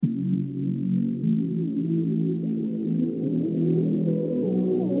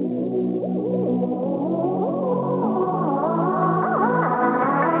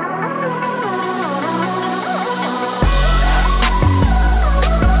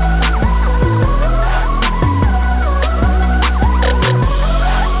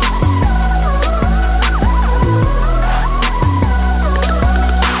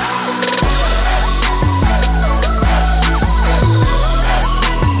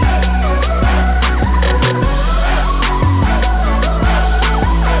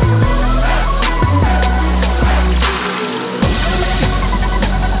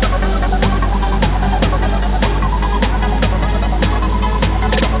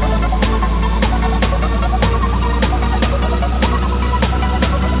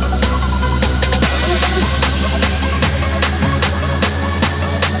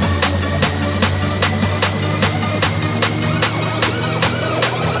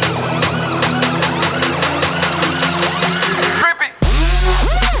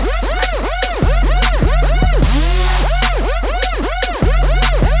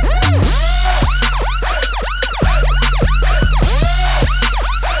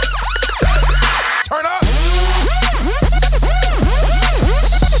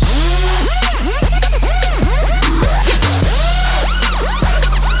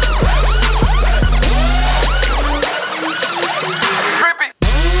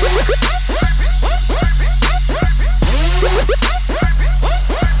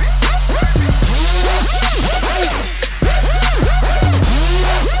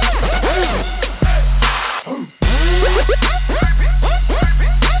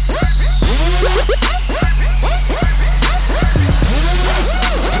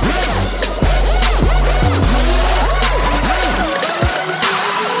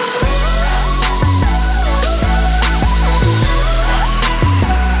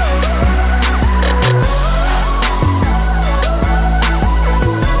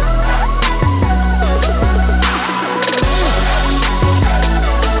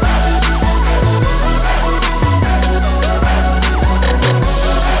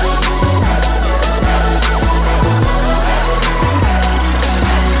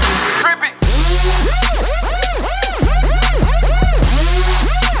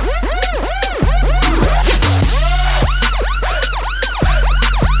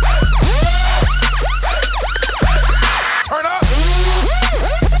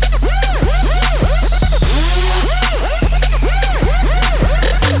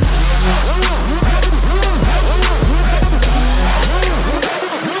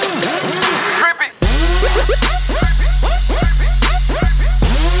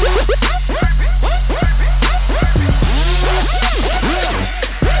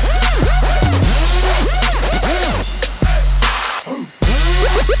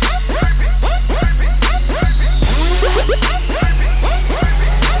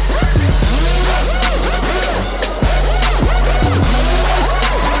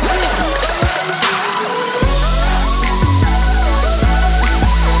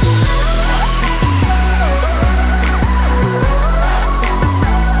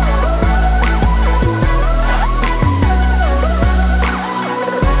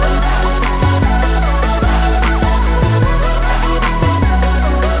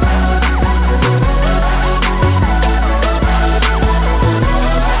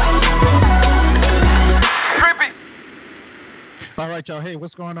right, y'all. Hey,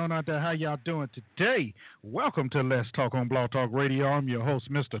 what's going on out there? How y'all doing today? Welcome to Let's Talk on Blog Talk Radio. I'm your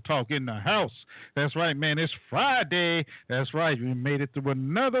host, Mr. Talk in the house. That's right, man. It's Friday. That's right. We made it through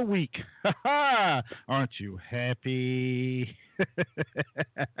another week. Ha ha! Aren't you happy?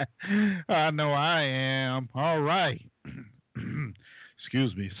 I know I am. All right.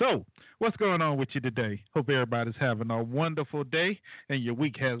 Excuse me. So, what's going on with you today? Hope everybody's having a wonderful day and your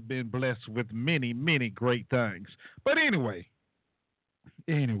week has been blessed with many, many great things. But anyway,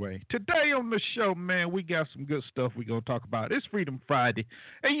 today on the show, man, we got some good stuff we're going to talk about. It's Freedom Friday.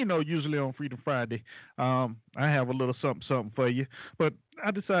 And, usually on Freedom Friday, I have a little something for you. But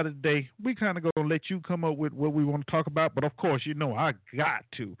I decided today we kind of going to let you come up with what we want to talk about. But, of course, I got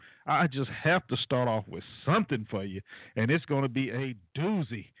to. I just have to start off with something for you. And it's going to be a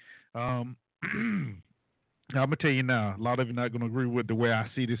doozy. I'm going to tell you now, a lot of you are not going to agree with the way I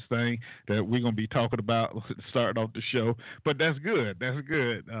see this thing that we're going to be talking about starting off the show, but that's good. That's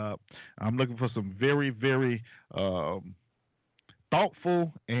good. I'm looking for some very, very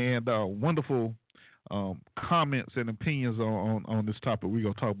thoughtful and wonderful comments and opinions on this topic we're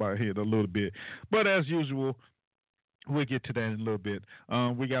going to talk about here in a little bit. But as usual, we'll get to that in a little bit.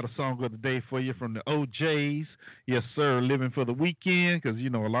 We got a song of the day for you from the OJs. Yes, sir, Living for the Weekend, because, a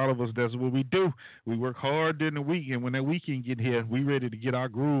lot of us, that's what we do. We work hard during the week, and when that weekend get here, we ready to get our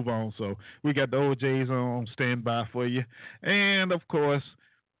groove on. So we got the OJs on standby for you. And, of course,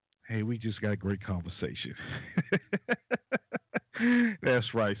 hey, we just got a great conversation.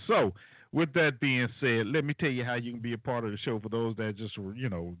 That's right. So, with that being said, let me tell you how you can be a part of the show for those that just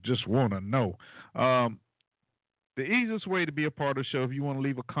want to know. The easiest way to be a part of the show, if you want to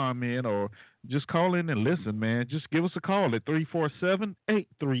leave a comment or just call in and listen, man, just give us a call at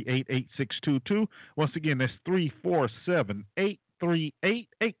 347-838-8622. Once again, that's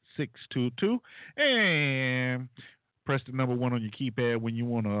 347-838-8622. And press the number 1 on your keypad when you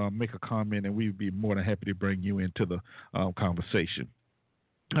want to make a comment, and we'd be more than happy to bring you into the conversation.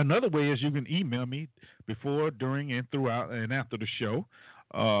 Another way is you can email me before, during, and throughout and after the show.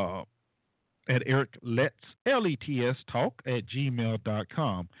 At EricLets, L-E-T-S, talk at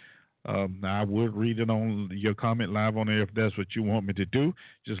gmail.com. I would read it on your comment live on there if that's what you want me to do.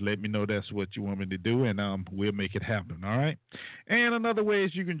 Just let me know that's what you want me to do, and we'll make it happen, all right? And another way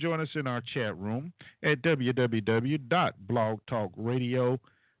is you can join us in our chat room at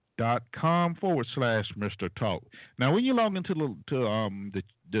www.blogtalkradio.com/Mr. Talk. Now, when you log into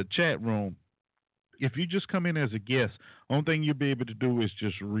the chat room, if you just come in as a guest, only thing you'll be able to do is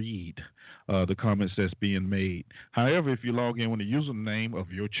just read the comments that's being made. However, if you log in with a username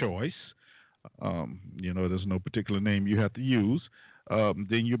of your choice, there's no particular name you have to use,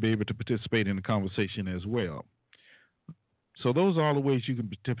 then you'll be able to participate in the conversation as well. So those are all the ways you can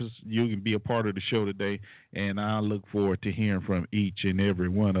be a part of the show today, and I look forward to hearing from each and every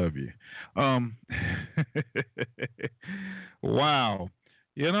one of you. Wow.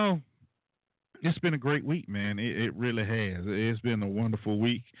 It's been a great week, man. It really has. It's been a wonderful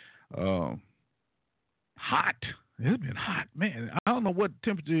week. Hot. It's been hot, man. I don't know what the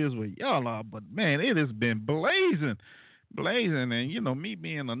temperature is where y'all are, but, man, it has been blazing. And, me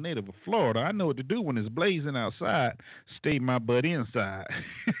being a native of Florida, I know what to do when it's blazing outside. Stay my butt inside.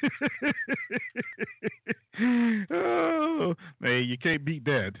 Oh, hey, you can't beat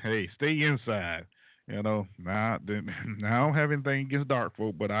that. Hey, stay inside. Now I don't have anything against dark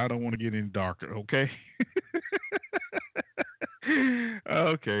folk, but I don't want to get any darker, okay?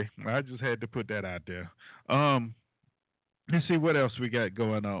 Okay, I just had to put that out there. Let's see what else we got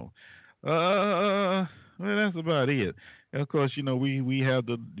going on. Well, that's about it. And of course, we have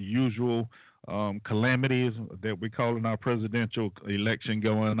the usual calamities that we call in our presidential election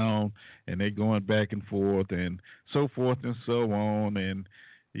going on, and they're going back and forth and so forth and so on, and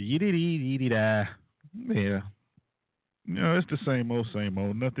yee-dee-dee-dee-dee-da. Yeah. It's the same old,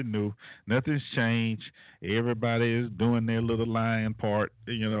 nothing new. Nothing's changed. Everybody is doing their little lying part,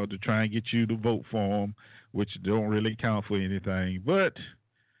 to try and get you to vote for them, which don't really count for anything. But,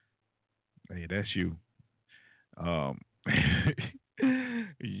 hey, that's you.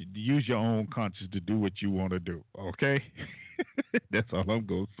 Use your own conscience to do what you want to do, okay? That's all I'm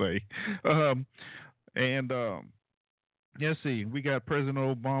going to say. Let's see. We got President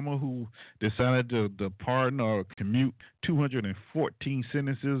Obama who decided to pardon or commute 214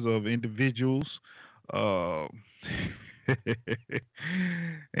 sentences of individuals.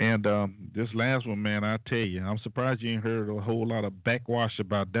 And this last one, man, I tell you, I'm surprised you ain't heard a whole lot of backwash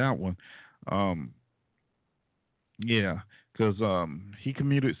about that one. Yeah, because he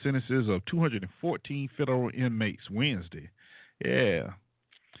commuted sentences of 214 federal inmates Wednesday. Yeah.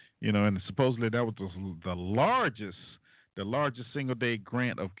 And supposedly that was the largest the largest single day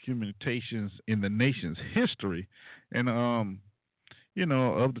grant of communications in the nation's history. And of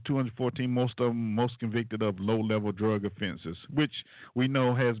the 214, most of them most convicted of low-level drug offenses, which we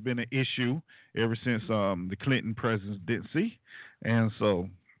know has been an issue ever since the Clinton presidency, and so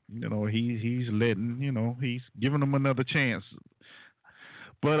he's letting he's giving them another chance.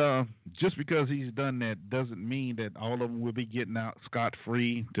 But just because he's done that doesn't mean that all of them will be getting out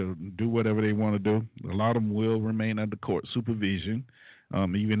scot-free to do whatever they want to do. A lot of them will remain under court supervision,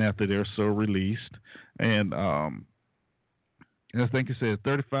 even after they're so released, and I think it said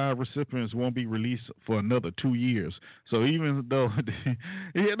 35 recipients won't be released for another 2 years. So even though,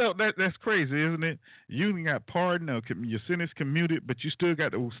 that's crazy, isn't it? You got pardoned, or your sentence commuted, but you still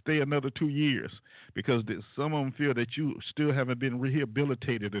got to stay another 2 years because some of them feel that you still haven't been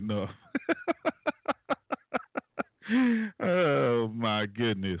rehabilitated enough. Oh my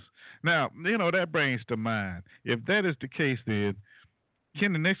goodness! Now that brings to mind, if that is the case, then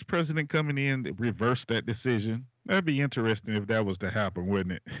can the next president coming in reverse that decision? That'd be interesting if that was to happen,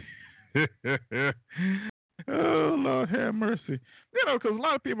 wouldn't it? Oh, Lord have mercy. Because a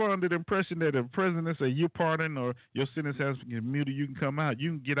lot of people are under the impression that if the president say you pardon or your sentence has been commuted, you can come out.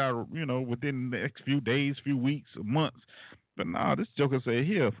 You can get out, within the next few days, few weeks, months. But no, this joker said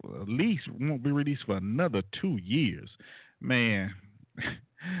here, at least won't be released for another 2 years. Man,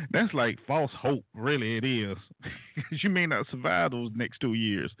 that's like false hope. Really, it is. You may not survive those next 2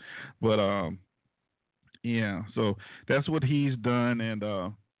 years. But, yeah, so that's what he's done. And,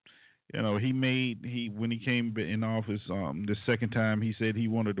 when he came in office the second time, he said he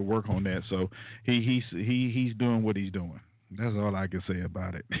wanted to work on that. So he's doing what he's doing. That's all I can say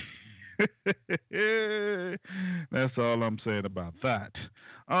about it. That's all I'm saying about that.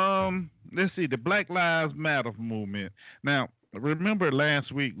 Let's see, the Black Lives Matter movement. Now, remember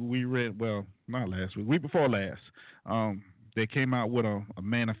last week we read, well, not last week, week before last, they came out with a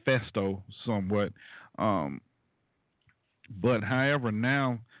manifesto somewhat. But however,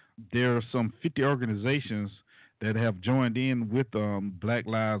 now there are some 50 organizations that have joined in with Black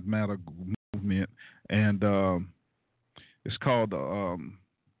Lives Matter movement, and it's called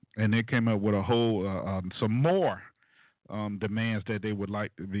and they came up with a whole some more demands that they would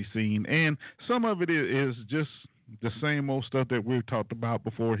like to be seen, and some of it is just the same old stuff that we've talked about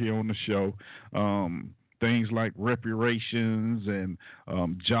before here on the show. Things like reparations and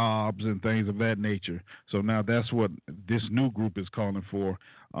jobs and things of that nature. So now that's what this new group is calling for.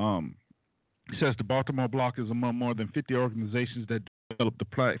 It says the Baltimore Block is among more than 50 organizations that developed the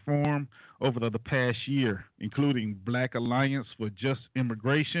platform over the past year, including Black Alliance for Just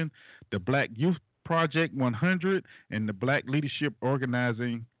Immigration, the Black Youth Project 100, and the Black Leadership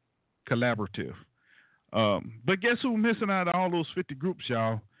Organizing Collaborative. But guess who's missing out of all those 50 groups,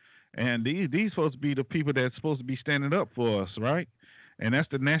 y'all? And these supposed to be the people that's supposed to be standing up for us, right? And that's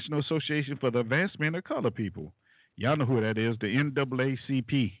the National Association for the Advancement of Color People. Y'all know who that is, the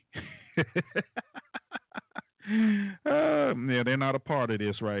NAACP. Yeah, they're not a part of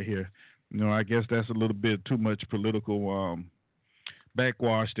this right here. I guess that's a little bit too much political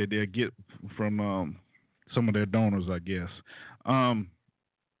backwash that they'll get from some of their donors, I guess.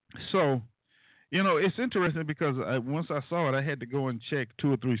 So, it's interesting because once I saw it, I had to go and check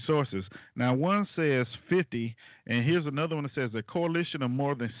 2 or 3 sources. Now, one says 50, and here's another one that says a coalition of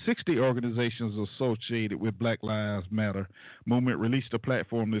more than 60 organizations associated with Black Lives Matter movement released a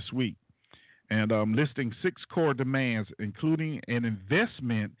platform this week, and listing 6 core demands, including an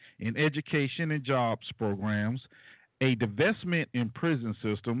investment in education and jobs programs, a divestment in prison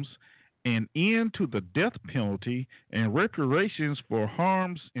systems, an end to the death penalty, and reparations for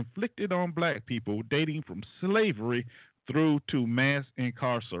harms inflicted on black people dating from slavery through to mass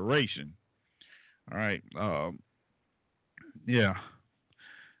incarceration. All right. Yeah.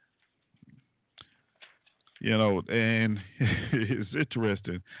 And it's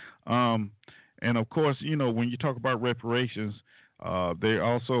interesting. And of course, when you talk about reparations, they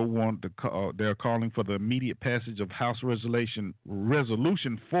also want they're calling for the immediate passage of House Resolution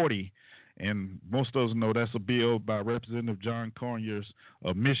 40. And most of us know that's a bill by Representative John Conyers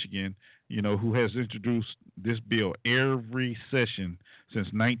of Michigan, who has introduced this bill every session since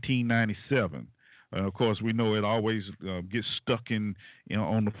 1997. Of course, we know it always gets stuck on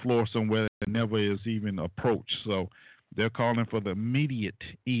the floor somewhere that never is even approached. So they're calling for the immediate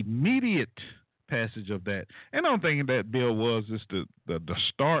passage of that. And I'm thinking that bill was just the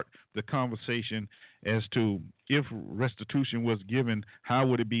start the conversation as to if restitution was given, how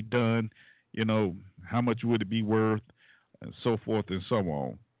would it be done, how much would it be worth, and so forth and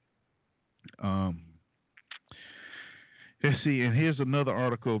so on. Let's see, and here's another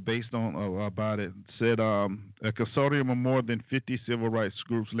article based on about it. Said a consortium of more than 50 civil rights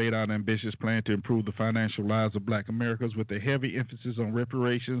groups laid out an ambitious plan to improve the financial lives of Black Americans with a heavy emphasis on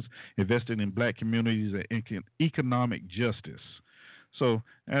reparations, investing in Black communities, and economic justice. So,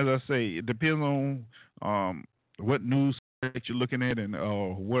 as I say, it depends on what news that you're looking at and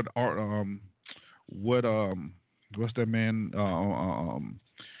what art, what what's that man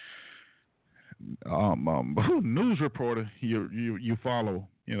news reporter you follow,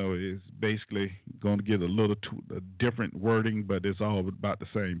 is basically going to get a different wording, but it's all about the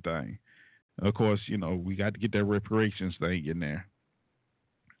same thing. Of course, we got to get that reparations thing in there.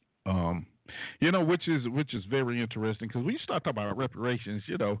 Which is very interesting because when you start talking about reparations,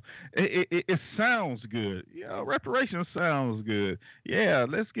 it sounds good. Reparations sounds good. Yeah,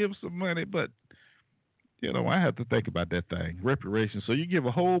 let's give some money, but I have to think about that thing, reparations. So you give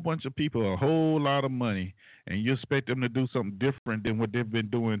a whole bunch of people a whole lot of money, and you expect them to do something different than what they've been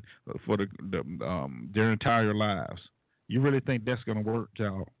doing for their entire lives. You really think that's going to work,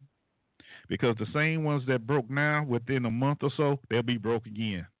 y'all? Because the same ones that broke now, within a month or so, they'll be broke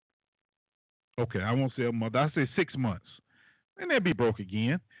again. Okay, I won't say a month. I say 6 months, and they'll be broke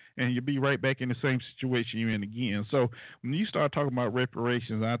again, and you'll be right back in the same situation you're in again. So when you start talking about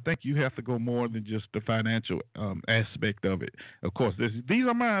reparations, I think you have to go more than just the financial aspect of it. Of course, these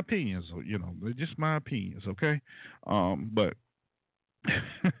are my opinions. They're just my opinions. Okay, but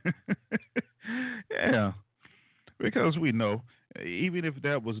yeah, because we know even if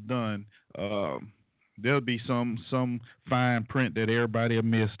that was done. There'll be some fine print that everybody will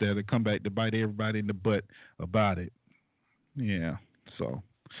miss that'll come back to bite everybody in the butt about it. Yeah. So,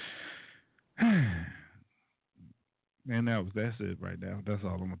 and that's it right now. That's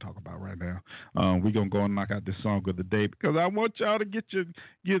all I'm gonna talk about right now. We're gonna go and knock out this song of the day because I want y'all to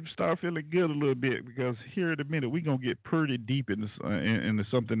start feeling good a little bit, because here in a minute we're gonna get pretty deep into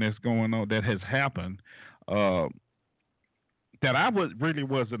something that's going on that has happened that I really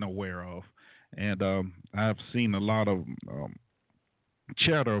wasn't aware of. And I've seen a lot of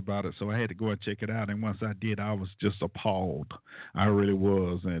chatter about it, so I had to go and check it out. And once I did, I was just appalled. I really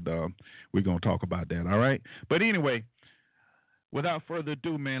was. And we're going to talk about that, all right? But anyway, without further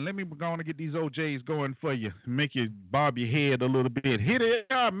ado, man, let me go on and get these OJs going for you. Make you bob your head a little bit. Hit it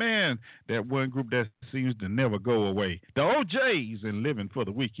out, man. That one group that seems to never go away. The OJs and Living for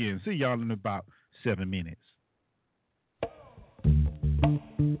the Weekend. See y'all in about 7 minutes.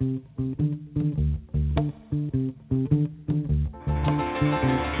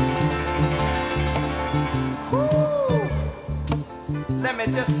 Let me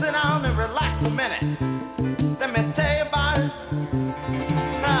just sit down and relax a minute. Let me tell you about it.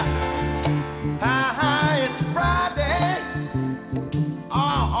 It's Friday.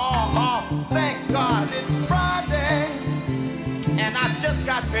 Oh, thank God it's Friday. And I just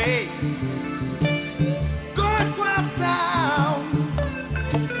got paid. Going to uptown.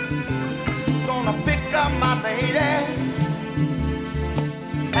 Gonna pick up my lady.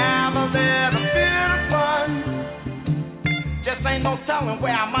 Have a little bit of fun. Just ain't no telling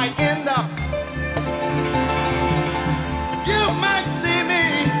where I might end up. You might see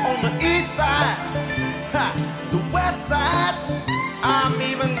me on the east side, the west side. I'm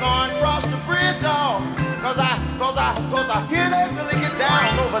even going across the bridge, y'all, cause I hear they really get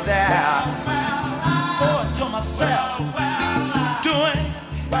down over there. Owe it to myself, doing,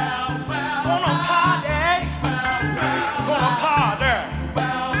 gonna party, gonna party.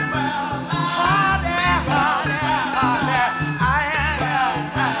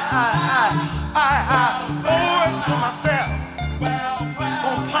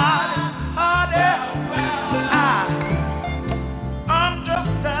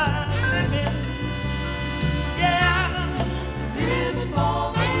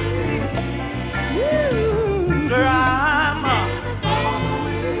 Girl,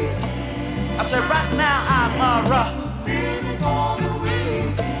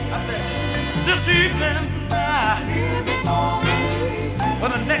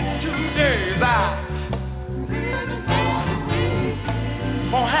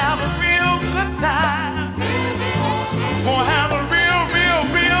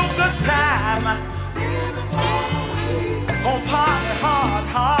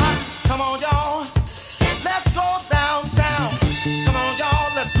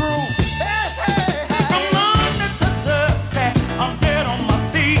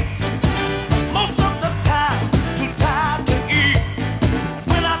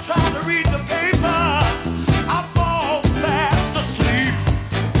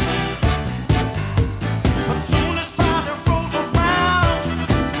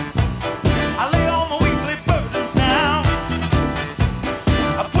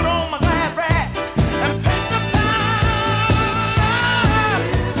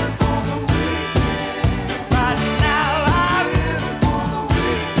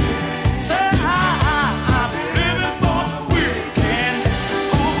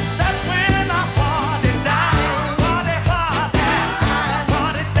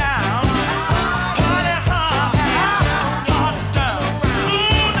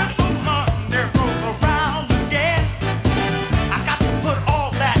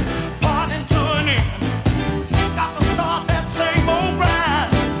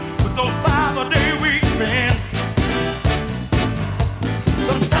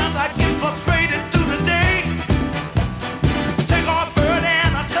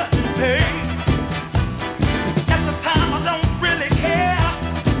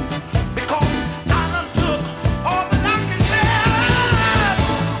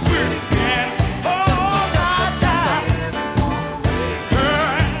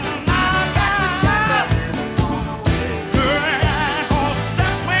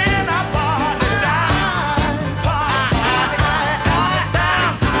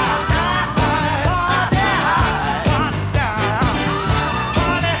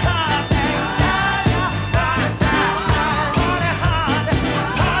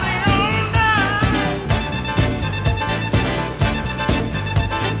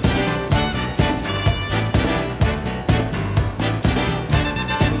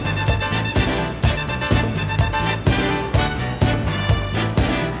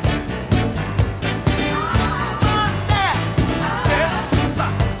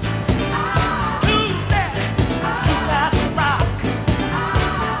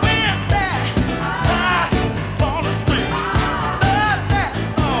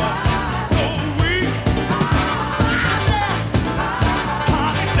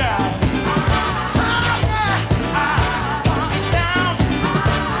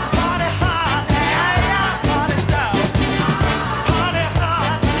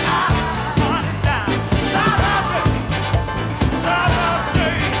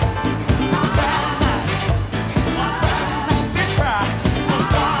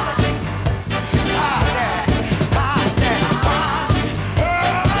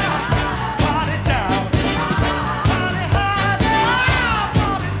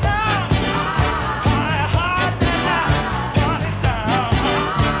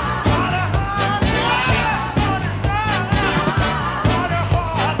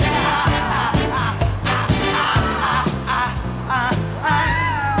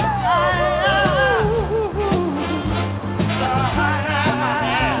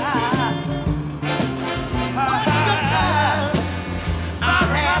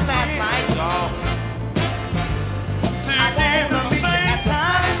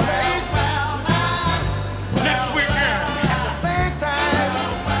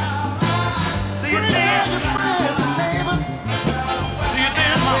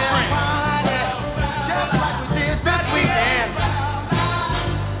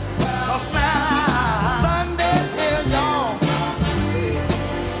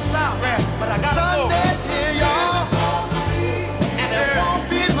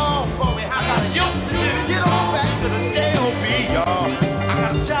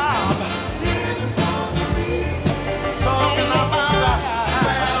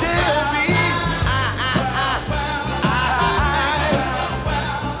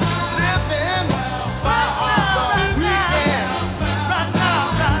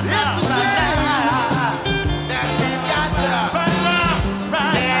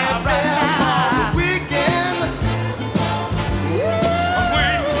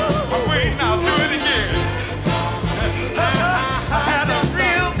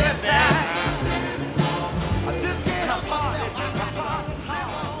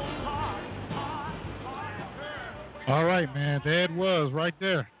 there it was right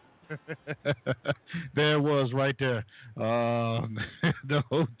there. There it was right there. The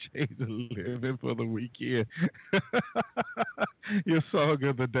OJ's living for the weekend. Your song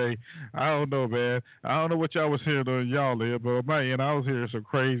of the day. I don't know, man. I don't know what y'all was hearing on y'all there, but man, I was hearing some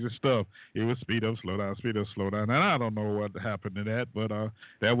crazy stuff. It was speed up, slow down, speed up, slow down. And I don't know what happened to that, but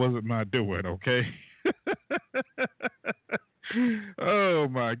that wasn't my doing, okay? Oh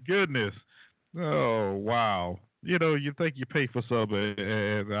my goodness. Oh wow. You know, you think you pay for something,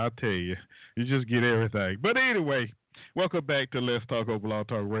 and I tell you, you just get everything. But anyway, welcome back to Let's Talk over Blog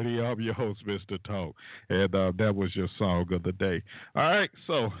Talk Radio. I'm your host, Mr. Talk, and that was your song of the day. All right,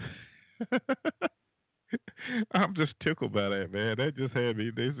 so I'm just tickled by that, man. That just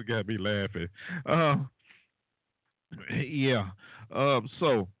got me laughing. Yeah.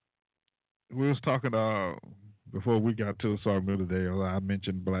 So we was talking before we got to the song of the day. I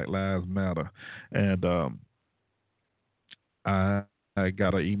mentioned Black Lives Matter, and I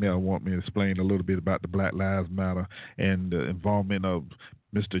got an email want me to explain a little bit about the Black Lives Matter and the involvement of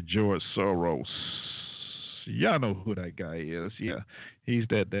Mr. George Soros. Y'all know who that guy is. Yeah, he's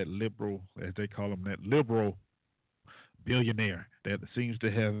that liberal, as they call him, that liberal billionaire that seems to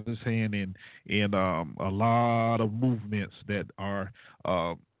have his hand in a lot of movements that are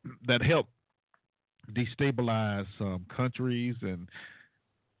that help destabilize countries, and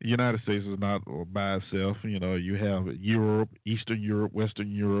the United States is not by itself. You know, you have Europe, Eastern Europe,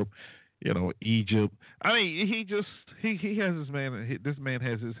 Western Europe, you know, Egypt. I mean, he has this man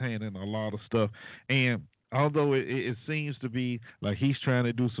has his hand in a lot of stuff. And although it seems to be like he's trying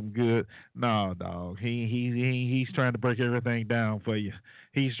to do some good, no, dog. He's trying to break everything down for you.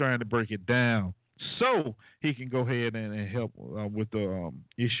 He's trying to break it down so he can go ahead and help with the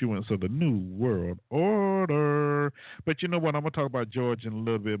issuance of the New World Order. But you know what? I'm going to talk about George in a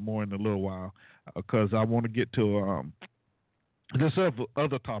little bit more in a little while, because I want to get to this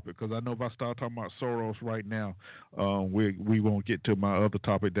other topic, because I know if I start talking about Soros right now, we won't get to my other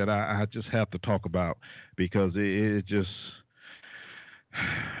topic that I just have to talk about, because it just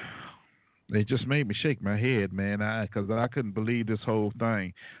made me shake my head, man, because I couldn't believe this whole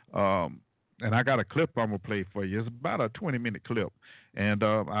thing. And I got a clip I'm going to play for you. It's about a 20-minute clip. And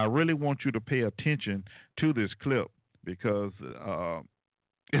I really want you to pay attention to this clip, because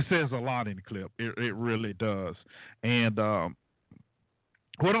it says a lot in the clip. It really does. And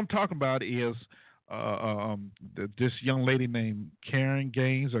what I'm talking about is this young lady named Karen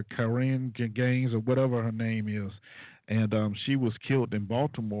Gaines or whatever her name is. And she was killed in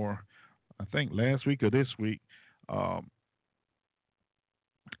Baltimore, I think last week or this week.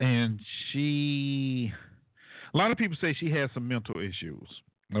 And a lot of people say she had some mental issues.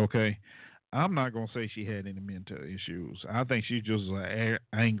 Okay, I'm not gonna say she had any mental issues. I think she's just an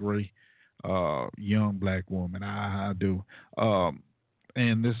angry young black woman. I do.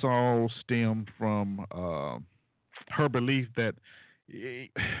 And this all stemmed from her belief that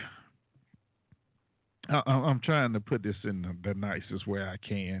I'm trying to put this in the nicest way I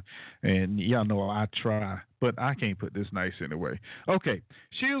can, and y'all know I try, but I can't put this nice anyway. Okay,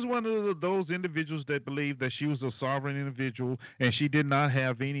 she was one of those individuals that believed that she was a sovereign individual, and she did not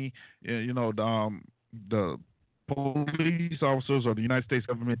have any, the police officers or the United States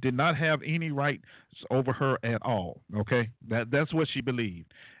government did not have any rights over her at all. Okay, that's what she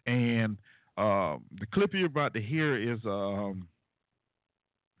believed, and the clip you're about to hear is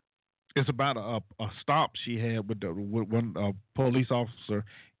it's about a stop she had with one police officer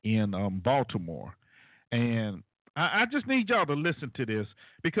in Baltimore. And I just need y'all to listen to this,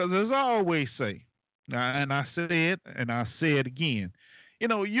 because as I always say, and I said it and I say it again, you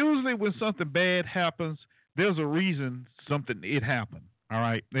know, usually when something bad happens, there's a reason it happened. All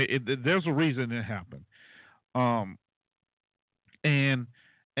right? There's a reason it happened. And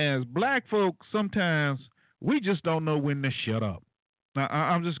as black folk, sometimes we just don't know when to shut up. Now,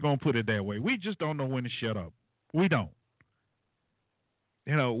 I'm just going to put it that way. We just don't know when to shut up. We don't.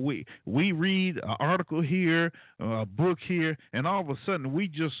 You know, we read an article here, a book here, and all of a sudden we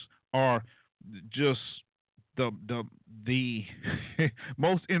just are just the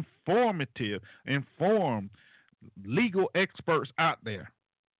most informed legal experts out there.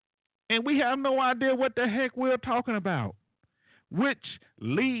 And we have no idea what the heck we're talking about, which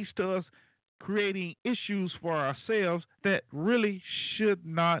leads to us creating issues for ourselves that really should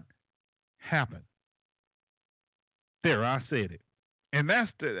not happen. There, I said it. And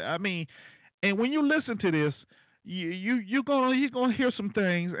that's and when you listen to this, you're gonna hear some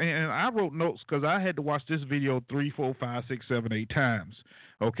things, and I wrote notes because I had to watch this video 3, 4, 5, 6, 7, 8 times,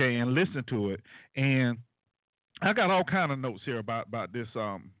 okay, and listen to it. And I got all kind of notes here about this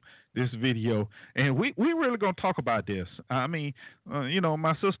this video, and we really gonna talk about this. I mean,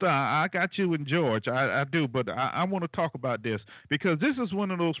 my sister, I got you and George, I do, but I want to talk about this because this is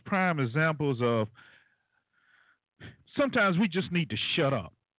one of those prime examples of sometimes we just need to shut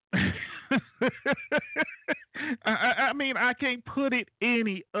up. I mean, I can't put it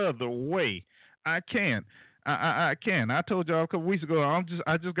any other way. I can't. I can. I told y'all a couple weeks ago.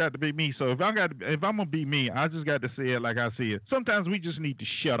 I just got to be me. So if I'm gonna be me, I just got to say it like I see it. Sometimes we just need to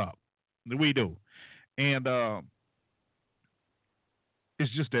shut up. We do, and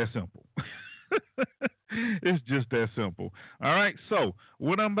it's just that simple. It's just that simple. All right. So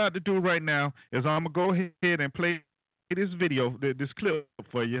what I'm about to do right now is I'm gonna go ahead and play this video, this clip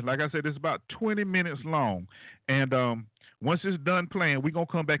for you. Like I said, it's about 20 minutes long, and once it's done playing, we're gonna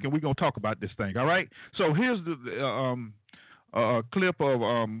come back and we're gonna talk about this thing. All right. So here's the clip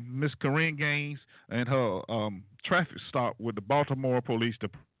of Miss Corinne Gaines and her traffic stop with the Baltimore Police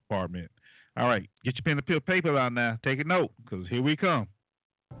Department. All right, get your pen and paper out now. Take a note, because here we come.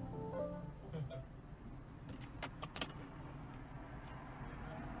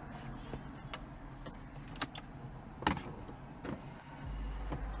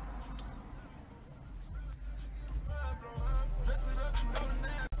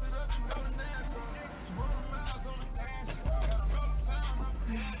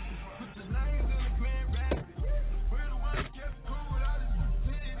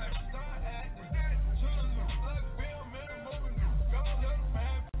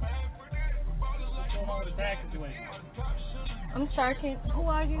 I'm sorry, who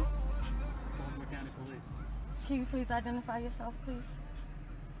are you? Can you please identify yourself, please?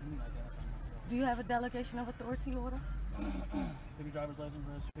 Do you have a delegation of authority order? City driver's license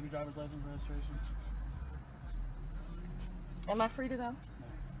registration. Am I free to go? No.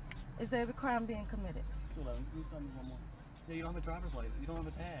 Is there a crime being committed? 211. Can you tell me one more? Yeah, you don't have a driver's license. You don't have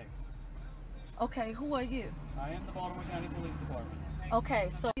a tag. Okay, who are you? I am the Baltimore County Police Department.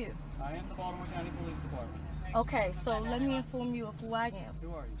 Okay, so you. I am the Baltimore County Police Department. Okay, so let me inform you of who I am.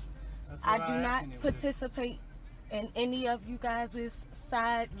 Who are you? I do not participate in any of you guys'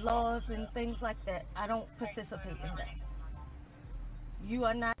 side laws and things like that. I don't participate in that. You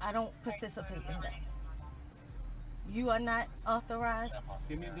are not, I don't participate in that. You are not authorized.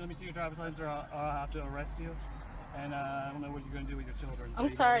 Let me see your driver's license or I'll have to arrest you. And I don't know what you're going to do with your children.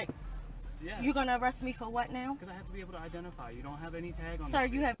 I'm sorry. Yeah. You're going to arrest me for what now? Because I have to be able to identify. You don't have any tag on Sir,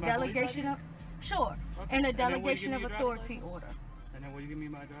 you have delegation of... Sure. Okay. And a delegation of authority order. And then will you give me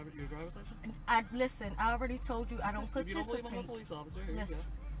your driver's license? Listen, I already told you I don't If you don't believe participate. I'm a police officer, here you go.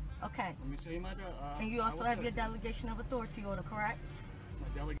 Okay. Let me show you my and you also have your delegation of authority order, correct?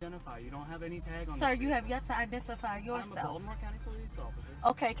 My identify. You don't have any tag on Sir, you have yet to identify yourself. I'm a Baltimore County police officer.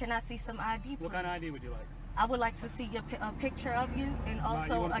 Okay, can I see some ID, please? What kind of ID would you like? I would like to see your picture of you and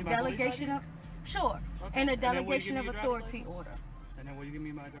also a delegation of... Sure. Okay. And a delegation of authority order. And then will you give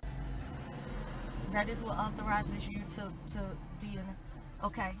me my... That is what authorizes you to be in...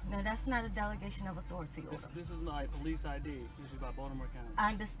 Okay, now that's not a delegation of authority order. This is my police ID, issued by Baltimore County.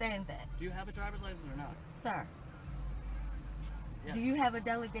 I understand that. Do you have a driver's license or not? Sir. Yes. Do you have a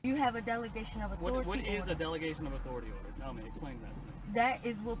delegation of authority order? What is a delegation of authority order? Tell me, explain that to me. That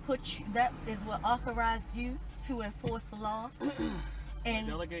is what authorized you to enforce the law. And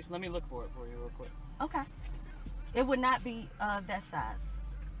delegation, let me look for it for you real quick. Okay. It would not be that size.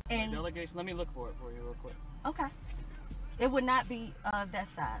 And delegation, let me look for it for you real quick. Okay. It would not be that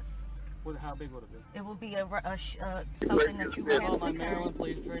size. How big would it be? It would be something that you would have to my Maryland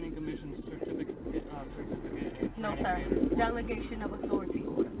Police Training Commission certificate. No, sir. Delegation of authority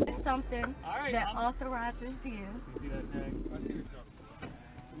order. It's something that authorizes you. You see that tag? I see it.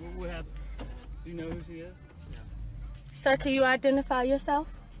 Do you know who she is? Yeah. Sir, can you identify yourself?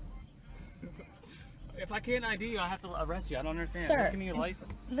 If I can't ID you, I have to arrest you. I don't understand. Sir, give me your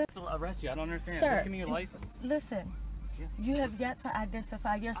license. Arrest you. I don't understand. Sir, give me your license. Listen. Yeah. You have yet to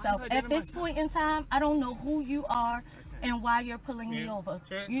identify yourself. At this point in time, I don't know who you are and why you're pulling me over.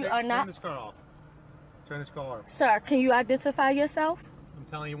 You are not. Turn this car off. Turn this car off. Sir, can you identify yourself? I'm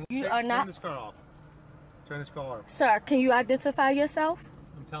telling you. You are not. Turn this car off. Turn this car off. Sir, can you identify yourself?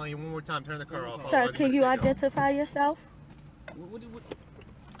 I'm telling you one more time. Turn the car off. Sir, can you identify yourself?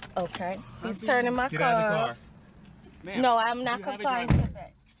 Okay. He's turning my car. Get out of the car. No, I'm not complying to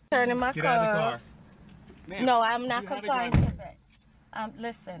that. Turning my car. Get out of the car. No, I'm not complying to that.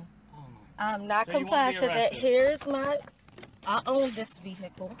 Listen, I'm not complying to that. Here's I own this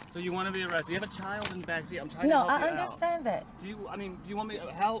vehicle. So you want to be arrested? You have a child in the backseat. I'm trying to help you out. No, I understand that. Do you want me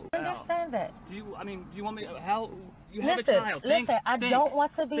how? I understand that. Do you want me how? You have a child. Listen, I don't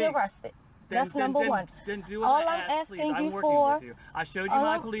want to be arrested. That's number one. Then do All what I I'm asked, please. asking I'm you working for- with you. I showed you all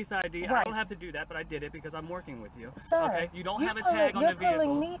my I'm- police ID. I right. don't have to do that, but I did it because I'm working with you. Sir, Okay? You don't you're have a pulling- tag on you're the vehicle.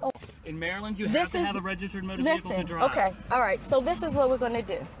 pulling me over. In Maryland, you This have to is- have a registered motor vehicle to Listen, drive. okay, all right. So this is what we're gonna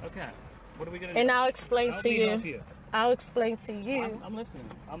do, Okay. What are we gonna do? and I'll explain Help to me you. help you. I'll explain to you I'm listening.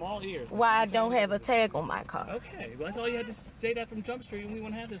 I'm all ears. why I don't have a tag on my car. Okay, well, that's all you had to say that from Jump Street, and we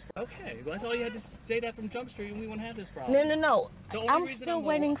wouldn't have this. Okay, well, that's all you had to say that from Jump Street, and we wouldn't have this problem. No. The only I'm reason still I'm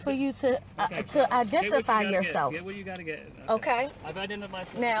waiting for you to Okay, identify yourself. Get what you gotta get. Okay. I've identified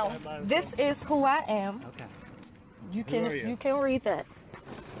myself. Now, this is who I am. Okay. You Who can are you? can read that.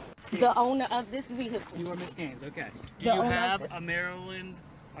 The owner of this vehicle. You are Miss Gaines. Okay. Do The you owner have of it. a Maryland?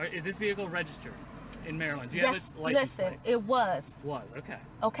 Or is this vehicle registered in Maryland? Do you Yes, have a license listen, plate? it was. Was okay.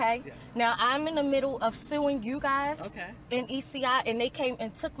 Okay? Yes. Now, I'm in the middle of suing you guys Okay. in ECI, and they came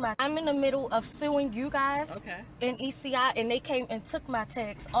and took my... I'm in the middle of suing you guys Okay. in ECI, and they came and took my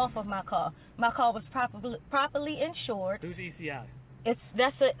tags off of my car. My car was properly insured. Who's ECI?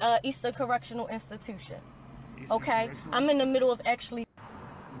 That's a Eastern Correctional Institution. Eastern Okay? Correctional? I'm in the middle of actually...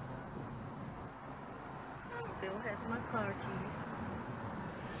 Still has my car keys.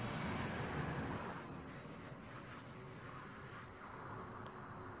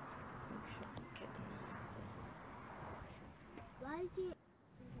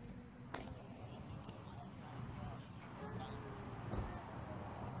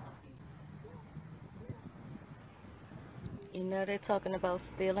 You know they're talking about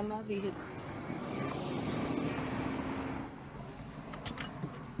stealing my vehicle.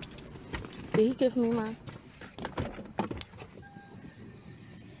 Did he give me mine?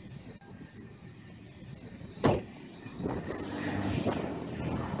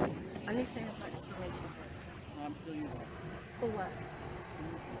 I need to have my information. I'm still using it. For what?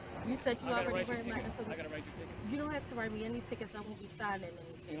 You said you I gotta already write your read my ticket. I information. gotta write your ticket. You don't have to write me any tickets. I won't be signing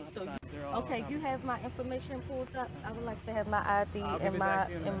anything. You don't have So to sign. They're all okay, you have my information pulled up. I would like to have my ID I'll give and it back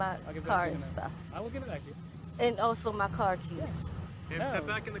to you in a and minute. my I'll give it back car to you and in a stuff, minute. I will give it back to you. and also my car keys. Step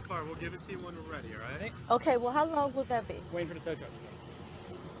back in the car. We'll give it to you when we're ready, all right? Okay, well, how long will that be? Waiting for the tow truck.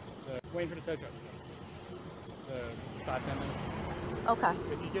 Waiting for the tow truck. 5-10 minutes. Okay.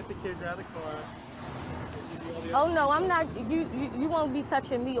 If you get the kids out of the car, if you do all the Oh no, I'm not. You won't be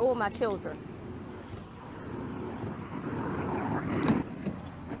touching me or my children.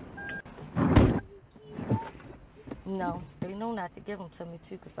 No, they know not to give them to me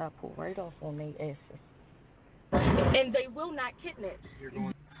too, 'cause I pull right off on their asses. And they will not kidnap. You're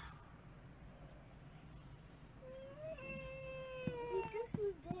going.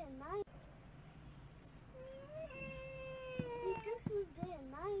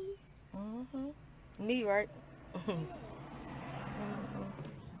 Me, right?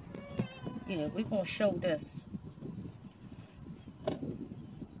 Yeah, we're gonna show this.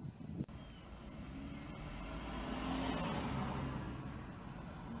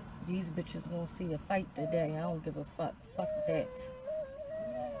 These bitches gonna see a fight today. I don't give a fuck. Fuck that.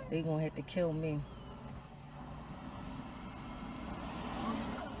 They gonna have to kill me.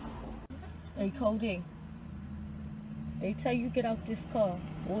 Hey, Cody. They tell you get out this car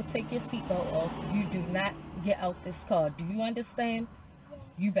or take your seatbelt off. You do not get out this car. Do you understand?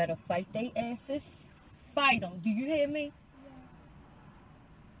 You better fight they asses. Fight them. Do you hear me?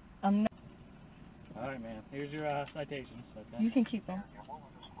 I'm not. All right, man. Here's your citations. Okay. You can keep them.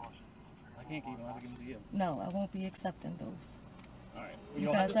 I can't keep them. I have to give them to you. No, I won't be accepting those. All right. You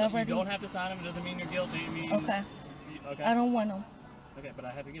don't have guys to, already- You don't have to sign them. It doesn't mean you're guilty. It means, Okay. Okay. I don't want them. Okay, but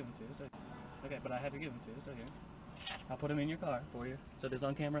I have to give them to you. So, okay, but I have to give them to you. So here. I'll put them in your car for you. So there's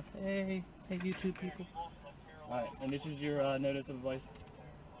on camera. Hey, you two people. All right, and this is your notice of advice.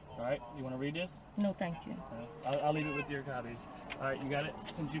 All right, you want to read this? No, thank you. I'll leave it with your copies. All right, you got it?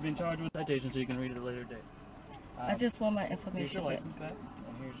 Since you've been charged with citation, so you can read it at a later date. I just want my Here's information your back. license back,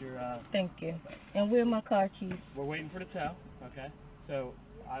 and here's your, Thank you. And where are my car keys? we're waiting for the tow, okay? So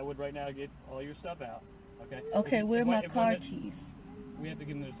I would right now get all your stuff out, okay? Okay, where are my if car one- keys? We have to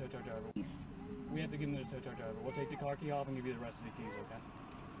give them to the tow truck driver. We have to give them to the tow truck driver. We'll take the car key off and give you the rest of the keys, okay?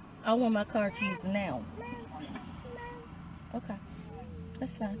 I want my car keys now. Okay.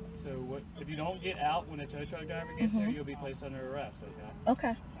 That's fine. So what, if you don't get out when the tow truck driver gets there, Mhm. you'll be placed under arrest, okay?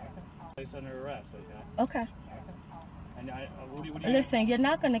 Okay. Placed under arrest, okay? Okay. And what do you Listen, you're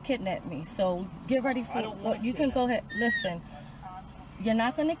not going to kidnap me, so get ready for I don't want you can go ahead. Listen, you're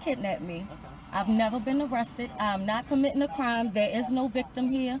not going to kidnap me. Okay. I've never been arrested. I'm not committing a crime. There is no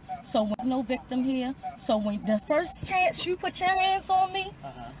victim here. So when no victim here. So when the first chance you put your hands on me,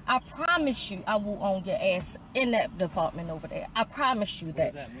 I promise you I will own your ass in that department over there. I promise you What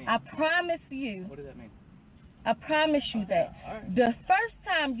that. does that mean? I promise you. What does that mean? I promise you that. All right. The first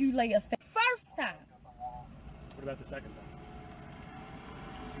time you lay a What about the second time?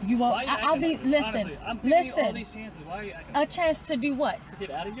 You won't. Why are you I'll acting be. like this? Listen. Honestly, I'm giving you all Listen. these chances. Why are you acting A like this? chance to do what? To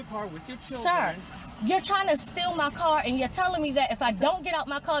get out of your car with your children. Sir, you're trying to steal my car, and you're telling me that if I don't get out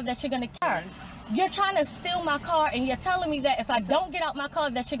my car, that you're gonna kill. You're trying to steal my car, and you're telling me that if I don't get out my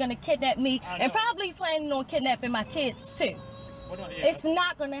car, that you're gonna kidnap me, and probably planning on kidnapping my kids too. What about, yeah, It's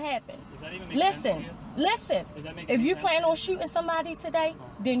not gonna happen. does that even make sense to Listen, you? listen. Does that make If any you sense plan to on you? shooting somebody today,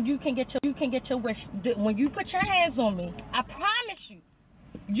 then you can get your wish. When you put your hands on me, I promise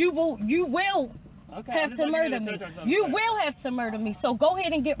you will Okay, have to murder me. You will have to murder me. So go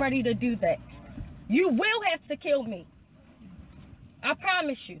ahead and get ready to do that. You will have to kill me. I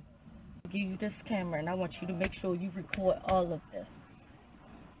promise you. I'll give you this camera, and I want you to make sure you record all of this.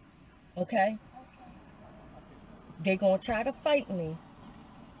 Okay? They're gonna try to fight me.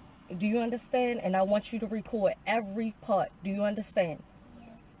 Do you understand? And I want you to record every part. Do you understand?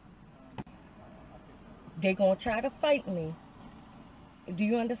 They're going to try to fight me. Do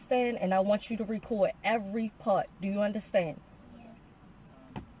you understand? And I want you to record every part. Do you understand?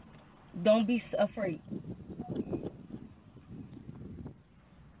 Don't be afraid.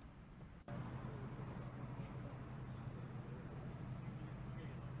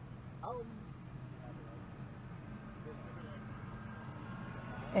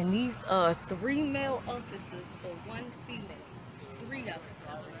 And these are 3 male officers for 1 female. 3 of them.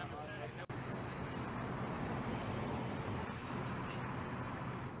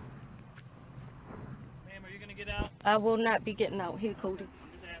 Ma'am, are you going to get out? I will not be getting out here, Cody.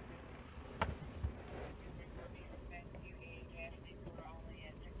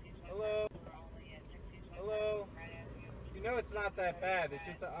 Hello? Hello? You know it's not that bad. It's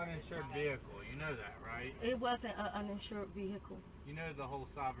just an uninsured vehicle. You know that, right? It wasn't an uninsured vehicle. You know the whole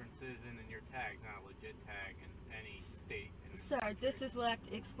sovereign citizen and your tag's not a legit tag in any state. Sir, this is what I have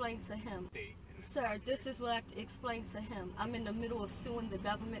to explain to him. Sir, this is what I have to explain to him. I'm in the middle of suing the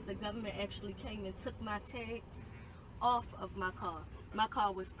government. The government actually came and took my tag off of my car. My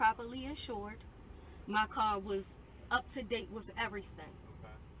car was properly insured. My car was up to date with everything.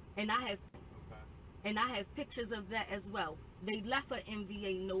 And I have pictures of that as well. They left an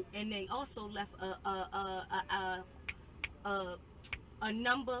NVA note, and they also left a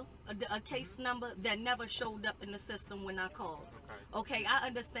number, a case number that never showed up in the system when I called. Okay, I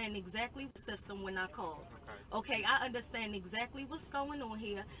understand exactly the system when I called. Okay, I understand exactly what's going on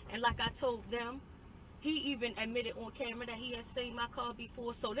here, and like I told them, he even admitted on camera that he had seen my car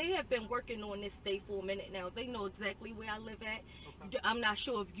before, so they have been working on this day for a minute now. They know exactly where I live at. I'm not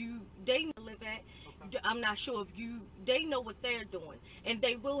sure if they live at. I'm not sure if they know what they're doing, and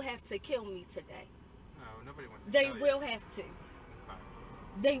they will have to kill me today. No, nobody wants to They kill will you. have to.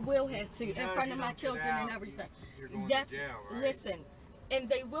 They will have to, You know in if front you of my don't get children out, and everything. You're going That's, to jail, right? listen, and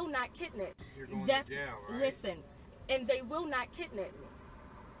they will not kidnap me. You're going That's, to jail, right? Listen, and they will not kidnap me.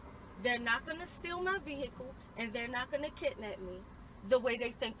 They're not going to steal my vehicle, and they're not going to kidnap me the way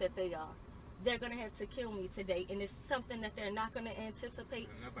they think that they are. They're going to have to kill me today, and it's something that they're not going to anticipate,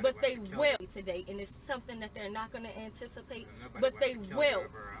 but they will today, and it's something that they're not going to anticipate, but they will.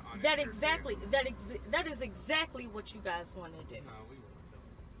 That is exactly what you guys want to do. No, we won't.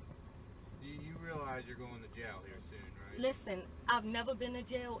 You realize you're going to jail here soon, right? Listen, I've never been to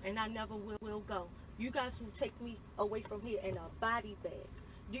jail, and I never will go. You guys will take me away from here in a body bag.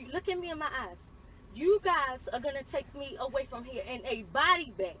 Look at me in my eyes. You guys are going to take me away from here in a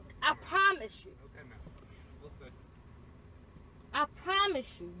body bag. I promise you. Okay, ma'am. We'll see. I promise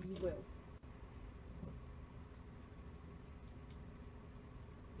you, you will.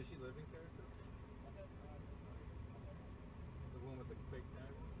 Does she live in Carriacou? The one with the fake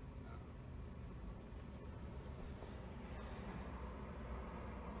tag? No.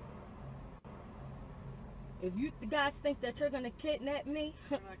 If you guys think that you're going to kidnap me,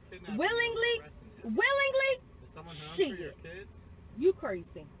 You're not kidnapping me, willingly, you're arresting me. willingly, Is someone home shit. for your kids? You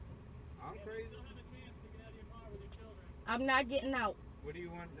crazy. I'm crazy. I'm not getting out. What do you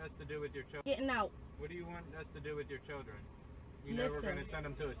want us to do with your children? Getting out. What do you want us to do with your children? You know we're going to send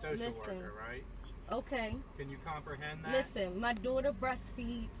them to a social worker, right? Okay. Can you comprehend that? Listen, my daughter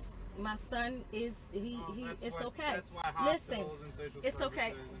breastfeeds. My son is it's okay. That's why hospitals and social it's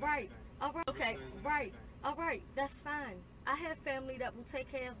okay. services and Right. everything. All right. Okay. Services and Right. everything. All right. That's fine. I have family that will take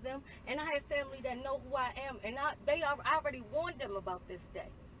care of them, and I have family that know who I am, and I already warned them about this day.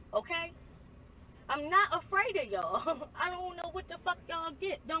 Okay. I'm not afraid of y'all. I don't know what the fuck y'all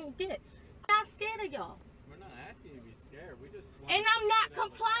don't get. I'm not scared of y'all. We're not asking you to be scared. We just want And I'm not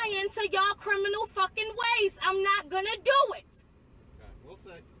complying to y'all criminal fucking ways. I'm not gonna do it. Okay, we'll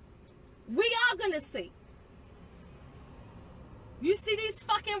see. We are gonna see. You see these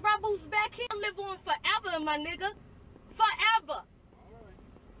fucking rebels back here live on forever, my nigga. Forever.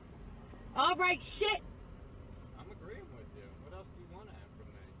 All right, shit. I'm agreeing with you. What else do you want to have from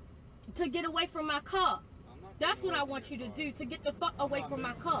me? To get away from my car. I'm not That's getting what I away want from you to your do, car. to get the fuck away from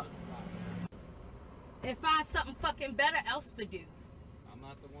my car. And find something fucking better else to do. I'm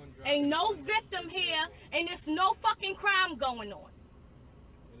not the one driving. Ain't no the victim vehicle. here, and there's no fucking crime going on.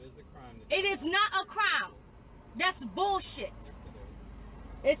 It is a crime. It is not a crime. That's bullshit.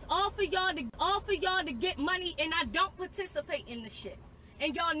 It's all for y'all to get money, and I don't participate in the shit.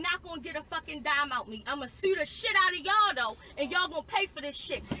 And y'all not gonna get a fucking dime out me. I'ma sue the shit out of y'all though, and y'all gonna pay for this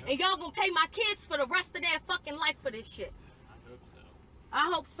shit. And y'all gonna pay my kids for the rest of their fucking life for this shit. I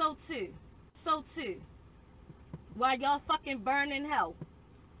hope so too. So too. While y'all fucking burn in hell.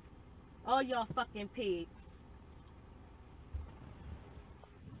 All y'all fucking pigs.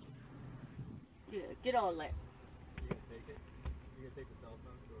 Yeah, get all that. You gonna take it? You gonna take the cell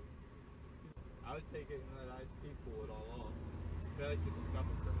phone? Sure. I would take it and let ISP pull it all off. I feel like you can stop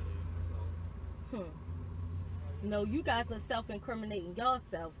incriminating yourself. No, you guys are self-incriminating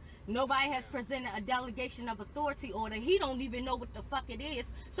yourselves. Nobody has presented a delegation of authority order. He don't even know what the fuck it is.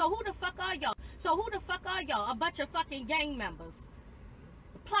 So who the fuck are y'all? A bunch of fucking gang members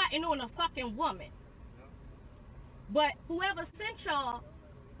plotting on a fucking woman. But whoever sent y'all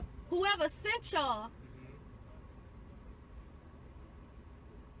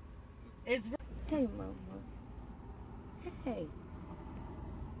is... Hey, mama. Hey.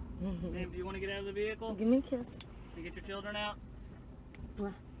 Ma'am, do you want to get out of the vehicle? Give me a kiss. To get your children out?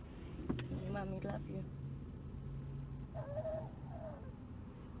 Mommy, love you.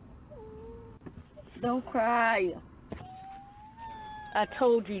 Don't cry. I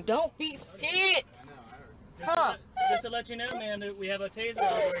told you, don't be scared. Just to let you know, ma'am, that we have a taser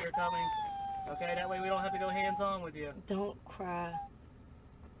operator coming. Okay, that way we don't have to go hands-on with you. Don't cry.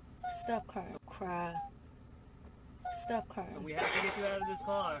 Stop crying. Cry. Stop crying. But we have to get you out of this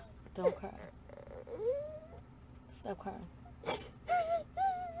car. Don't cry. Stop crying.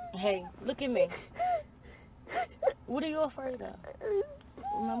 Hey, look at me. What are you afraid of?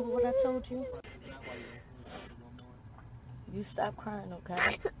 Remember what I told you? You stop crying,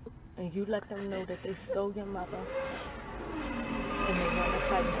 okay? And you let them know that they stole your mother and they want to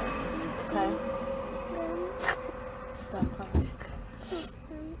fight her, okay? Stop crying.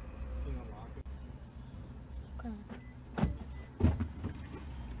 Okay.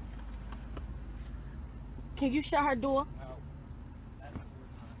 Can you shut her door?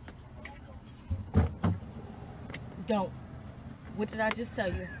 Don't. What did I just tell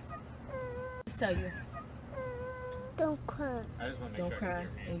you? Don't cry. Don't cry,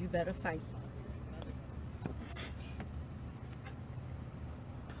 and you better fight.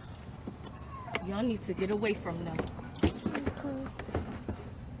 Y'all need to get away from them.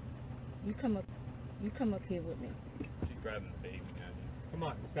 You come up here with me. She's grabbing the baby now. Come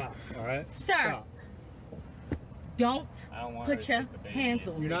on, stop. All right. Sir. Stop. Don't put your hands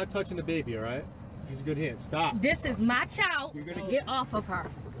on me. You're not touching the baby, all right? Use a good hand. Stop. This is my child. You're gonna get off of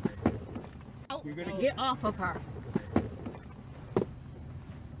her. You're gonna get off of her.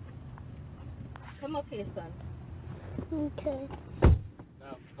 Come up here, son. Okay.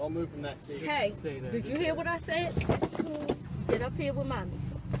 No, don't move from that seat. Hey, Stay there. did you hear what I said? Get up here with mommy.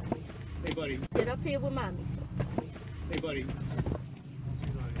 Hey, buddy. Get up here with mommy. Hey, buddy.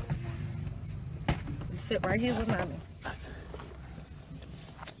 You sit right here with mommy.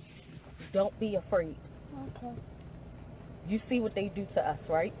 Don't be afraid. Okay. You see what they do to us,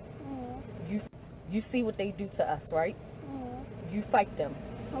 right? You see what they do to us, right? You fight them.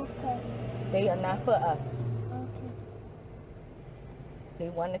 Okay. They are not for us. Okay. They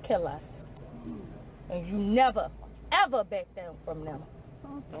want to kill us. And you never, ever back down from them.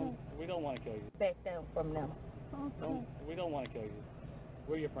 Okay. We don't want to kill you. Back down from them. Okay. We don't want to kill you.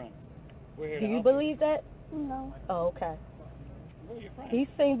 We're your friends. We're here Do to you help believe that? No. Oh, okay. We're your friends. He's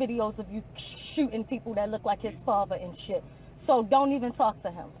seen videos of you shooting people that look like his father and shit. So don't even talk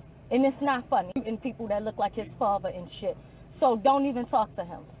to him. And it's not funny. Shooting people that look like his father and shit. So don't even talk to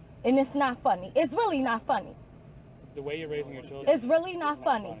him. And it's not funny. It's really not funny. The way you're raising your children. It's really not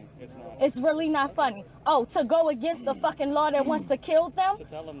funny. It's not. It's really not funny. Oh, to go against the fucking law that wants to kill them? To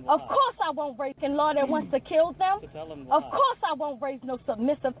tell them Of why. course I won't raise a law that wants to kill them. To tell them why. Of course I won't raise no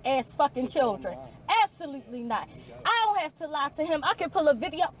submissive ass fucking children. Absolutely not. I don't have to lie to him. I can pull a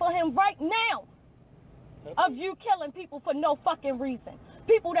video up for him right now of you killing people for no fucking reason.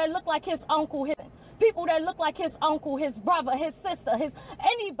 People that look like his uncle, people that look like his uncle, his brother, his sister,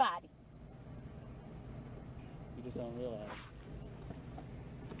 anybody. You just don't realize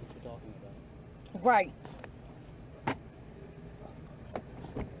what you're talking about. Right.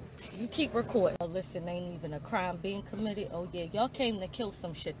 You keep recording. Oh, listen, ain't even a crime being committed. Oh, yeah, y'all came to kill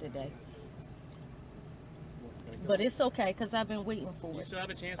some shit today. But it's okay, because I've been waiting for You it. still have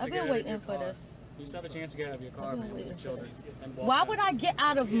a chance I've to get been out of waiting your for car. this. You still have a chance to get out of your car I've been with waiting your for children. And walk Why out. would I get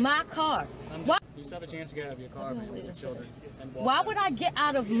out of my car? Why? You still have a chance to get out of your car with your children. And walk Why out. would I get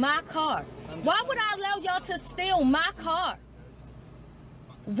out of my car? Why would I allow y'all to steal my car?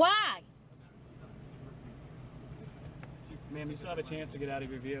 Why? Ma'am, you still have a chance to get out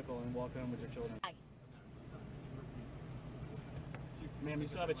of your vehicle and walk home with your children. Ma'am, you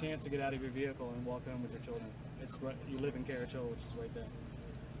still have a chance to get out of your vehicle and walk home with your children. It's right, you live in Carricho, which is right there.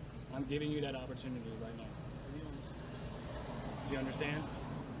 I'm giving you that opportunity right now. Do you understand?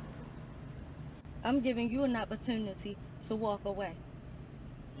 I'm giving you an opportunity to walk away.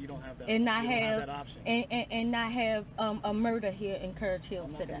 You don't have that. And not you don't have that option. and not have a murder here in Courage Hill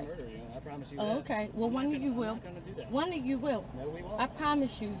I'm not today. gonna murder you. I promise you Oh, that. okay. Well, I'm one not of you gonna- will. I'm not gonna do that. One of you will. No, we won't. I promise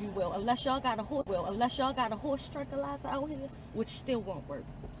you, you will. Unless y'all got a horse, tranquilizer out here, which still won't work.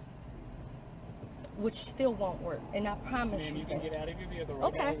 And I promise Ma'am, you you can that. get out of your vehicle right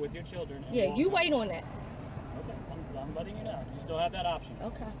Okay. now with your children. And Yeah, walk you home. wait on that. Okay, I'm letting you know. You still have that option.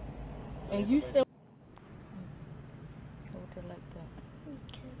 Okay. And you still hold it like that. Okay.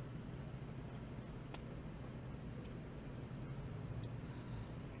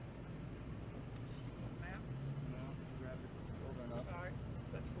 No, grab your children up. Alright,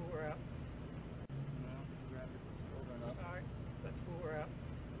 let's pull her out. No, grab your children up. Alright, let's pull her out.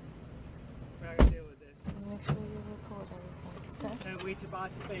 I gotta deal with this. Make sure you record everything. Okay. Don't wait to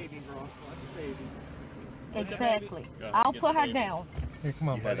watch the baby, bro. Watch the baby. Exactly. I'll put her down. Here, come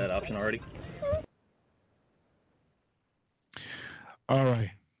on, You had that option already? All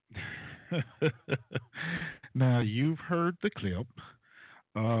right. Now, you've heard the clip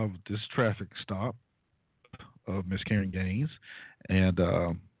of this traffic stop of Miss Karen Gaines and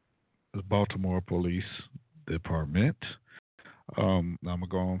the Baltimore Police Department. I'm going to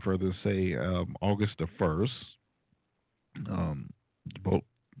go on further and say August the 1st, the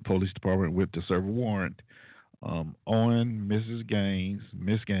Police Department went to serve a warrant on Miss Gaines,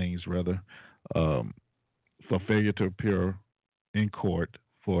 for failure to appear in court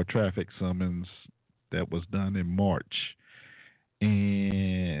for a traffic summons that was done in March.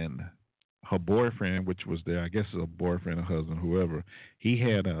 And her boyfriend, which was there, I guess it's a boyfriend or husband, whoever, he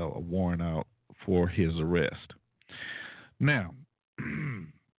had a warrant out for his arrest. Now,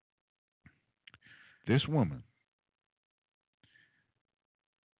 this woman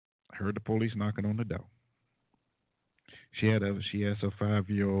heard the police knocking on the door. She has a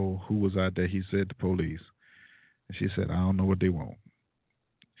 5-year-old who was out there. He said to police, and she said, "I don't know what they want."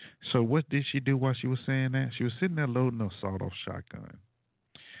 So what did she do while she was saying that? She was sitting there loading a sawed-off shotgun.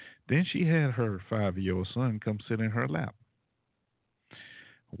 Then she had her 5-year-old son come sit in her lap.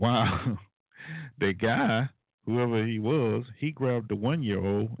 Wow. The guy, whoever he was, he grabbed the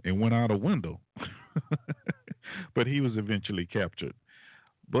 1-year-old and went out a window. But he was eventually captured.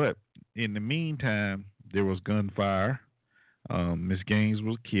 But in the meantime, there was gunfire. Miss Gaines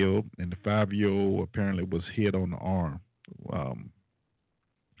was killed, and the 5-year-old apparently was hit on the arm.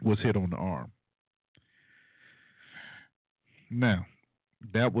 Now,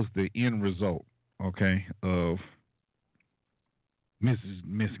 that was the end result, okay, of Miss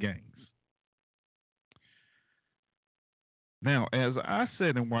Gaines. Now, as I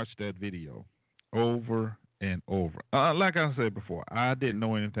said and watched that video over and over, like I said before, I didn't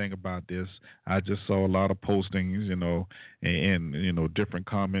know anything about this. I just saw a lot of postings, and different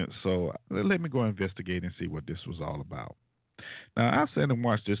comments. So let me go investigate and see what this was all about. Now, I sat and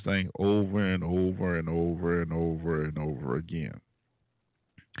watched this thing over and over and over and over and over again.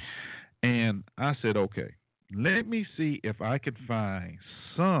 And I said, okay, let me see if I can find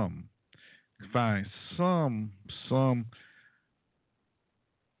some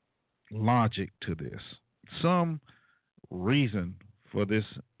logic to this, some reason for this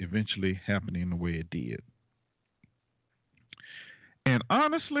eventually happening the way it did. And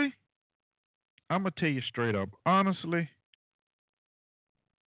honestly, I'm going to tell you straight up, honestly,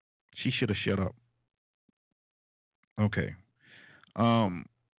 she should have shut up. Okay.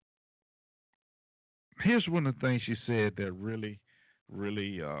 Here's one of the things she said that really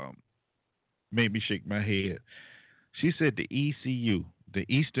made me shake my head. She said the ECU, the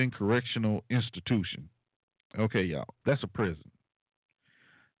Eastern Correctional Institution. Okay, y'all, that's a prison.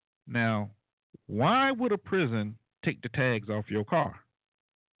 Now, why would a prison take the tags off your car?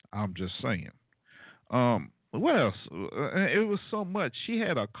 I'm just saying. What else? It was so much. She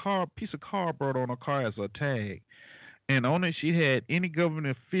had a piece of cardboard on her car as a tag. and on it she had any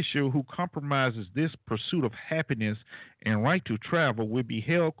government official who compromises this pursuit of happiness and right to travel will be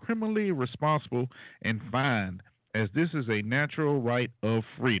held criminally responsible and fined, as this is a natural right of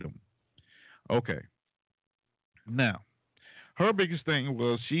freedom. Okay. Now, her biggest thing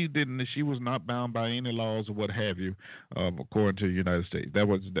was she was not bound by any laws or what have you, according to the United States.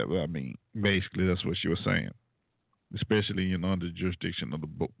 Basically that's what she was saying, especially under the jurisdiction of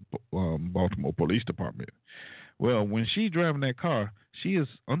the Baltimore Police Department. Well, when she's driving that car, she is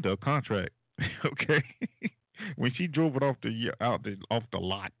under a contract. Okay, when she drove it off the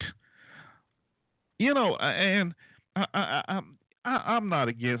lot, and I'm not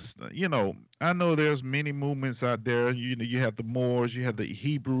against. I know there's many movements out there. You have the Moors, you have the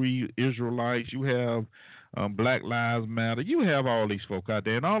Hebrew Israelites, you have Black Lives Matter. You have all these folk out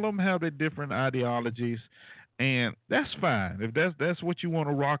there, and all of them have their different ideologies, and that's fine. If that's what you want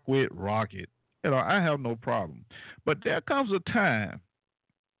to rock with, rock it. I have no problem. But there comes a time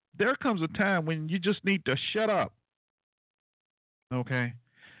when you just need to shut up. Okay?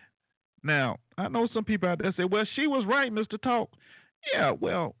 Now, I know some people out there say, well, she was right, Mr. Talk. Yeah,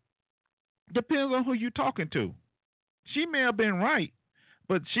 well, depends on who you're talking to. She may have been right,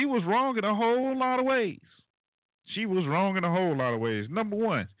 but she was wrong in a whole lot of ways. Number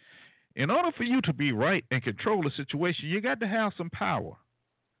one, in order for you to be right and control the situation, you got to have some power.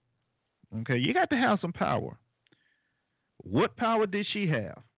 Okay, you got to have some power. What power did she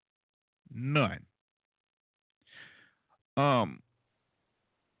have? None.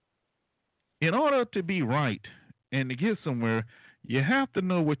 In order to be right and to get somewhere, you have to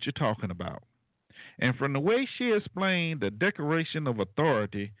know what you're talking about. And from the way she explained the Declaration of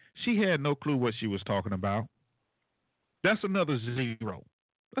Authority, she had no clue what she was talking about. That's another zero.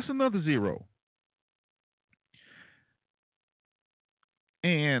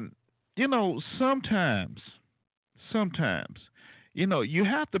 And, sometimes, you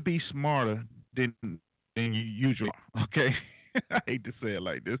have to be smarter than you usually are, okay? I hate to say it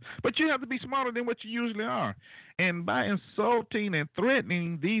like this, but you have to be smarter than what you usually are. And by insulting and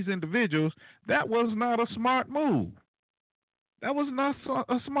threatening these individuals, that was not a smart move. That's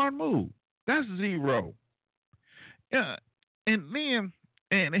zero. Yeah. And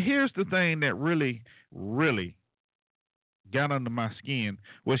here's the thing that really, really got under my skin.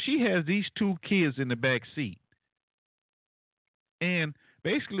 Well, she has these two kids in the back seat. And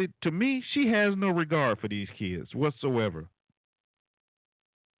basically, to me, she has no regard for these kids whatsoever.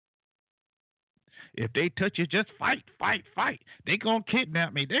 If they touch you, just fight. They're going to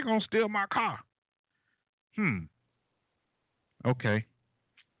kidnap me. They're going to steal my car. Okay.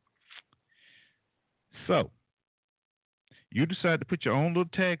 So, you decide to put your own little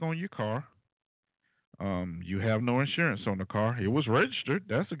tag on your car. You have no insurance on the car. It was registered.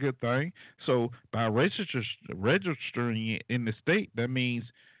 That's a good thing. So, by registering it in the state, that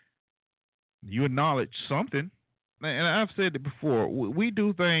means you acknowledge something. And I've said it before. We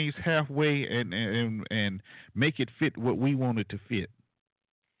do things halfway and make it fit what we want it to fit.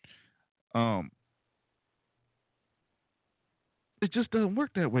 It just doesn't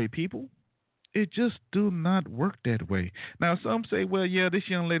work that way, people. It just do not work that way. Now, some say, well, yeah, this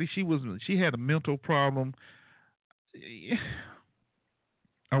young lady, she had a mental problem.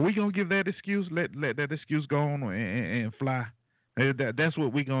 Are we gonna give that excuse? Let that excuse go on and fly? That's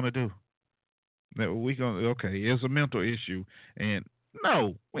what we're gonna do. Okay, it's a mental issue, and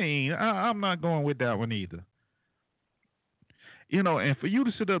no, I'm not going with that one either. And for you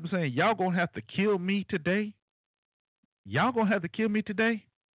to sit up and say, y'all gonna have to kill me today?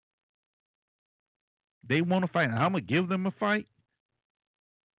 They want to fight. I'm gonna give them a fight.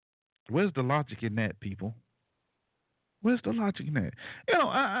 Where's the logic in that, people? Where's the logic in that?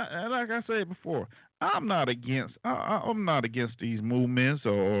 I like I said before, I'm not against these movements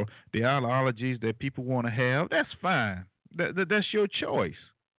or the ideologies that people want to have. That's fine. That's your choice.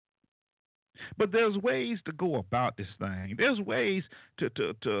 But there's ways to go about this thing. There's ways to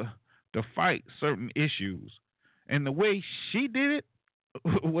fight certain issues, and the way she did it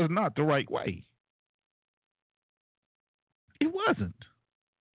was not the right way. It wasn't.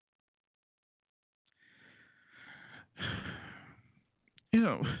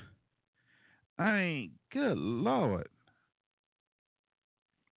 Good Lord.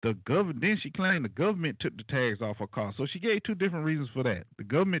 Then she claimed the government took the tags off her car. So she gave two different reasons for that. The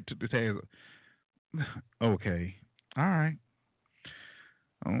government took the tags. Okay. All right.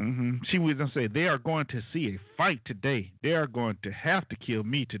 She was going to say, they are going to see a fight today. They are going to have to kill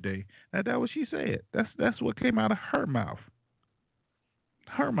me today. That's what she said. That's what came out of her mouth.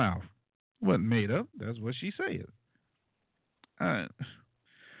 Her mouth. Wasn't made up. That's what she said.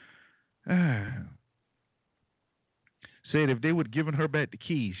 said if they would have given her back the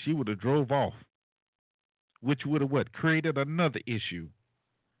keys, she would have drove off, which would have created another issue.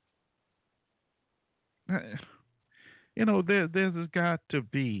 You know, there's got to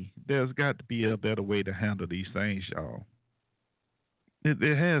be a better way to handle these things, y'all.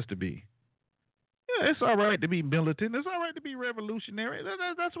 It has to be. Yeah, it's all right to be militant. It's all right to be revolutionary.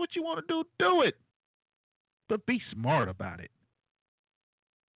 That's what you want to do. Do it, but be smart about it.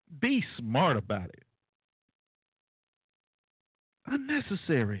 Be smart about it.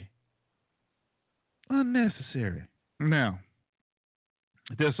 Unnecessary. Now,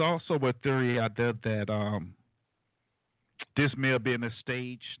 there's also a theory out there that this may have been a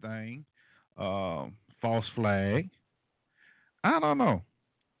stage thing, false flag. I don't know.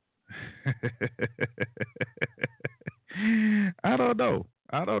 I don't know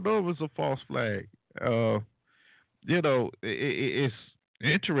if it's a false flag. You know, it's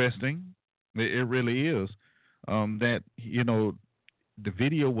interesting. It really is. That, you know, the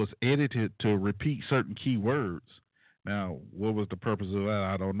video was edited to repeat certain key words. Now, what was the purpose of that?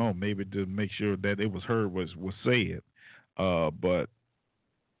 I don't know. Maybe to make sure that it was heard was said. But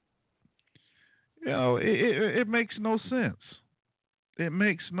you know, it makes no sense. It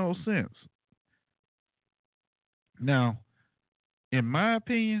makes no sense. Now, in my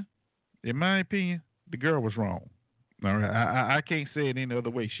opinion, the girl was wrong. All right, I can't say it any other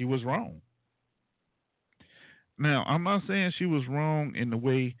way. She was wrong. Now, I'm not saying she was wrong in the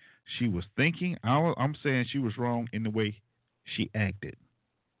way she was thinking. I'm saying she was wrong in the way she acted.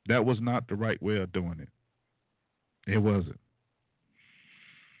 That was not the right way of doing it. It wasn't.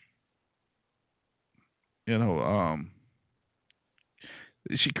 You know,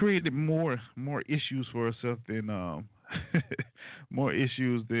 she created more issues for herself than more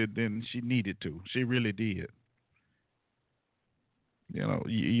issues than she needed to. She really did. You know,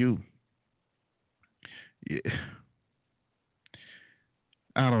 yeah.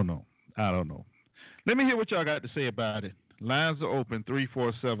 I don't know. Let me hear what y'all got to say about it. Lines are open,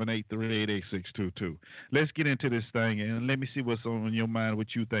 347-838-8622. Let's get into this thing and let me see what's on your mind,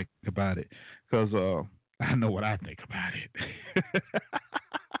 what you think about it. Because I know what I think about it.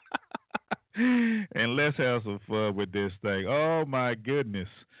 And let's have some fun with this thing. Oh, my goodness.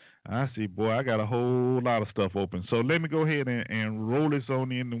 I see, boy, I got a whole lot of stuff open. So let me go ahead and roll this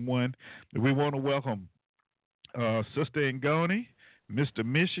on into one. We want to welcome Sister Ngoni, Mr.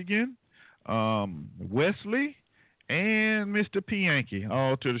 Michigan, Wesley, and Mr. Pianki,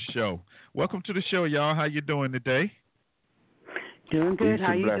 all to the show. Welcome to the show, y'all. How you doing today? Doing good.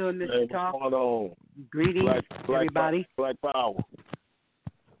 How you doing, Mr. Talk? Greetings, everybody. Black Power.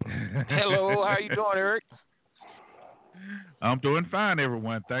 Hello, how you doing, Eric? I'm doing fine,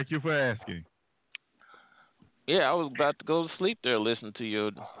 everyone. Thank you for asking. Yeah, I was about to go to sleep there listening to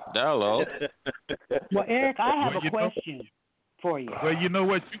your dialogue. Well, Eric, I have a question for you. Well, you know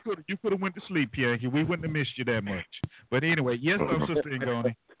what? You could have went to sleep, Pianki. We wouldn't have missed you that much. But anyway, yes, Sister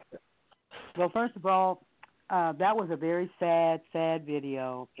Ngoni. Well, first of all, that was a very sad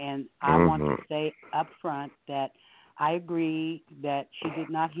video, and I want to say up front that I agree that she did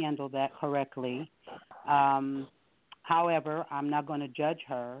not handle that correctly. However, I'm not going to judge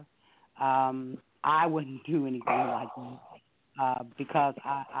her. I wouldn't do anything like that because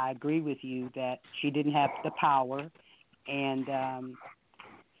I agree with you that she didn't have the power. And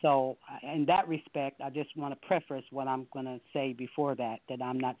so in that respect, I just want to preface what I'm going to say before that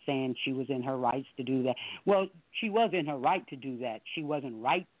I'm not saying she was in her rights to do that. Well, she was in her right to do that. She wasn't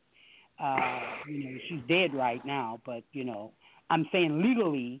right. She's dead right now, but, I'm saying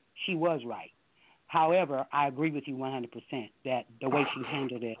legally she was right. However, I agree with you 100% that the way she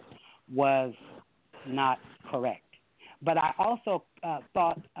handled it was not correct. But I also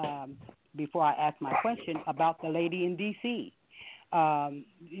thought, before I asked my question, about the lady in D.C.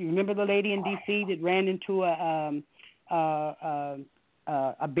 You remember the lady in D.C. that ran into a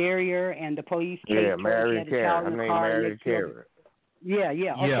barrier and the police came to her? Mary Carey. Yeah.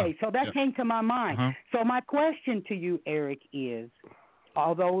 Okay, so that came to my mind. So my question to you, Eric, is,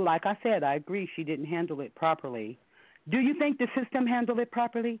 although, like I said, I agree she didn't handle it properly, do you think the system handled it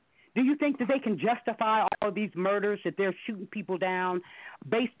properly? Do you think that they can justify all of these murders, that they're shooting people down?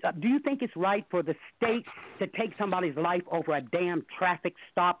 Do you think it's right for the state to take somebody's life over a damn traffic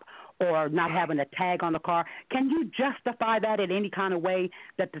stop or not having a tag on the car? Can you justify that in any kind of way,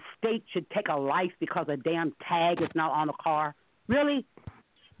 that the state should take a life because a damn tag is not on the car? Really?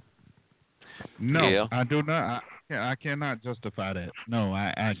 No, yeah. I do not. I cannot justify that. No,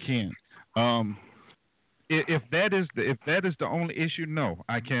 I can't. If that is the only issue, no,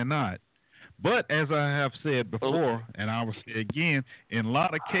 I cannot. But as I have said before, and I will say again, in a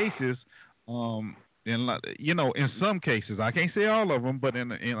lot of cases, in some cases, I can't say all of them, but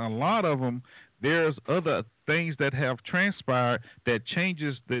in a lot of them, there's other things that have transpired that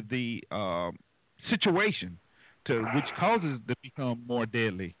changes the situation which causes it to become more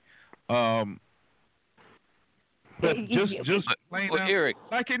deadly. But just plain out, Eric,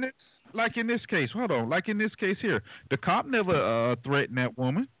 like in this case, hold on, like in this case here, the cop never threatened that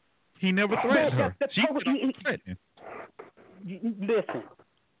woman. He never threatened her. She threatened. Listen,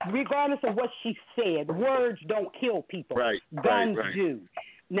 regardless of what she said, words don't kill people. Guns do.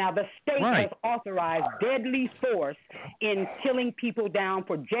 Now, the state has authorized deadly force in killing people down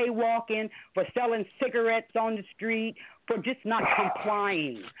for jaywalking, for selling cigarettes on the street, for just not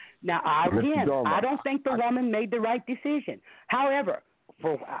complying. Now, I don't think the woman made the right decision. However,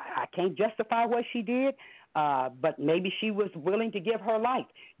 I can't justify what she did, but maybe she was willing to give her life.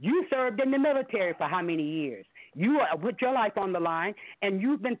 You served in the military for how many years? You put your life on the line, and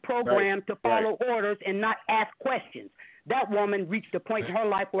you've been programmed to follow orders and not ask questions. That woman reached a point in her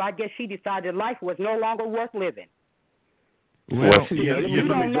life where I guess she decided life was no longer worth living. Well, you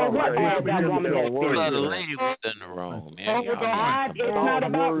don't know what all that woman has been. The lady was in the wrong, man. It's not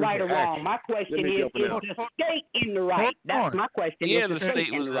about right or wrong. My question is the state in the right? That's my question. Yeah, the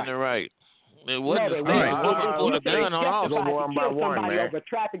state was in the right. It wasn't the state. Woman pulled a gun on somebody over a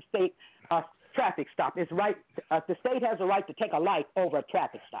traffic stop. It's right. The state has a right to take a life over a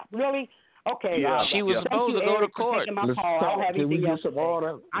traffic stop. Really? Okay. She was supposed to go to court. Can we get some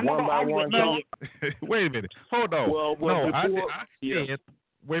order one by one? Wait a minute. Hold on. I said,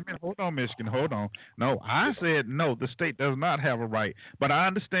 wait a minute. Hold on, Michigan. Hold on. No, I said no. The state does not have a right. But I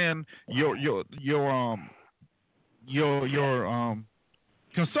understand your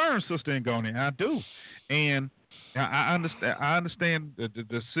concern, Sister Ngoni. I do, and I understand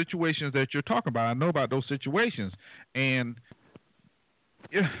the situations that you're talking about. I know about those situations, and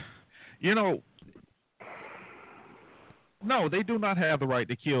no, they do not have the right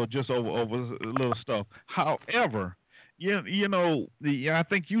to kill just over little stuff. However, I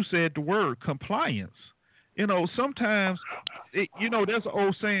think you said the word compliance. Sometimes, there's an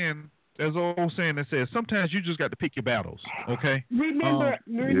old saying. There's an old saying that says sometimes you just got to pick your battles. Okay. Remember,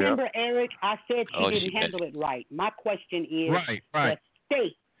 Eric. I said she didn't handle it right. My question is,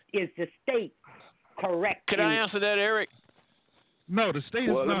 is the state correct? Could I answer that, Eric? No, the state is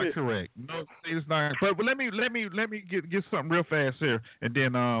not correct. No, the state is not. But let me get something real fast here, and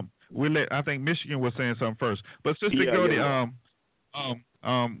then I think Michigan was saying something first. But Sister Ngoni,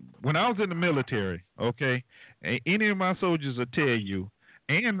 when I was in the military, okay, any of my soldiers will tell you,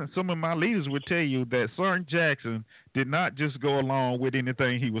 and some of my leaders would tell you that Sergeant Jackson did not just go along with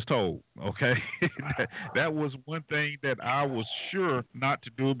anything he was told. Okay, that was one thing that I was sure not to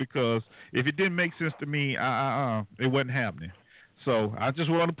do, because if it didn't make sense to me, it wasn't happening. So I just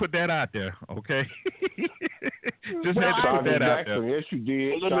want to put that out there, okay? Just had to put that out there. Yes, you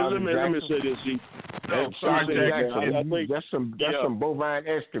did. Let me say this, G. I think that's some bovine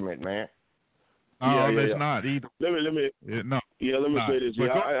excrement, man. It's not either. Let me say this.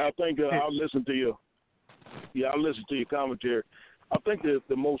 I think I'll listen to you. Yeah, I'll listen to your commentary. I think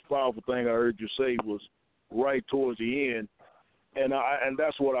the most powerful thing I heard you say was right towards the end, and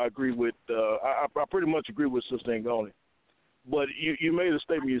that's what I agree with. I pretty much agree with Sister Ngoni. But you made a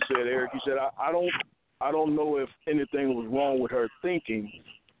statement. You said, Eric. You said I don't know if anything was wrong with her thinking,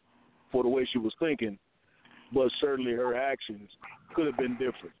 for the way she was thinking, but certainly her actions could have been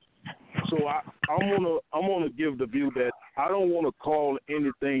different. So I'm gonna give the view that I don't want to call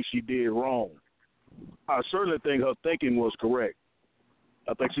anything she did wrong. I certainly think her thinking was correct.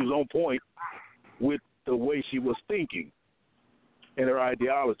 I think she was on point with the way she was thinking and her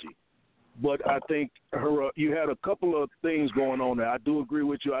ideology. But I think you had a couple of things going on there. I do agree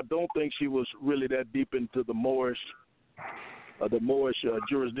with you. I don't think she was really that deep into the Moorish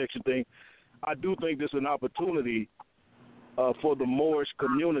jurisdiction thing. I do think this is an opportunity for the Moorish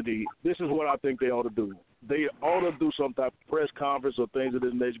community. This is what I think they ought to do. They ought to do some type of press conference or things of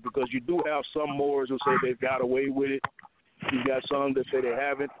this nature, because you do have some Moors who say they've got away with it. You got some that say they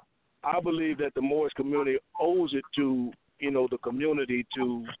haven't. I believe that the Moorish community owes it to the community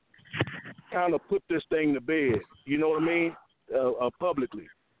to kind of put this thing to bed, you know what I mean, publicly.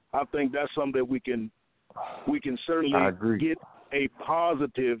 I think that's something that we can certainly get a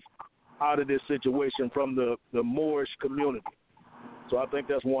positive out of this situation from the Moorish community. So I think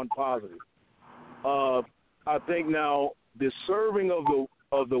that's one positive. I think now the serving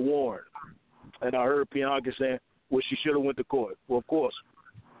of the warrant, and I heard Bianca saying, well, she should have went to court. Well, of course.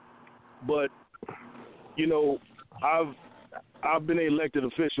 But, I've been an elected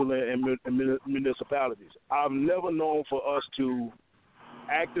official in municipalities. I've never known for us to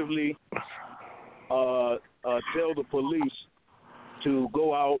actively tell the police to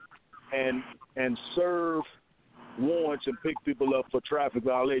go out and serve warrants and pick people up for traffic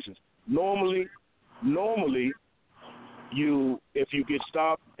violations. Normally, if you get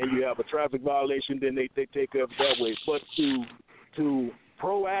stopped and you have a traffic violation, then they take care of it that way. But to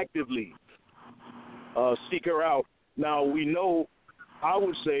proactively seek her out. Now we know, I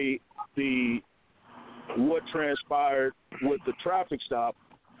would say what transpired with the traffic stop,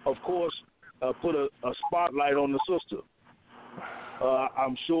 of course, put a spotlight on the sister.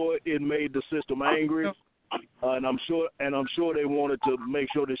 I'm sure it made the system angry, and I'm sure they wanted to make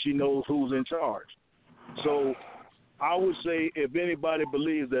sure that she knows who's in charge. So I would say if anybody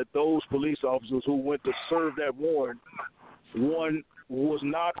believes that those police officers who went to serve that warrant, one was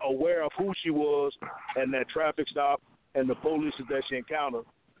not aware of who she was and that traffic stop and the police that she encountered,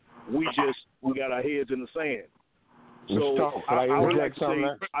 we got our heads in the sand. So I would like to say,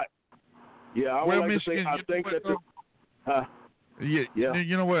 I think that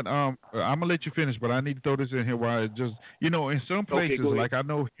you know what? I'm gonna let you finish, but I need to throw this in here. Why it just in some places, like I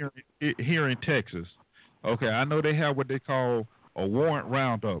know here in Texas, okay, I know they have what they call a warrant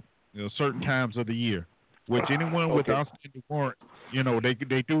roundup, certain times of the year, which anyone with outstanding warrant,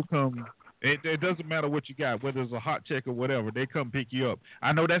 they do come. It doesn't matter what you got, whether it's a hot check or whatever, they come pick you up.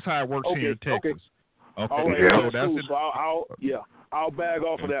 I know that's how it works here in Texas. Okay. All right, that's cool. So I'll bag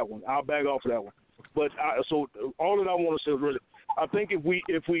off of that one. But so all that I want to say is really, I think I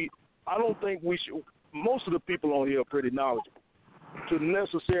don't think we should. Most of the people on here are pretty knowledgeable to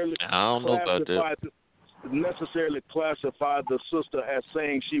necessarily classify the sister as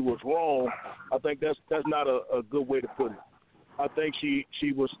saying she was wrong. I think that's not a good way to put it. I think she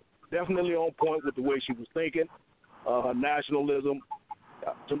was definitely on point with the way she was thinking, her nationalism.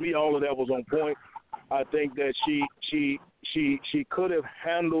 To me, all of that was on point. I think that she could have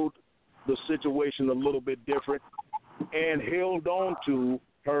handled the situation a little bit different and held on to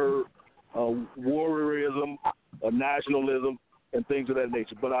her warriorism, nationalism, and things of that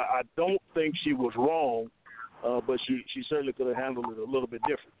nature. But I don't think she was wrong, but she certainly could have handled it a little bit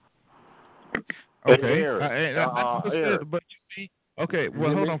different. Okay. But you see, okay,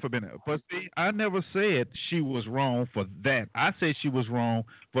 well, hold on for a minute. But see, I never said she was wrong for that. I said she was wrong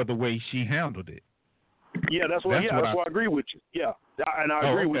for the way she handled it. Yeah, that's why I agree with you. Yeah, and I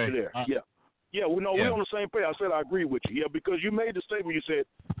agree with you there. We're on the same page. I said I agree with you. Yeah, because you made the statement. You said,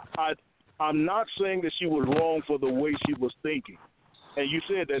 I'm not saying that she was wrong for the way she was thinking, and you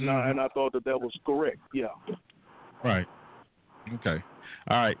said that, and I thought that was correct. Yeah. Right. Okay.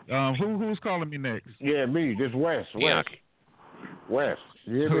 All right. Who's calling me next? Yeah, me. This Wes. Wes.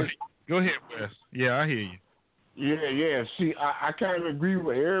 You hear me? Go ahead, Wes. Yeah, I hear you. Yeah. See, I kind of agree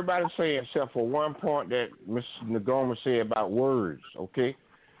with everybody saying, except for one point that Mr. Nagoma said about words. Okay,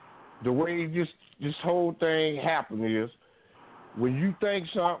 the way this whole thing happened is when you think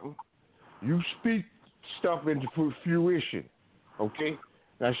something, you speak stuff into fruition. Okay.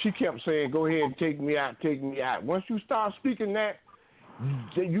 Now she kept saying, "Go ahead and take me out, take me out." Once you start speaking that,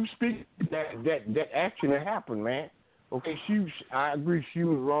 you speak that action that happened, man. Okay, I agree she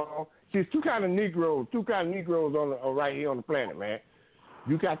was wrong. There's two kind of Negroes on right here on the planet, man.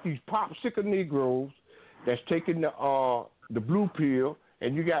 You got these popsicle Negroes that's taking the blue pill,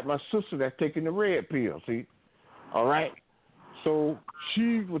 and you got my sister that's taking the red pill. See, all right. So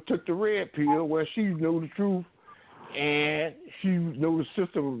she took the red pill where she knew the truth, and she knew the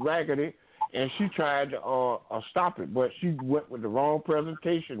system was raggedy, and she tried to stop it, but she went with the wrong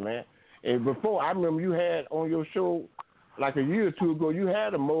presentation, man. And before, I remember you had on your show like a year or two ago, you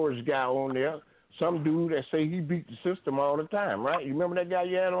had a Morris guy on there, some dude that say he beat the system all the time, right? You remember that guy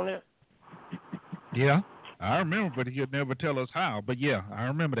you had on there? Yeah, I remember, but he could never tell us how. But yeah, I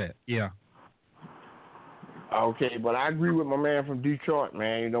remember that. Yeah. Okay, but I agree with my man from Detroit,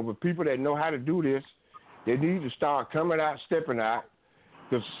 man. But people that know how to do this, they need to start coming out, stepping out,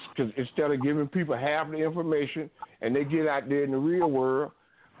 because instead of giving people half the information and they get out there in the real world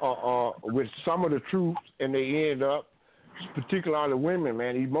with some of the truth and they end up, particularly women,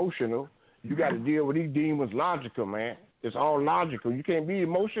 man, emotional. You got to deal with these demons logical, man. It's all logical. You can't be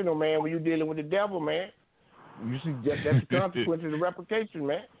emotional, man, when you're dealing with the devil, man. You see, that's the consequence of the replication,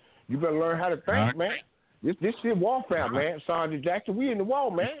 man. You better learn how to think, man. This shit warfare, man. Sergeant Jackson, we in the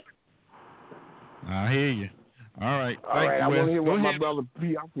war, man. I hear you. All right. All right, I want to hear what my brother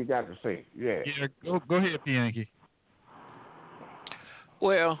Bianchi got to say. Yeah. Go ahead, Bianchi.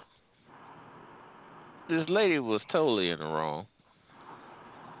 Well, this lady was totally in the wrong.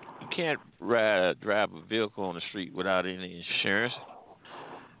 You can't drive a vehicle on the street without any insurance.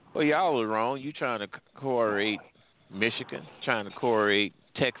 Well, y'all was wrong. You trying to coordinate Michigan, trying to coordinate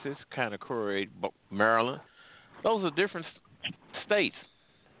Texas, kind of correlate Maryland. Those are different states.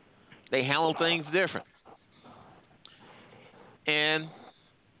 They handle things different. And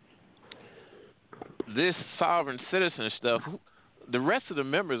this sovereign citizen stuff, the rest of the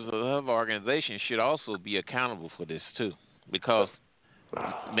members of the organization should also be accountable for this too, because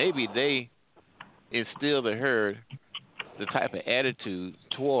maybe they instilled in her the type of attitude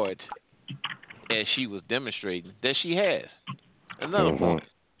towards, as she was demonstrating, that she has. Another point.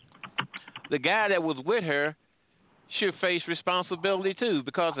 The guy that was with her should face responsibility too,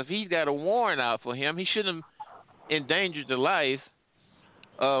 because if he's got a warrant out for him, he shouldn't have endangered the life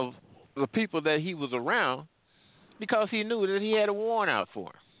of the people that he was around because he knew that he had a warrant out for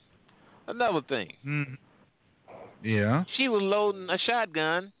him. Another thing. Yeah. She was loading a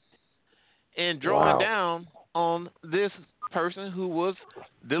shotgun and drawing down on this person who was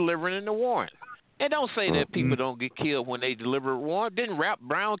delivering the warrant. And don't say that people don't get killed when they deliver a warrant. Didn't Rap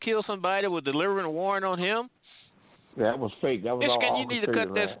Brown kill somebody that was delivering a warrant on him? That was fake. That was all you need to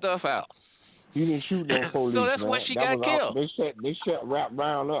cut that stuff out. You didn't shoot no police. So that's man. when she that got killed. They set Rap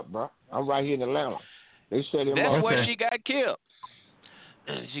Brown up, bro. I'm right here in Atlanta. They set him up. That's why she got killed.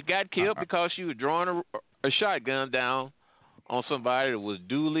 She got killed because she was drawing a shotgun down on somebody that was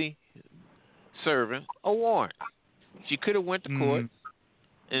duly serving a warrant. She could have went to court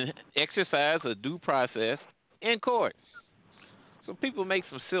and exercised a due process in court. So people make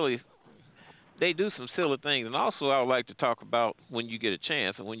they do some silly things. And also I would like to talk about, when you get a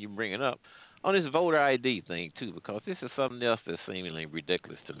chance and when you bring it up, on this voter ID thing too, because this is something else that's seemingly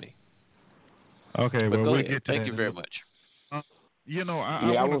ridiculous to me. Okay, but well, go ahead. Get to Thank that. you very much. I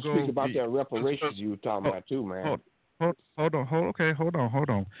want to speak about that reparations you were talking about too, man. Hold on. I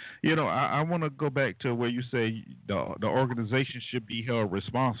want to go back to where you say the organization should be held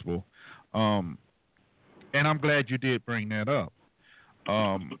responsible, and I'm glad you did bring that up.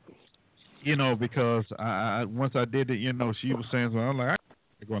 Because I once I did it, she was saying, I'm like,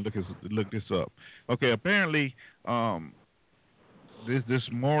 I'm going to look this up. Okay, apparently, this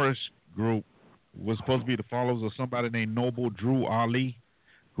Morris group was supposed to be the followers of somebody named Noble Drew Ali,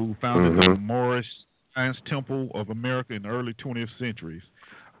 who founded the Morris Science Temple of America in the early 20th centuries.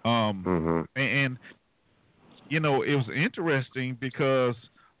 And it was interesting because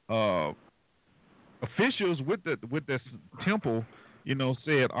officials with this temple,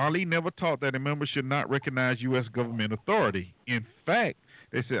 said Ali never taught that a member should not recognize U.S. government authority. In fact,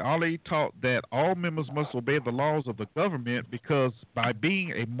 they said Ali taught that all members must obey the laws of the government because by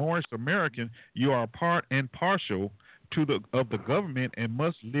being a Moorish American, you are part and partial of the government and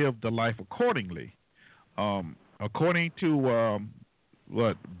must live the life accordingly. According to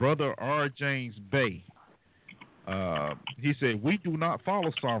Brother R. James Bay, he said, we do not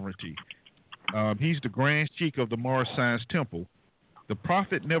follow sovereignty. He's the Grand Sheik of the Morris Science Temple. The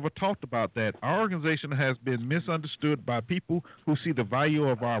Prophet never talked about that. Our organization has been misunderstood by people who see the value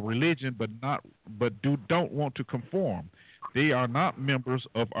of our religion but don't want to conform. They are not members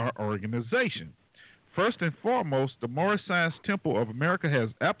of our organization. First and foremost, the Morris Science Temple of America has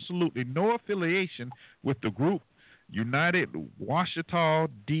absolutely no affiliation with the group United Washita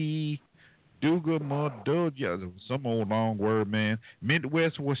D. Duga, some old long word, man.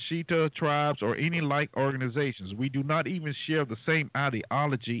 Midwest Washita tribes or any like organizations. We do not even share the same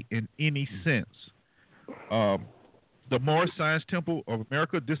ideology in any sense. The Morris Science Temple of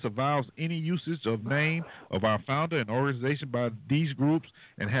America disavows any usage of name of our founder and organization by these groups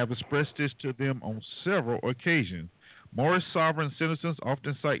and have expressed this to them on several occasions. Morris sovereign citizens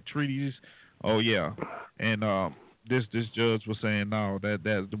often cite treaties. Oh yeah, and this judge was saying no, that's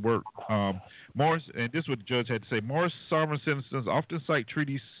the word. Morris, and this is what the judge had to say. Morris sovereign citizens often cite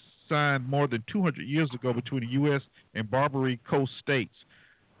treaties signed more than 200 years ago between the U.S. and Barbary Coast states.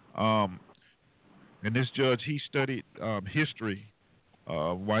 And this judge, he studied history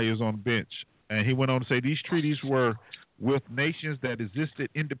while he was on the bench. And he went on to say these treaties were with nations that existed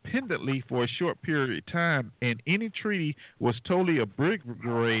independently for a short period of time, and any treaty was totally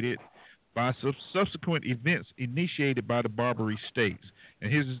obliterated by subsequent events initiated by the Barbary states.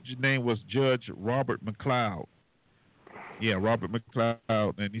 And his name was Judge Robert McLeod. Yeah, Robert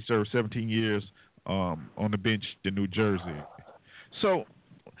McLeod, and he served 17 years on the bench in New Jersey. So,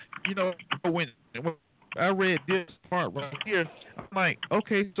 when I read this part right here, I'm like,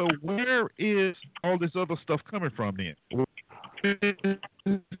 okay, so where is all this other stuff coming from then?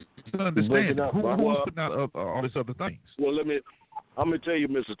 Understand who's putting out all these other things? Well, I'm gonna tell you,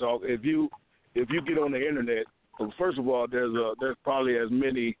 Mr. Talk. If you get on the internet, first of all, there's probably as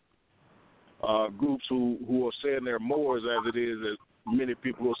many groups who are saying they're Moors as it is as many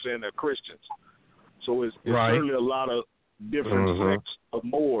people who are saying they're Christians. So it's right. certainly a lot of different sects of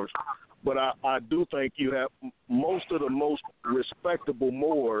Moors. But I do think you have most of the most respectable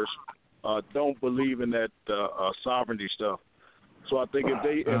Moors don't believe in that sovereignty stuff. So I think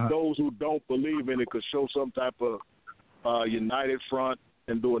if those who don't believe in it could show some type of united front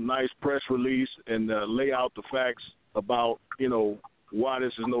and do a nice press release and lay out the facts about, why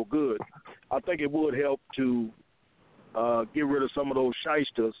this is no good, I think it would help to get rid of some of those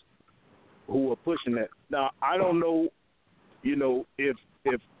shysters who are pushing that. Now, I don't know,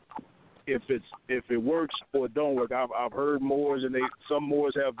 if it works or it don't work. I've heard Moors, and some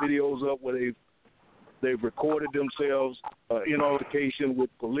Moors have videos up where they've recorded themselves in altercation with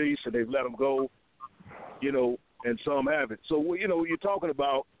police, and they've let them go, and some haven't. So, you're talking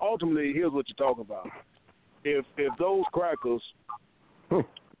about, ultimately, here's what you're talking about. If those crackers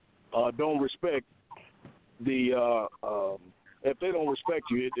don't respect if they don't respect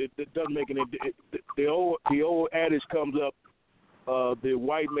you, it doesn't make any. The old adage comes up: the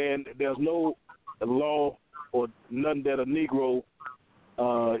white man, there's no law or nothing that a Negro,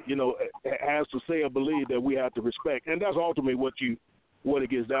 has to say or believe that we have to respect, and that's ultimately what it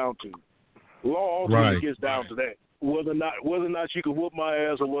gets down to. Law ultimately gets down to that. Whether or not you can whoop my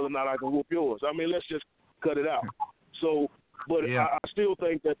ass or whether or not I can whoop yours. I mean, let's just cut it out. So, but I still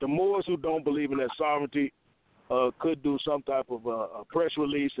think that the Moors who don't believe in that sovereignty could do some type of a press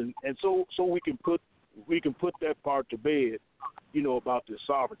release, and so we can put that part to bed, about this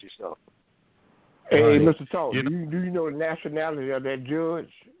sovereignty stuff. Hey, Mr. Talk, do you know the nationality of that judge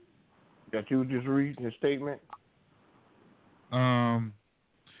that you just read in the statement? No,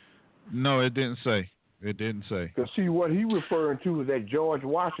 it didn't say. It didn't say. Because see, what he referring to is that George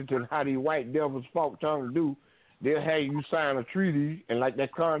Washington, how the white devils fork tongue do, they'll have you sign a treaty, and like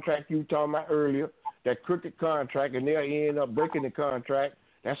that contract you were talking about earlier, that crooked contract, and they'll end up breaking the contract.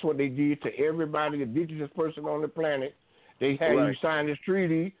 That's what they did to everybody, the indigenous person on the planet. They had you sign this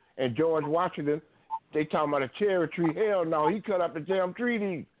treaty, and George Washington, they talking about a cherry tree. Hell no, he cut up the damn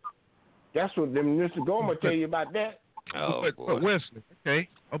treaty. That's what Mr. Gomer tell you about that. Oh, but Wesley, okay.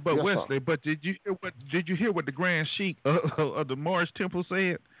 But yes, Wesley, but did you hear what the Grand Sheik of the Moorish Temple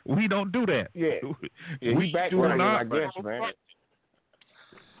said? We don't do that. Yeah, we back do running, not. I guess, man.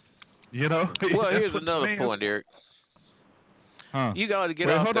 Well, here's another point, Eric. You got to get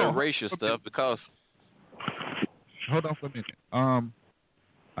off that racial stuff because. Hold on for a minute.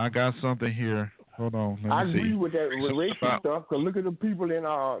 I got something here. Hold on. I agree with that racial stuff. Cause look at the people in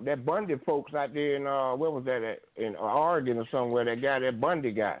that Bundy folks out there in where was that at? In Oregon or somewhere. That guy, that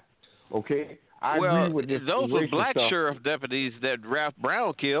Bundy guy. Okay. I agree with this. Those were black stuff. sheriff deputies that Ralph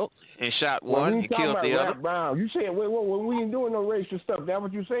Brown killed and shot one and killed the other. Ralph Brown. You said we ain't doing no racial stuff. That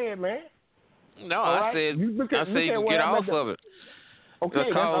what you said, man? No, I said you get off of it.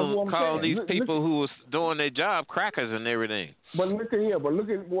 Okay, call these people who was doing their job crackers and everything. But look at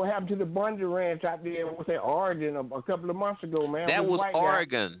what happened to the Bundy Ranch out there in Oregon a couple of months ago, man. That was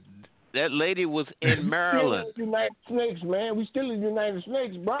Oregon. That lady was in Maryland. We still in the United States, man. We still in the United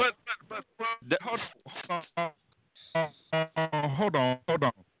States, bro. Hold on.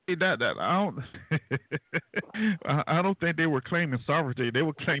 I don't think they were claiming sovereignty. They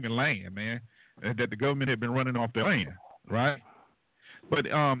were claiming land, man. That the government had been running off their land, right? But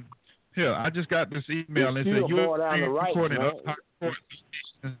here, I just got this email and it said U.S. Supreme Court and other high court.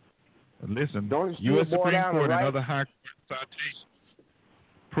 Listen, U.S. Supreme Court and other high court citations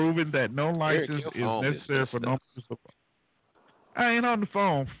proving that no license is necessary for no use of. I ain't on the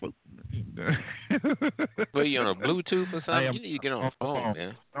phone. Well, you on a Bluetooth or something? You need to get on the phone,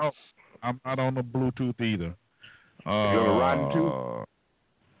 man. No, I'm not on the Bluetooth either. You on a rotten tooth?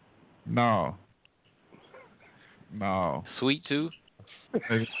 No. Sweet tooth?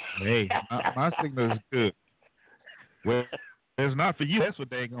 Hey, my signal is good. Well, it's not for you. That's what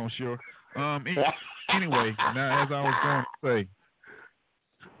they gonna sure. Anyway, now as I was going to say,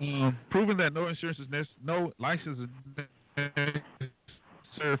 proving that no insurance is no license is necessary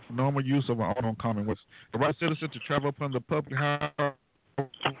for normal use of an auto on commonwealth. The right citizen to travel upon the public highway.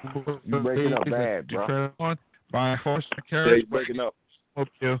 You breaking up bad, bro. By horse and carriage. Breaking up.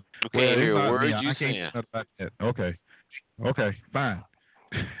 Okay, can't hear a word you saying. Okay, fine.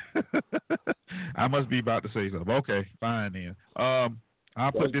 I must be about to say something. Okay, fine then. I'll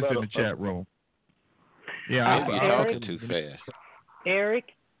put this in the chat room. Yeah, you're talking too fast.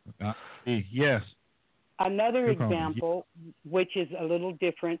 Eric? Yes. Another example, which is a little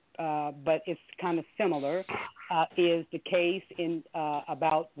different, but it's kind of similar, is the case in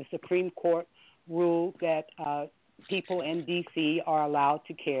about the Supreme Court ruled that people in D.C. are allowed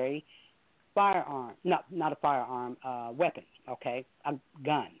to carry firearm, not a firearm, weapon, okay, a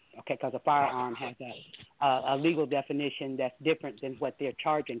gun, okay, because a firearm has a legal definition that's different than what they're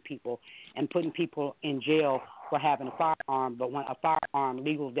charging people and putting people in jail for having a firearm. But when a firearm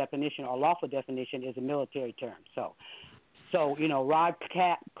legal definition or lawful definition is a military term. So Rod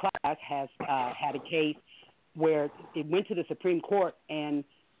Class has had a case where it went to the Supreme Court, and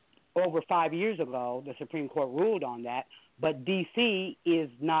over 5 years ago, the Supreme Court ruled on that, but D.C. is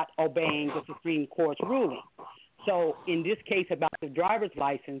not obeying the Supreme Court's ruling. So in this case about the driver's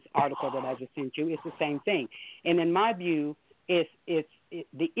license article that I just sent you, it's the same thing. And in my view,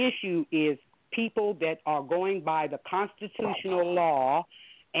 the issue is people that are going by the constitutional law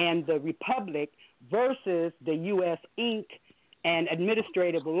and the republic versus the U.S. Inc. and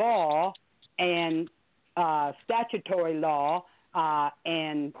administrative law and statutory law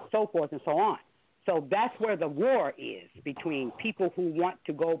and so forth and so on. So that's where the war is between people who want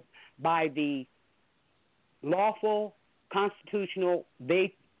to go by the lawful, constitutional,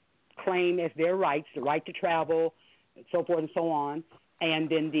 they claim as their rights, the right to travel, so forth and so on, and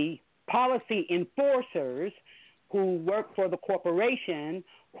then the policy enforcers who work for the corporation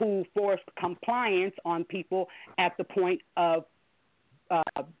who force compliance on people at the point of,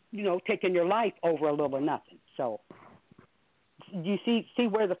 taking your life over a little or nothing. So you see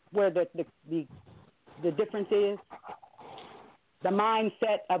where the difference is? The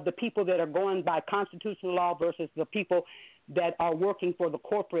mindset of the people that are going by constitutional law versus the people that are working for the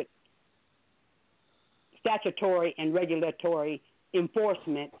corporate statutory and regulatory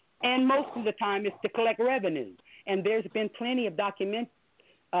enforcement, and most of the time it's to collect revenue. And there's been plenty of documentary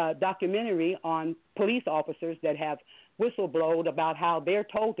on police officers that have whistleblowed about how they're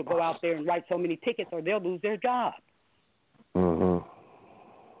told to go out there and write so many tickets or they'll lose their job.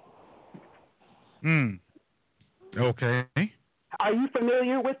 Okay. Are you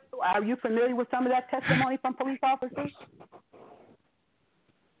familiar with some of that testimony from police officers?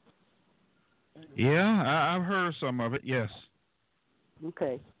 Yeah, I've heard some of it. Yes.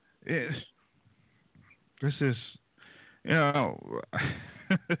 Okay. This is, I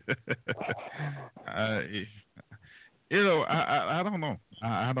don't know.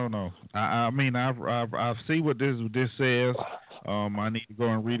 I don't know. I mean, I've seen what this says. I need to go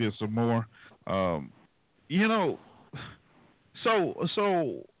and read it some more.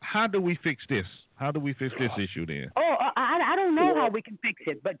 So how do we fix this? How do we fix this issue then? Oh, I don't know how we can fix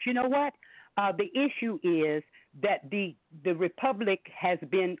it, but you know what? The issue is that the republic has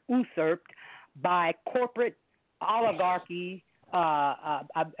been usurped by corporate oligarchy.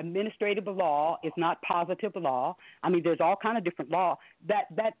 Administrative law is not positive law. I mean, there's all kind of different law that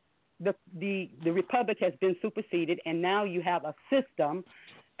the republic has been superseded, and now you have a system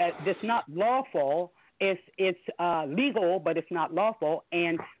that's not lawful. It's legal, but it's not lawful,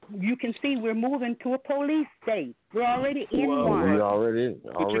 and you can see we're moving to a police state. We're already in one. We already.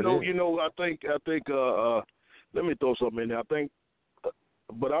 But I think. Let me throw something in there. I think,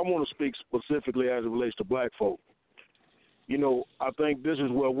 but I want to speak specifically as it relates to black folk. I think this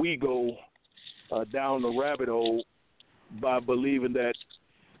is where we go down the rabbit hole by believing that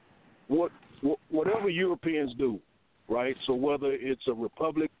whatever Europeans do, right? So whether it's a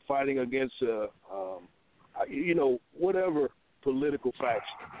republic fighting against, whatever political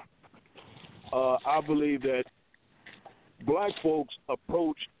faction, I believe that black folks'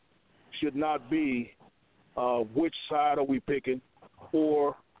 approach should not be which side are we picking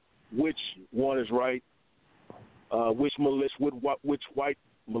or which one is right. Which white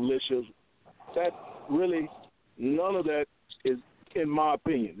militias, that really, none of that is, in my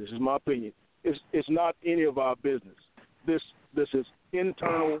opinion, this is my opinion, it's not any of our business. This is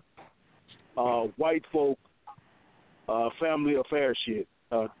internal white folk family affair shit,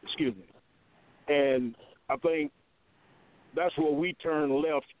 and I think that's where we turn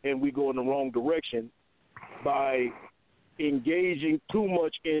left and we go in the wrong direction by engaging too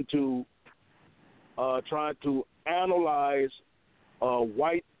much into trying to analyze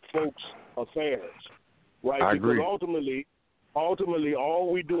white folks' affairs, right? I because agree. ultimately,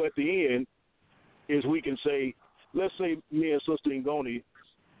 all we do at the end is we can say, let's say me and Sister Ngoni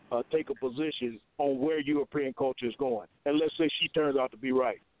take a position on where European culture is going, and let's say she turns out to be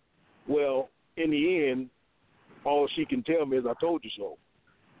right. Well, in the end, all she can tell me is I told you so.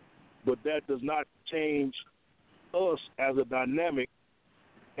 But that does not change us as a dynamic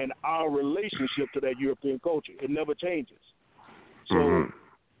and our relationship to that European culture. It never changes. So,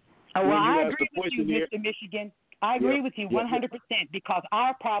 I agree with you, Mr. Michigan. I agree with you 100% because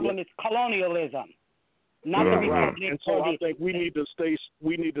our problem is colonialism, not the republic. And so I think we need to stay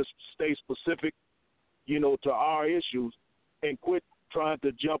specific, to our issues and quit trying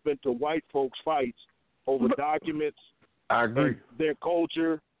to jump into white folks' fights over documents. I agree. Their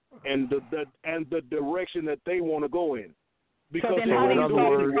culture and the direction that they want to go in. Because so then how do you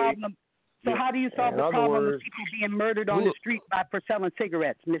solve the problem? So how do you solve the problem of people being murdered on the street for selling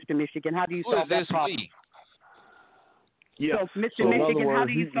cigarettes, Mr. Michigan? How do you solve that problem? Yeah. So, Mr. Michigan, how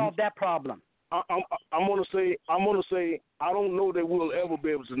do you solve that problem? I'm gonna say I don't know that we'll ever be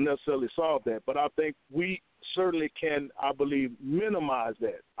able to necessarily solve that, but I think we certainly can. I believe minimize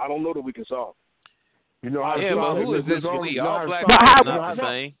that. I don't know that we can solve it. You know, but who is this we? All black people are not the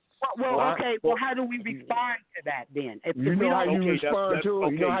same. Well, how do we respond to that then? You know how you respond to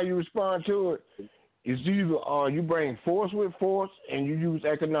it. You know how you respond to it. It's either you bring force with force and you use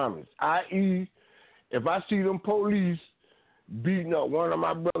economics. I.e., if I see them police beating up one of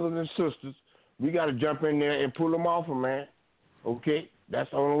my brothers and sisters, we got to jump in there and pull them off, man. Okay,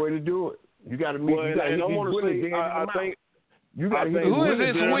 that's the only way to do it. You got to meet. Well, you got to hit these bullets in the mouth. You got to hit these bullets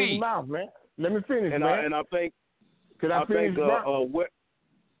in the mouth, man. Let me finish, man. And I think. Could I finish?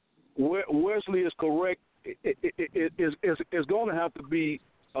 Wesley is correct. It's going to have to be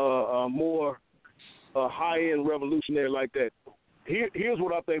more high-end revolutionary like that. Here's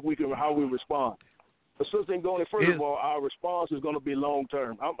what I think how we respond. Assistant going. First of all, our response is going to be long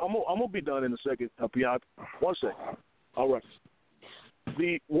term. I'm going to be done in a second, Pianka. 1 second. All right.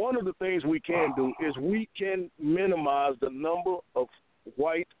 One of the things we can do is we can minimize the number of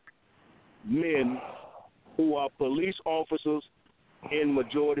white men who are police officers in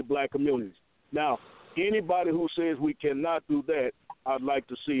majority black communities. Now, anybody who says we cannot do that, I'd like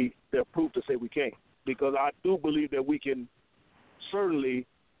to see their proof to say we can't, because I do believe that we can certainly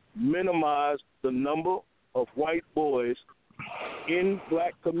minimize the number of white boys in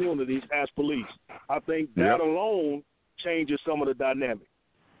black communities as police. I think that alone changes some of the dynamic.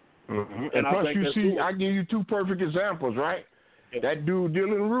 Mm-hmm. And plus, you see, I give you two perfect examples, right? Yeah. That dude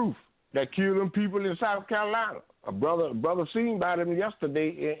Dylan Roof that killed them people in South Carolina. A brother seen by them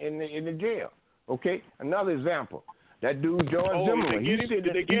yesterday in the jail. Okay, another example. That dude George Zimmerman. Did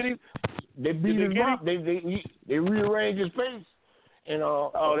they get him? They beat him up. They rearranged his face. And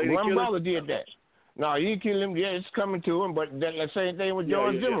one brother did that. No, he didn't kill him. Yeah, it's coming to him. But that same thing with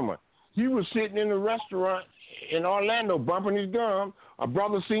George Zimmerman. He was sitting in a restaurant in Orlando bumping his gum. A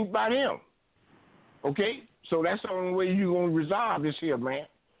brother seen by him. Okay? So that's the only way you're going to resolve this here, man.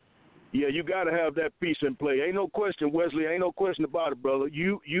 Yeah, you got to have that piece in play. Ain't no question, Wesley. Ain't no question about it, brother.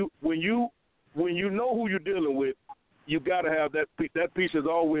 When you know who you're dealing with, you got to have that piece. That piece has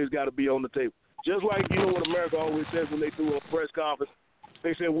always got to be on the table. Just like, you know what America always says when they do a press conference,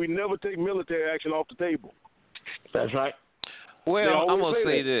 they say we never take military action off the table. That's right. Well, I'm going to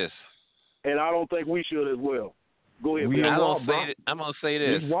say this. And I don't think we should as well. Go ahead. I'm going to say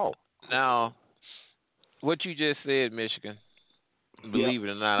this. Now, what you just said, Michigan, believe it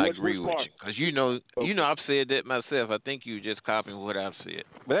or not, I agree with you. Because you know, I've said that myself. I think you just copying what I've said.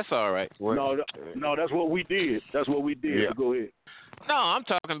 But that's all right. No, that's what we did. That's what we did. Yeah. Go ahead. No, I'm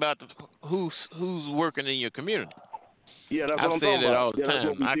talking about who's working in your community. Yeah, that's what I'm talking about. I say that all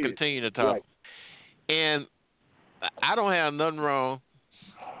the time. I did. continue to talk. Right. And I don't have nothing wrong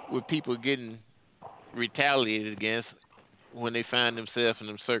with people getting retaliated against when they find themselves in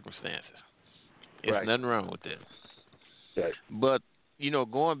them circumstances. There's nothing wrong with that. Right. But,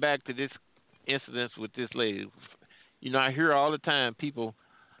 going back to this incident with this lady, I hear all the time people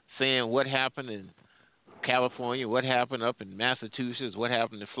saying what happened in California, what happened up in Massachusetts, what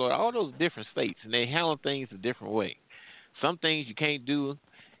happened in Florida, all those different states, and they handle things a different way. Some things you can't do,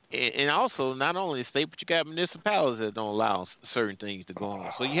 and also not only the state, but you got municipalities that don't allow certain things to go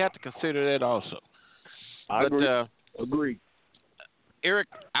on. So you have to consider that also. I agree. Eric,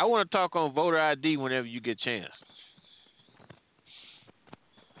 I want to talk on voter ID whenever you get a chance.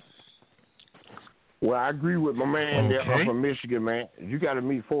 Well, I agree with my man there from Michigan, man. You got to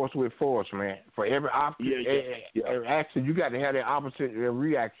meet force with force, man. For every action, you got to have that opposite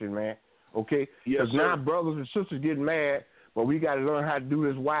reaction, man. Okay? Because now brothers and sisters getting mad, but we got to learn how to do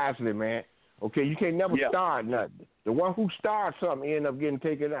this wisely, man. Okay? You can't never start nothing. The one who starts something end up getting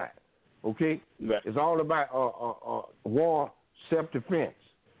taken out. Okay? It's all about war, self-defense.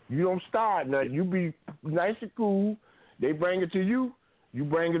 You don't start nothing. You be nice and cool. They bring it to you. You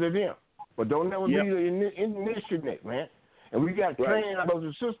bring it to them. But don't ever be the initiative, man. And we got to train our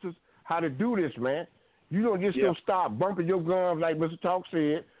brothers and sisters how to do this, man. You don't just go start bumping your gums like Mr. Talk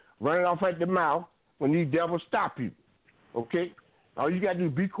said, running off at the mouth when these devils stop you. Okay? All you got to do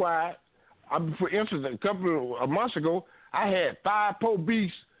is be quiet. For instance, a couple of months ago, I had 5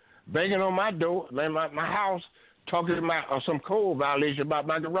 police banging on my door, my house, talking about some code violation about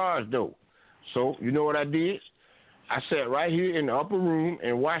my garage door. So, you know what I did? I sat right here in the upper room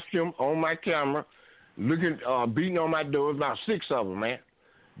and watched them on my camera, beating on my doors, about 6 of them, man.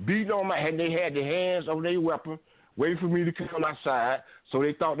 beating on my head. They had their hands on their weapon, waiting for me to come outside. So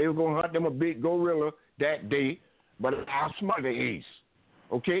they thought they were going to hunt them a big gorilla that day, but I smother their ace.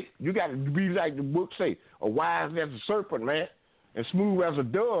 Okay? You got to be like the book say, a wise as a serpent, man, and smooth as a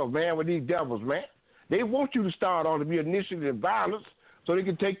dove, man, with these devils, man. They want you to start on to be initiative and violence so they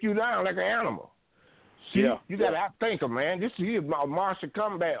can take you down like an animal. See, you got to outthink them, man. This is my martial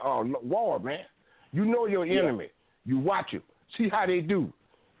combat war, man. You know your enemy. You watch them. See how they do.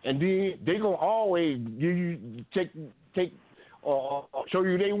 And then they going to always give you, show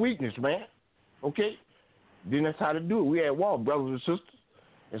you their weakness, man. Okay? Then that's how to do it. We at war, brothers and sisters.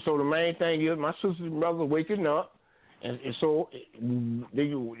 And so the main thing is my sisters and brothers waking up. And so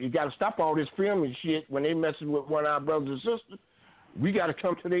you got to stop all this filming shit when they messing with one of our brothers and sisters. We got to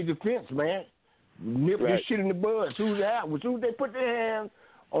come to their defense, man. Nip this shit in the bud. As soon as they put their hands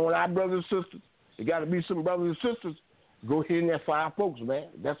on our brothers and sisters, there got to be some brothers and sisters. Go ahead and that fire folks, man.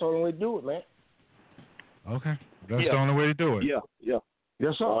 That's the only way to do it, man. Okay. That's the only way to do it. Yeah.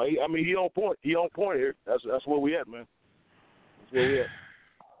 Yes, sir. I mean, he on point. He on point here. That's where we at, man. That's where we at.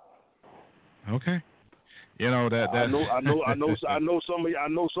 Okay. You know that. I know some of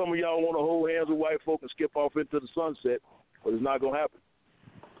y'all want to hold hands with white folk and skip off into the sunset, but it's not gonna happen.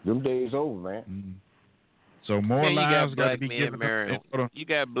 Them days over, man. Mm-hmm. So more lives got to be given. You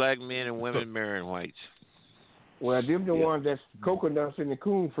got black men and women marrying whites. Well, them the ones that's coconuts in the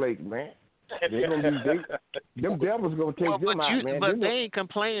coon flake, man. They gonna be them devils gonna take them out, man. But they ain't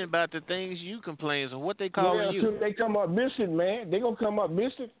complaining about the things you complain. So what they calling you? They come up missing, man. They gonna come up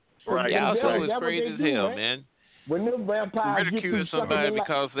missing. Right. Y'all so is crazy as hell, man. When them vampires ridiculing somebody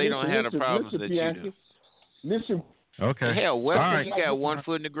because they don't have the problems that you do. Listen. Okay. Hell, Wesley, you got 1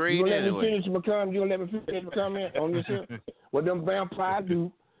 foot in the grave anyway. You gonna let me finish my comment on this here? What them vampires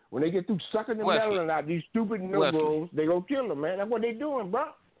do, when they get through sucking the melon out, these stupid Negroes, they go kill them, man. That's what they doing, bro.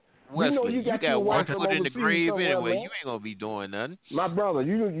 Wesley, you got 1 foot in the grave anyway. You ain't gonna be doing nothing. My brother,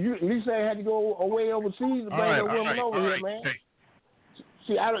 you at least I had to go away overseas to bring the woman over here, man.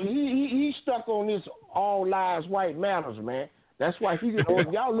 See, he's stuck on this all lives white matters, man. That's why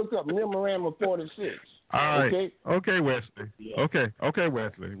y'all look up Memorandum 46. All right. Okay, Wesley. Yeah. Okay,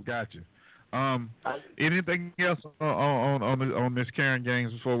 Wesley. Got you. Anything else on Miss Karen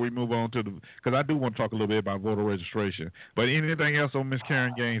Gaines before we move on to because I do want to talk a little bit about voter registration. But anything else on Miss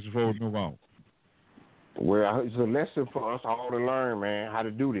Karen Gaines before we move on? Well, it's a lesson for us all to learn, man, how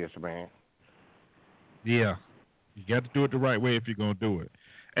to do this, man. Yeah. You got to do it the right way if you're going to do it.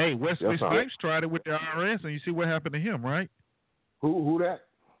 Hey, Wesley Snipes tried it with the IRS, and you see what happened to him, right? Who that?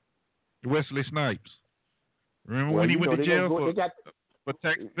 Wesley Snipes. Remember when he went to jail for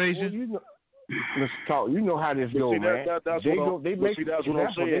tax evasion? Let's talk. You know how this goes, man. That's what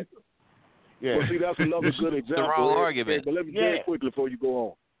I'm saying. Yeah. Well, see, that's another good example. The wrong argument. But let me very quickly before you go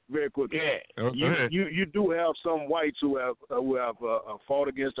on. Very quickly. Yeah. You do have some whites who have fought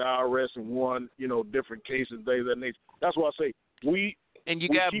against the IRS and won, different cases, things of that nature. That's why I say And you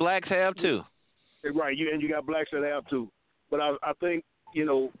got blacks have too. Right. And you got blacks that have too. But I think,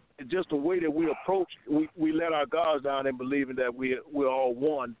 just the way that we approach, we let our guards down and believing that we're all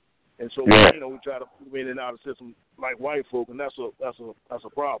one, and so we try to move in and out of the system like white folk, and that's a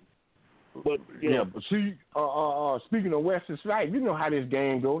problem. But but see, speaking of Wesley Snipes, you know how this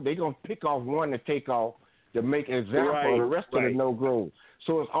game goes. They gonna pick off one to take off to make an example of the rest of the no-gros.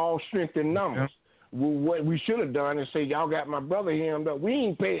 So it's all strength in numbers. Yeah. Well, what we should have done is say, y'all got my brother hemmed up. We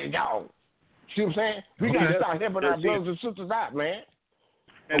ain't paying y'all. See what I'm saying? We got to start helping our brothers and sisters out, man.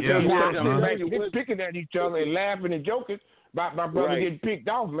 And they're picking at each other and laughing and joking about my brother getting picked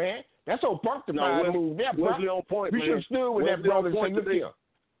off, man. That's so punctified move there, bro. On point, we should have stood with that brother and said, look here.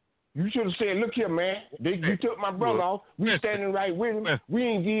 You should have said, look here, man. You took my brother off. We standing right with him. We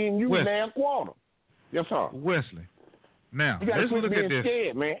ain't giving you a damn quarter. Yes, sir. Wesley. Now, you gotta let's look at this.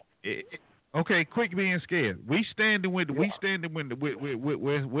 Scared, man. Okay, quick being scared. We standing with Wesley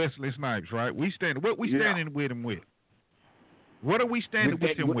Snipes, right? What we standing with him with? What are we standing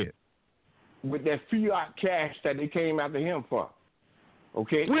with him with? With that fiat cash that they came after him for.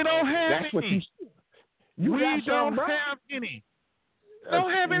 Okay? We don't have any. We don't have any.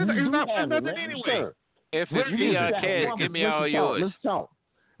 Don't have anything. It's not for nothing anyway. Sir. If it's fiat cash, give me all yours. Let's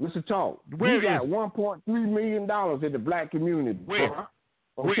talk. We got $1.3 million in the black community. Where?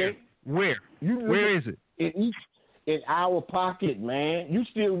 Okay? Where? Where is it? In our pocket, man. You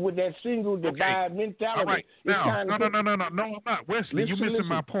still with that single divide mentality. All right. Now, no, I'm not. Wesley, you're missing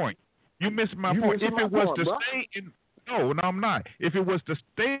my point. You're missing my point. If it was to stay in... No, I'm not. If it was to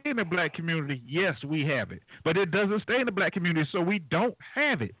stay in the black community, yes, we have it. But it doesn't stay in the black community, so we don't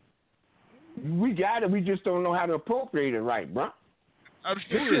have it. We got it. We just don't know how to appropriate it right, bro. I'm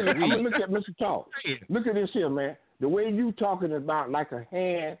gonna look at Mr. Talk. Look at this here, man. The way you talking about like a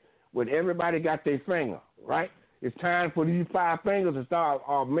hand when everybody got their finger, right? It's time for these 5 fingers to start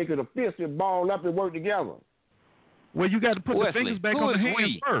making a fist and ball up and work together. Well, you got to put Wesley, the fingers back on the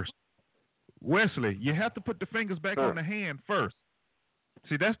hand first. Wesley, you have to put the fingers back on the hand first.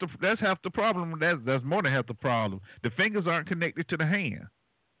 See, that's half the problem. That's more than half the problem. The fingers aren't connected to the hand.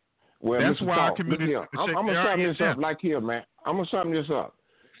 Well, that's Mr. why Talk, our community. I'm gonna sum this up like here, man. I'm gonna sum this up.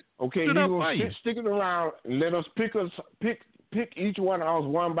 Okay, you're gonna stick it around and let us pick each one of us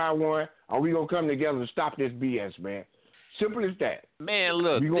one by one, or we gonna come together to stop this BS, man. Simple as that. Man,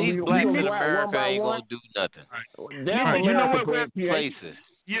 look, these blacks in America ain't gonna do nothing. Damn, you know what? Places.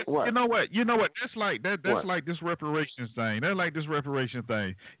 You know what? That's like that. That's like this reparations thing. That's like this reparation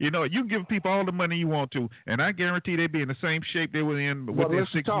thing. You know, you can give people all the money you want to, and I guarantee they be in the same shape they were in within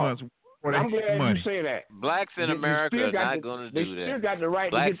 6 months. I'm glad you say that. Blacks in America are not going to do that. They still got the right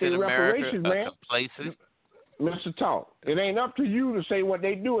blacks to get their reparations, man. Complacent. Mr. Talk, it ain't up to you to say what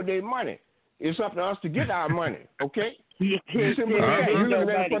they do with their money. It's up to us to get our money, okay? You're looking at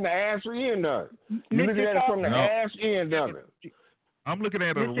it from the ass end of it. You're looking at it from the ass end of it. I'm looking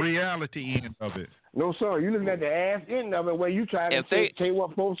at the reality end of it. No, sir. You're looking at the ass end of it where you try to say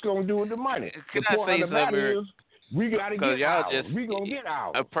what folks going to do with the money. Can I say something? We got to get ours. We going to get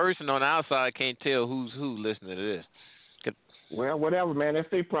ours. A person on the outside can't tell who's who listening to this. Well, whatever, man. That's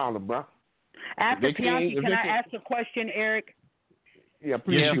their problem, bro. After Bianchi, can I ask a question, Eric? Yeah,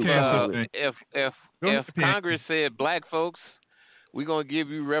 please. If Congress said, black folks, we're going to give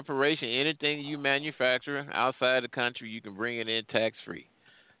you reparation, anything you manufacture outside the country, you can bring it in tax-free.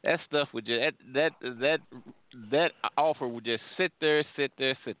 That stuff would just, that offer would just sit there.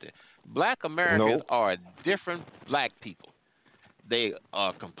 Black Americans are different black people. They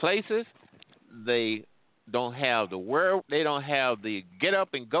are complacent. They don't have they don't have the get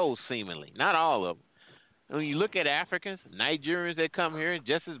up and go, seemingly. Not all of them. When you look at Africans, Nigerians that come here,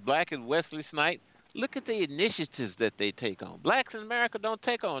 just as black as Wesley Snipes, look at the initiatives that they take on. Blacks in America don't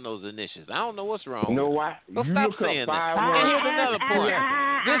take on those initiatives. I don't know what's wrong. You know why? So stop saying that. And here's another point.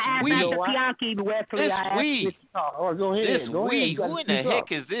 Who in the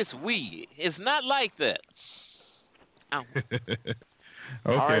heck is this we? It's not like that. Okay.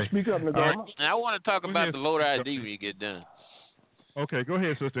 All right, speak up, Ngoni. And I want to talk about the voter ID when you get done. Okay, go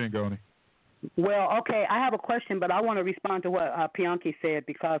ahead, Sister Ngoni. Well, okay, I have a question, but I want to respond to what Bianchi said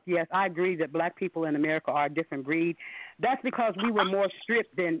because, yes, I agree that black people in America are a different breed. That's because we were more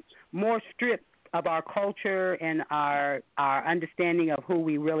stripped of our culture and our understanding of who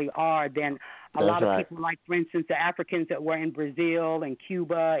we really are than a lot of people, like, for instance, the Africans that were in Brazil and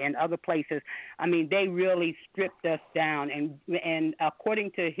Cuba and other places. I mean, they really stripped us down. And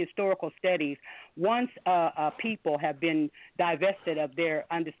according to historical studies, once people have been divested of their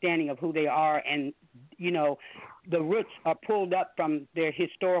understanding of who they are and, you know, the roots are pulled up from their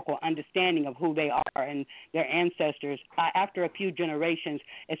historical understanding of who they are and their ancestors, after a few generations,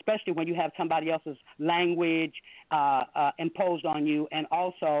 especially when you have somebody else's language imposed on you, and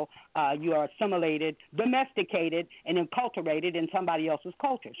also you are assimilated, domesticated, and enculturated in somebody else's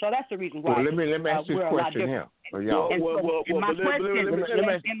culture. So that's the reason why. Well, let me ask you a question here.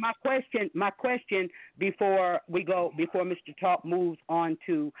 My question before Mr. Talk moves on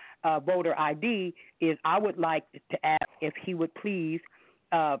to voter ID is, I would like to ask if he would please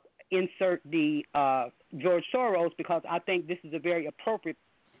insert the George Soros, because I think this is a very appropriate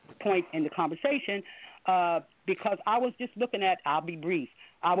point in the conversation, because I was just looking at, I'll be brief,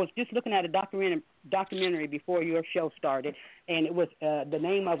 I was just looking at a documentary before your show started, and it was the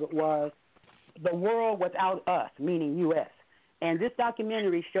name of it was The World Without Us, meaning U.S., and this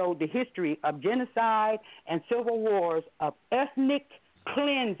documentary showed the history of genocide and civil wars, of ethnic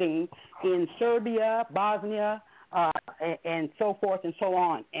cleansing in Serbia, Bosnia, and so forth and so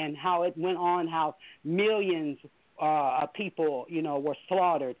on, and how it went on, how millions of people, you know, were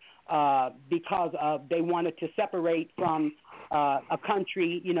slaughtered because of they wanted to separate from a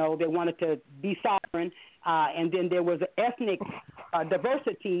country, you know, they wanted to be sovereign, and then there was ethnic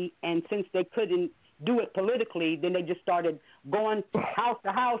diversity, and since they couldn't do it politically, then they just started going house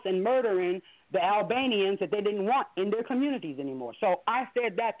to house and murdering the Albanians that they didn't want in their communities anymore. So I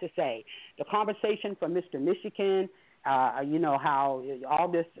said that to say the conversation from Mr. Michigan, you know, how all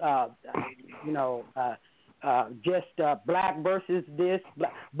this, just black versus this,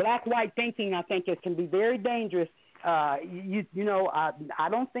 black-white thinking, I think it can be very dangerous. I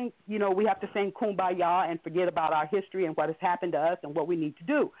don't think, you know, we have to sing Kumbaya and forget about our history and what has happened to us and what we need to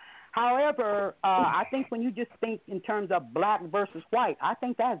do. However, I think when you just think in terms of black versus white, I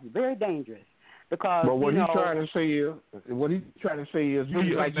think that's very dangerous, because but what he's trying to say is,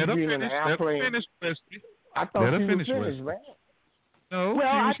 you like you being in an airplane. I thought you were finished, man. No, well,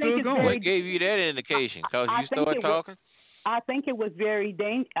 I think it's what gave you that indication? Because you started talking. I think it was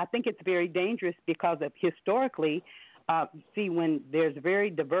I think it's very dangerous because of historically. See, when there's very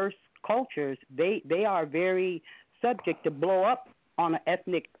diverse cultures, they are very subject to blow up on an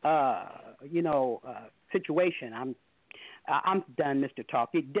ethnic, situation. I'm done, Mr.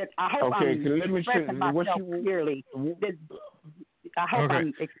 Talk. I hope I'm expressing myself clearly. I hope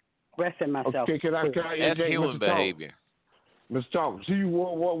I'm expressing myself. Okay, can I That's human behavior. Mr. Talk, see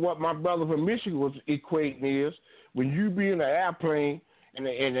what my brother from Michigan was equating is when you be in an airplane and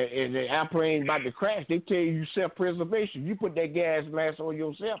the airplane about to crash, they tell you self-preservation. You put that gas mask on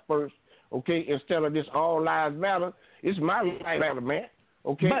yourself first, okay, instead of this all lives matter. It's my life matter, man.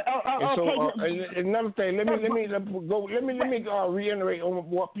 Okay. But, another thing, let me reiterate on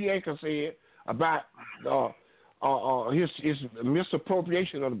what Pianka said about his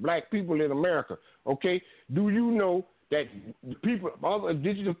misappropriation of the black people in America. Okay, do you know that other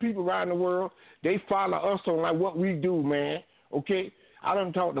indigenous people around the world, they follow us on like what we do, man? Okay, I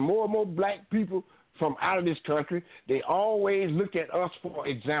done talked to more and more black people from out of this country. They always look at us for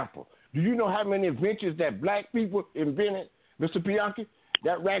example. Do you know how many inventions that black people invented, Mr. Bianchi?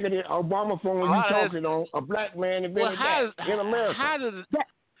 That raggedy Obama phone you talking on, a black man invented that in America.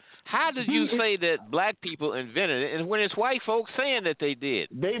 How did you say that black people invented it, and when it's white folks saying that they did?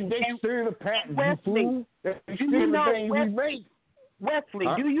 They steal the patent, you fool. They steal the thing we make. Wesley,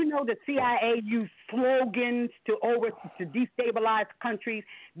 do you know the CIA use slogans to destabilize countries?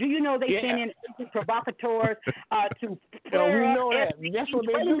 Do you know they send in provocateurs to flare we know that. That's what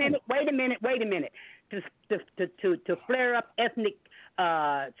they do. Wait a minute. To flare up ethnic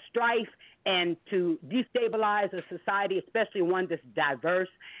strife and to destabilize a society, especially one that's diverse,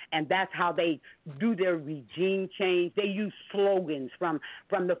 and that's how they do their regime change. They use slogans from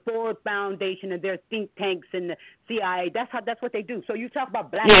the Ford Foundation and their think tanks and the CIA. That's what they do. So you talk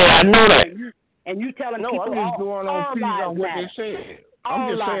about black. Yeah, I know that. And you telling people I'm just going on what they say.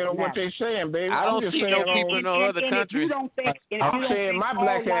 I'm just saying what they're saying, baby. I don't see no people in no other country. I'm saying my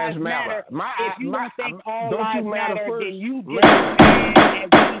black ass matter. If you don't think all lives matter, then you just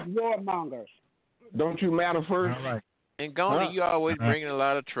these warmongers. Don't you matter first? All right. And Goni, you always bringing a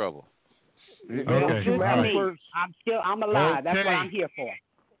lot of trouble. Don't you matter first? I'm alive. Okay. That's what I'm here for.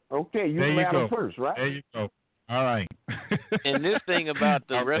 Okay, you matter first, right? There you go. All right. And this thing about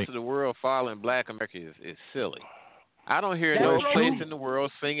the rest of the world following Black America is silly. I don't hear no place in the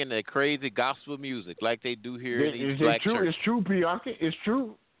world singing that crazy gospel music like they do here in these black churches. It's true, Bianca. It's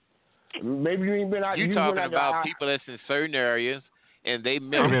true. Maybe you ain't been out. You're talking about people that's in certain areas, and they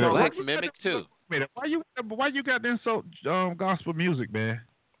mimic. Blacks mimic too. Why you got to insult gospel music, man?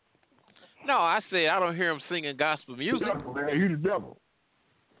 No, I said I don't hear them singing gospel music. You the devil.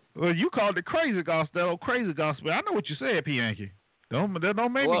 Well, you called it crazy gospel. Crazy gospel. I know what you said, P. Yankee. Don't make me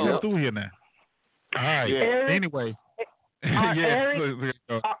go through here now. All right. Yeah. Anyway. Eric,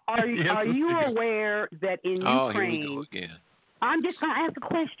 are you aware that in Ukraine? Here we go again. I'm just going to ask a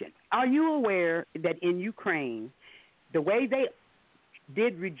question. Are you aware that in Ukraine, the way they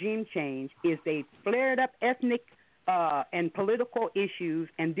did regime change is they flared up ethnic and political issues,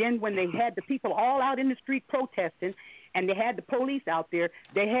 and then when they had the people all out in the street protesting, and they had the police out there,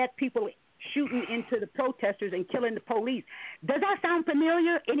 they had people shooting into the protesters and killing the police. Does that sound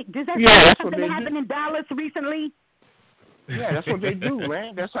familiar? Does that sound like something that happened in Dallas recently? Yeah, that's what they do,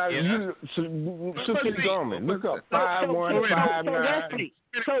 man. That's how you Sister Gorman. Look up 5159.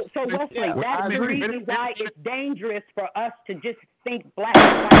 So Wesley, that's the reason why it's dangerous for us to just think black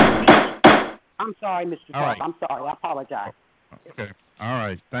and white. I'm sorry, Mr. Talk. I'm sorry. I apologize. Okay. All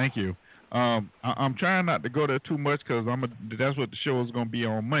right. Thank you. I'm trying not to go there too much because that's what the show is going to be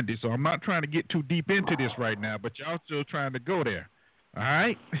on Monday. So I'm not trying to get too deep into this right now, but y'all still trying to go there. All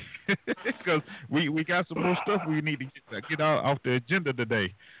right? Because we got some more stuff we need to get off the agenda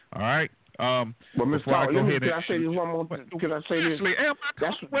today. All right? But Mr. Talk, can I say this one more thing? Can I say this?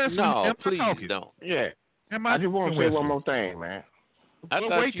 No, please don't. Yeah. I just want to say one more thing, man. I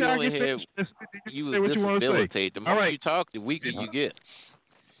thought you only had you was disabilitated. The more you talk, the weaker you get.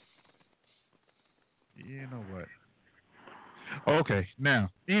 You know what? Okay, now,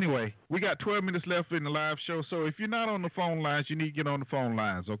 anyway, we got 12 minutes left in the live show, so if you're not on the phone lines, you need to get on the phone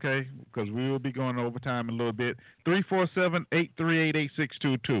lines, okay? Because we will be going overtime in a little bit.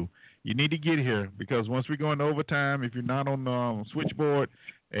 347-838-8622. You need to get here because once we go into overtime, if you're not on the switchboard,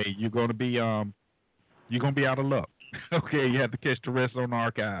 hey, you're going to be out of luck. Okay, you have to catch the rest on the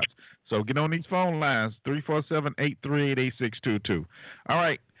archives. So get on these phone lines, 347-838-8622. All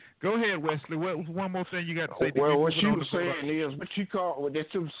right. Go ahead, Wesley. What one more thing you got to say? Well, what she was saying is, what she called, with the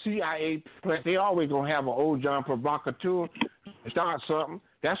CIA, they always going to have an old John provocateur start something.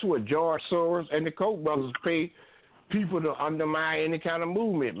 That's what George Soros and the Koch brothers pay people to undermine any kind of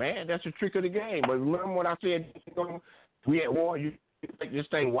movement, man. That's a trick of the game. But remember what I said, we at war, you take this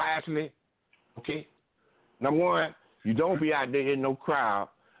thing wisely, okay? Number one, you don't be out there in no crowd.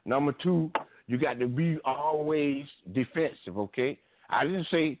 Number two, you got to be always defensive, okay? I didn't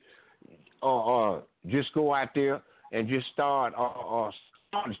say just go out there and just start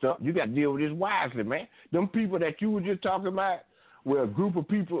starting stuff. You got to deal with this wisely, man. Them people that you were just talking about, where a group of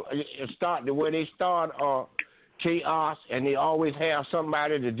people start chaos, and they always have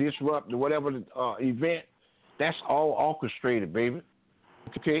somebody to disrupt whatever the event. That's all orchestrated, baby.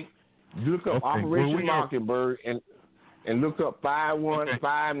 Okay, look up Operation Mockingbird and look up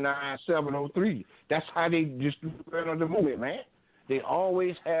 5159703. That's how they just run the movement, man. They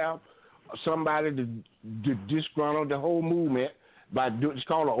always have somebody to disgruntle the whole movement by doing. It's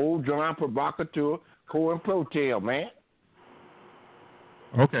called an old John provocateur, co-improtel, man.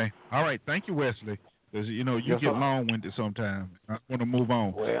 Okay, all right. Thank you, Wesley. Because you get long-winded sometimes. I want to move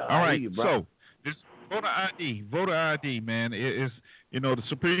on. Well, all right, so this voter ID, man. It's the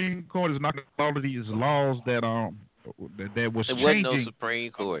Supreme Court is knocking all of these laws that was changing. It wasn't no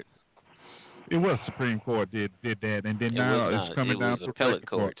Supreme Court. It was Supreme Court did that, and then now it's coming down to appellate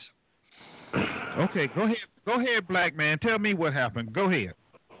courts. Okay, go ahead, black man. Tell me what happened. Go ahead.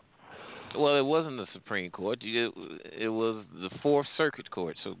 Well, it wasn't the Supreme Court. It was the Fourth Circuit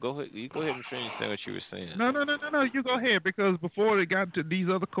Court. So go ahead. You go ahead and finish what you were saying. No. You go ahead, because before they got to these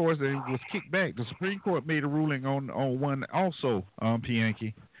other courts, it was kicked back. The Supreme Court made a ruling on one also,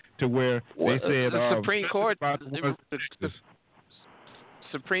 Pianki, to where they said the Supreme Court. The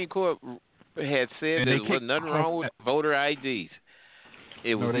Supreme Court had said there was nothing wrong with voter IDs.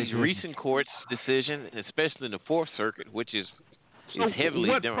 It was these recent courts' decision, especially in the Fourth Circuit, which is heavily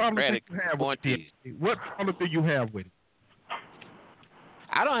Democratic. What problem do you have with it?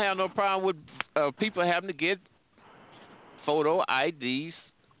 I don't have no problem with people having to get photo IDs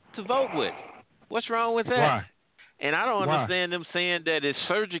to vote with. What's wrong with that? Why? And I don't understand them saying that it's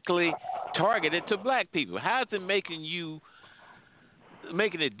surgically targeted to black people. How is it making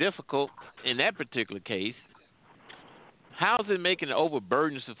it difficult in that particular case? How is it making it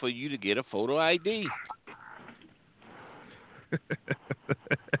overburdensome for you to get a photo ID?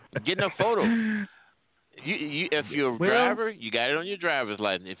 Getting a photo. If you're a driver, you got it on your driver's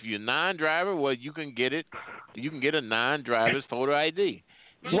license. If you're a non-driver, well, you can get it. You can get a non-driver's photo ID.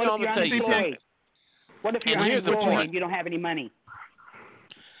 What if you're unemployed? What if you're unemployed and you don't have any money?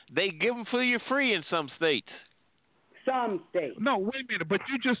 They give them for you free in some states. Some states. No, wait a minute. But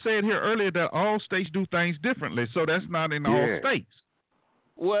you just said here earlier that all states do things differently, so that's not in all states.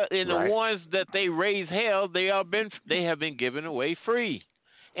 Well, in the ones that they raise hell, they have been given away free.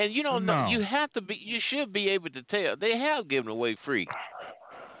 And you don't know. You should be able to tell. They have given away free.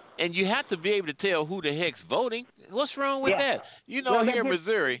 And you have to be able to tell who the heck's voting. What's wrong with that? Here in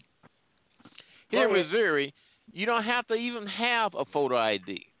Missouri, you don't have to even have a photo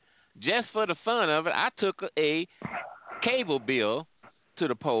ID. Just for the fun of it, I took a cable bill to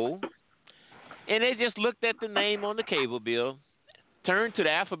the poll, and they just looked at the name on the cable bill, turned to the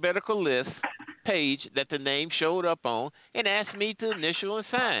alphabetical list page that the name showed up on, and asked me to initial and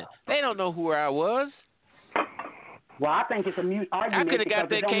sign. They don't know who I was. Well, I think it's a mute argument. I could have got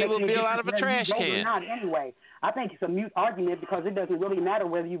that cable bill out of a trash can. Not anyway. I think it's a mute argument because it doesn't really matter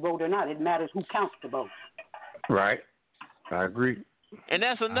whether you vote or not. It matters who counts the vote. Right. I agree. And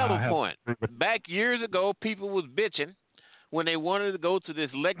that's another point. Back years ago, people was bitching when they wanted to go to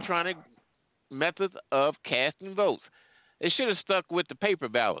this electronic method of casting votes. They should have stuck with the paper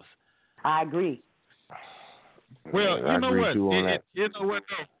ballots. I agree. Well, you know what?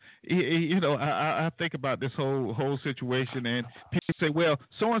 I think about this whole situation, and people say, "Well,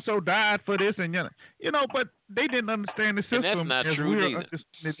 so and so died for this," and but they didn't understand the system. And that's not true either.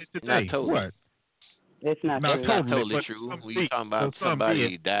 Today. Not totally. What? It's not totally true. We're talking about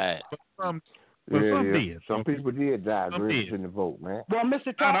somebody who died. Some did. Some people did die registering to vote, man. Well,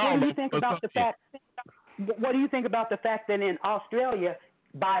 Mr. Trump, what do you think about the fact? What do you think about the fact that in Australia,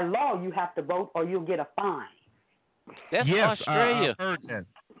 by law, you have to vote or you'll get a fine? That's Australia. I heard that.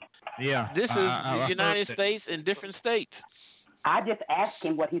 Yeah. This is the United States and different states. I just asked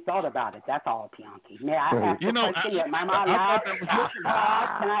him what he thought about it. That's all, Pianki. May I ask a question? Am I allowed? Can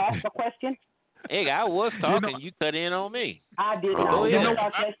I ask a question? Hey, I was talking. You cut in on me. I did not. Don't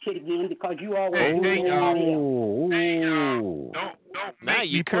start that shit again because you always Don't now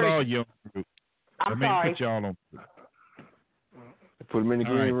you put all your group. I'm sorry. Put y'all on. Put them in the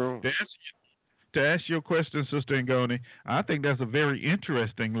green room. To ask your question, Sister Ngoni, I think that's a very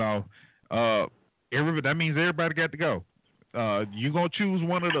interesting law. That means everybody got to go. You gonna choose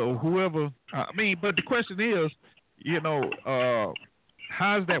one of the whoever. But the question is,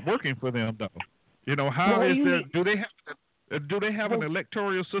 how's that working for them though? How is that? Do they have an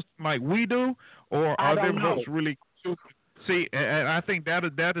electoral system like we do, or are their votes really? See, and I think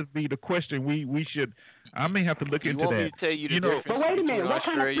that'd be the question we should. I may have to look into that. Me to tell you the difference but wait a minute, what Australia?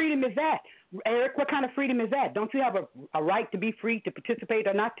 kind of freedom is that, Eric? What kind of freedom is that? Don't you have a right to be free to participate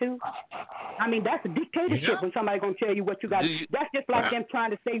or not to? That's a dictatorship when somebody's going to tell you what you got. That's just like them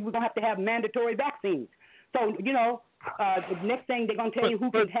trying to say we're going to have mandatory vaccines. So, the next thing they're going to tell you who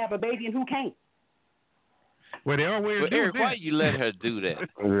can have a baby and who can't. Well, they always do. Eric, why you let her do that?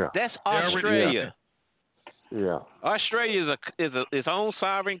 Yeah. That's Australia. Yeah. Australia is its own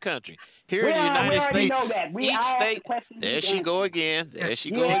sovereign country. Here in the United States, we know that. each state. There she go again. There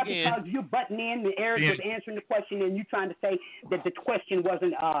she go again. Because you're butting in. Eric was answering the question, and you trying to say that the question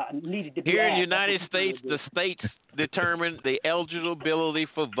wasn't needed to be Here asked. in the United States, the states determine the eligibility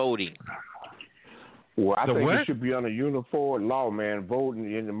for voting. Well, I think it should be under uniform law, man.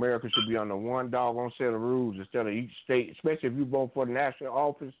 Voting in America should be under one doggone set of rules instead of each state, especially if you vote for the national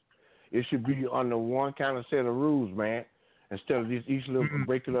office. It should be under one kind of set of rules, man. Instead of each little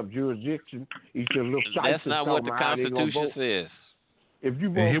breaking up jurisdiction, each little site. That's not what the Constitution says. If you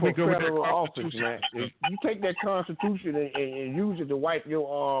vote for federal office, man, if you take that Constitution and use it to wipe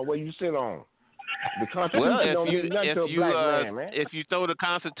your where you sit on. The Constitution don't mean nothing to a black man, man. If you throw the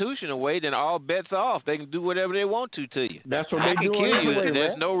Constitution away, then all bets are off. They can do whatever they want to you. That's what they do.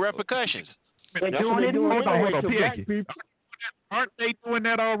 There's no repercussions. That's what they do. Hold on, black people. Aren't they doing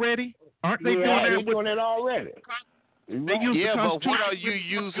that already? Aren't they doing that already? But what are you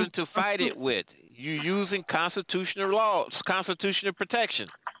using to fight it with? You're using constitutional laws, constitutional protection.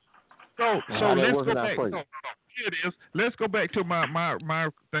 So let's go back. Here it is. Let's go back to my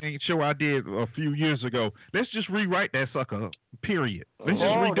show I did a few years ago. Let's just rewrite that sucker. Period. Let's just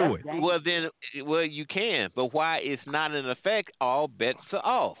redo it. Well, you can, but why it's not in effect? All bets are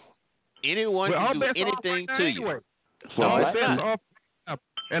off. Anyone can do anything to you.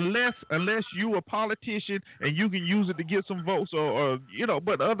 Unless you a politician and you can use it to get some votes, or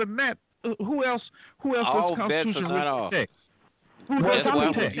But other than that, who else? All does the Constitution bets are not off. protect? That's why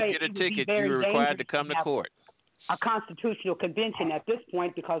when you get a ticket, you're required to come to court. A constitutional convention at this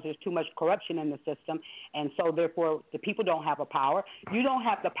point because there's too much corruption in the system, and so therefore the people don't have a power. You don't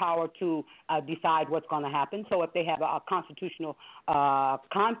have the power to decide what's going to happen. So if they have a constitutional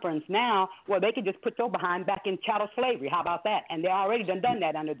conference now, well, they could just put your behind back in chattel slavery. How about that? And they already done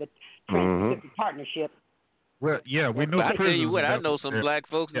that under the Trans-Pacific Partnership. Well, yeah, we know. I tell you what, I know some black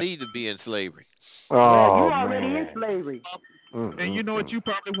folks need to be in slavery. You're already in slavery. And you know what? You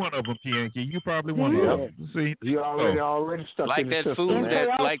probably one of them, Pianki. You probably one of them. See, you already stuck like in the that system.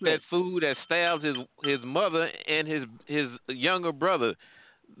 that food that stabbed his mother and his younger brother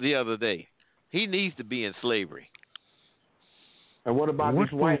the other day. He needs to be in slavery. And what about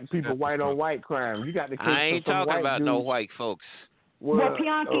these white people, white on white crime? You got the case I ain't for some talking white about dudes. no white folks. Well,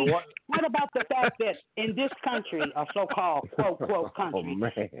 Pianki, what about the fact that in this country, a so-called quote country,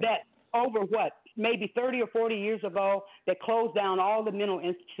 that over maybe 30 or 40 years ago, they closed down all the mental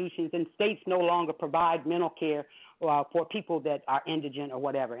institutions, and states no longer provide mental care for people that are indigent or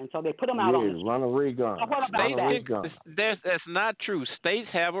whatever, and so they put them out on the street. Ronald Reagan. So what about that? That's not true. States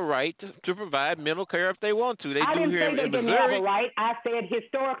have a right to provide mental care if they want to. I didn't say they didn't have a right. I said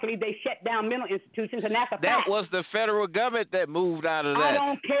historically they shut down mental institutions, and that's a fact. That was the federal government that moved out of that. I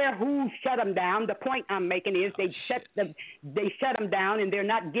don't care who shut them down. The point I'm making is they shut them down, and they're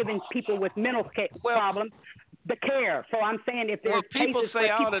not giving people with mental problems the care. So I'm saying if there's people say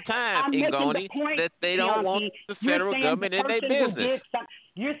all the time, Ngoni, that they don't want the federal government in their business.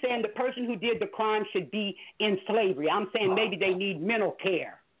 You're saying the person who did the crime should be in slavery. I'm saying maybe they need mental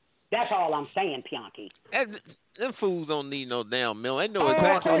care. That's all I'm saying, Pianki. Them fools don't need no damn mental. They know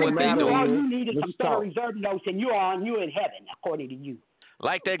exactly what they do. All you need is some Federal Reserve notes, and you're in heaven, according to you.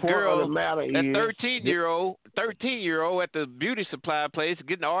 Like that girl, that 13-year-old at the beauty supply place,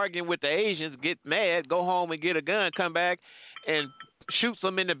 getting arguing with the Asians, get mad, go home and get a gun, come back and shoots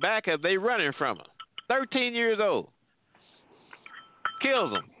them in the back as they running from her. 13 years old,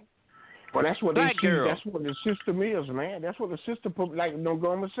 kills them. Well, that's what Black girl. That's what the system is, man. That's what the system, like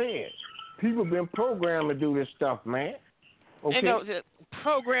Nogoma said. People been programmed to do this stuff, man. Okay. And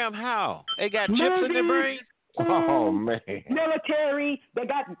program how? They got chips in their brain. Oh man! Military. They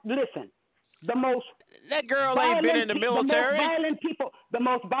got the most. That girl ain't been in the military. The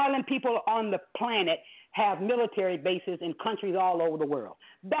most violent people on the planet have military bases in countries all over the world.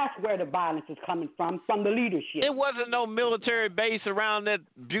 That's where the violence is coming from the leadership. There wasn't no military base around that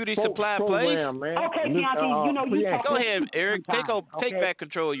beauty supply program, place. Man. Okay, Deontay, you know you go ahead, Eric. Take back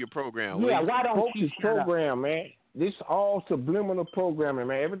control of your program. Yeah, why don't you shut program, man? This all subliminal programming,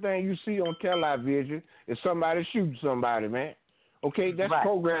 man. Everything you see on television is somebody shooting somebody, man. Okay, that's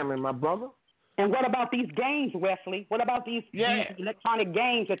programming, my brother. And what about these games, Wesley? What about these electronic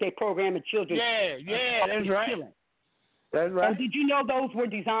games that they program in children? Yeah, that's right. That's right. And did you know those were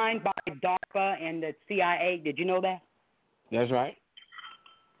designed by DARPA and the CIA? Did you know that? That's right.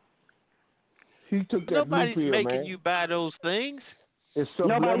 He took that Nobody's blue pill, making man. you buy those things. It's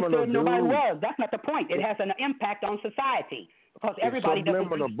subliminal, nobody was. That's not the point. It has an impact on society because everybody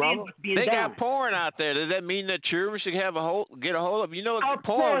doesn't understand what's being done. They got porn out there. Does that mean that children should get a hold of? You know,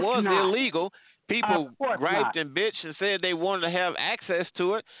 porn was illegal. People griped and bitched and said they wanted to have access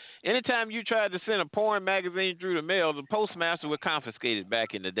to it. Anytime you tried to send a porn magazine through the mail, the postmaster would confiscate it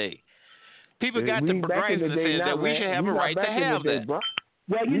back in the day. People got to gripes and said that we should have a right to have that.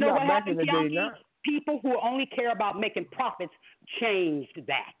 Well, you know what happened, people who only care about making profits changed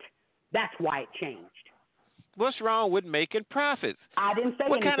that. That's why it changed. What's wrong with making profits? I didn't say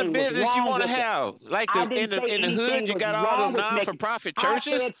what anything. What kind of business you want to have? Like in the hood, you got all those non-for-profit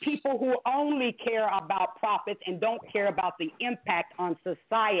churches? I said people who only care about profits and don't care about the impact on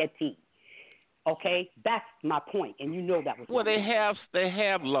society. Okay, that's my point, and you know that was. Well, they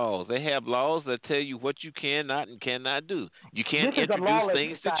have laws. They have laws that tell you what you cannot and cannot do. You can't introduce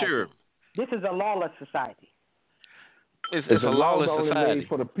things to children. This is a lawless society. It's a lawless society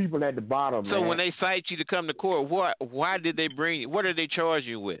for the people at the bottom. So when they cite you to come to court, why did they bring you? What did they charge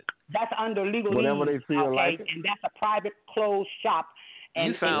you with? That's under legal whatever they feel like it. And that's a private closed shop.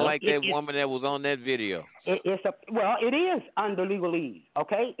 And you sound like that woman that was on that video. It is under legalese.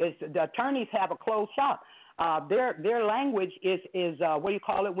 Okay, the attorneys have a closed shop. Their language is what do you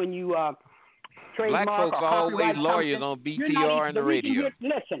call it when you trademark? Black folks or are always lawyers something. on BTR and the radio.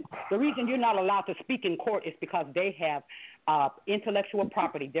 Listen, the reason you're not allowed to speak in court is because they have intellectual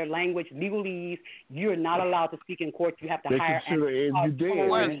property. Their language, legalese. You're not allowed to speak in court. You have to hire.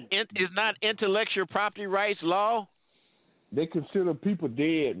 Is not intellectual property rights law? They consider people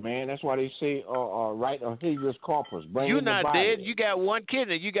dead, man. That's why they say right on habeas corpus. You're not dead. You got one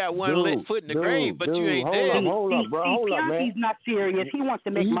kidney. You got one foot in the grave, but you ain't dead. Hold up, bro. Hold up, man. He's not serious. He wants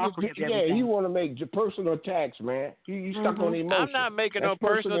to make mockery of everything. Yeah, he want to make personal attacks, man. He's stuck on emotion. I'm not making no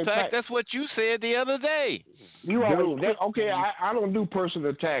personal attack. That's what you said the other day. I don't do personal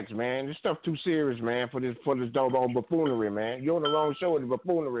attacks, man. This stuff too serious, man, for this doggone buffoonery, man. You're on the wrong show with the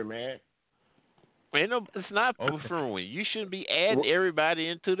buffoonery, man. It's not buffoonery. You shouldn't be adding everybody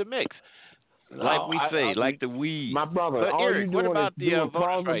into the mix. Like we say, like the weed. My brother, but Eric, what about the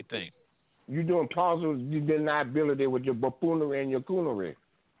voting right thing? You're doing plausible deniability with your buffoonery and your coonery.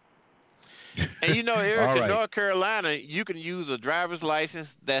 And you know, Eric, in North Carolina, you can use a driver's license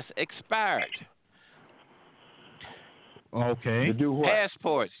that's expired. Okay. To do what?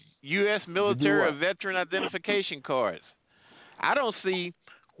 Passports, U.S. military or veteran identification cards. I don't see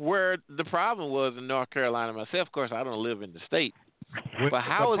where the problem was in North Carolina myself. Of course, I don't live in the state. But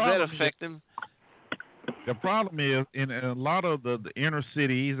how is that affecting? The problem is in a lot of the inner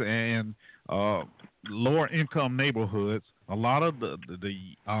cities and lower income neighborhoods, a lot of the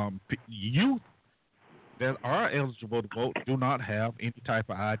youth that are eligible to vote do not have any type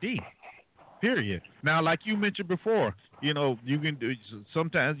of ID. Period. Now, like you mentioned before, you can do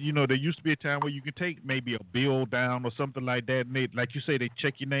sometimes. There used to be a time where you could take maybe a bill down or something like that, and like you say, they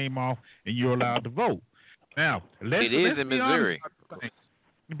check your name off and you're allowed to vote. Now, let's in Missouri.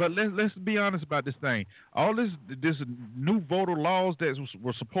 But let's be honest about this thing. All this new voter laws that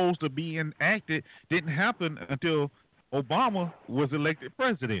were supposed to be enacted didn't happen until Obama was elected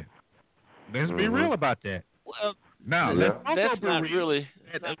president. Let's be real about that. Well, now that's not really.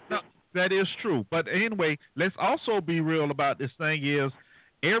 That is true. But anyway, let's also be real about this thing is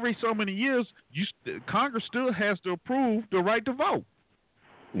every so many years, Congress still has to approve the right to vote.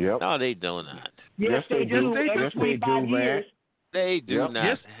 Yep. No, they do not. Yes, they do. Yes, they do, man. They do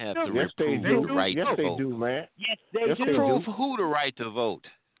not have the right to vote. Yes, they do, man. Yes, they do. Prove who the right to vote?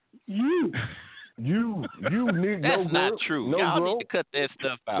 You. You need That's not true. No Y'all bro. need to cut that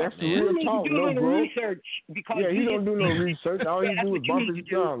stuff out, That's man. real talk, no bro. Research because he don't do no research. All he do is bump his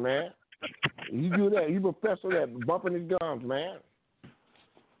gums, man. You do that. You professor that bumping his gums, man.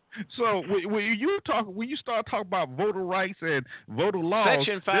 So when you start talking about voter rights and voter laws,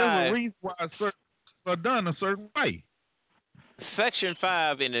 Section 5. there's a reason why certain are done a certain way. Section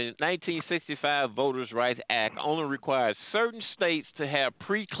 5 in the 1965 Voters' Rights Act only required certain states to have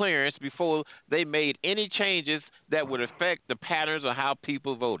pre-clearance before they made any changes that would affect the patterns of how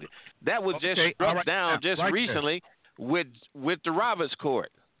people voted. That was just struck down just recently with the Roberts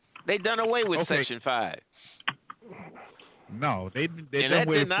Court. They done away with Section 5. No, they and that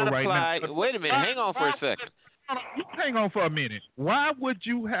did not apply. Right now. Wait a minute. Hang on for a second. Hang on for a minute. Why would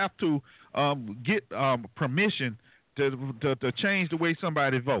you have to get permission to change the way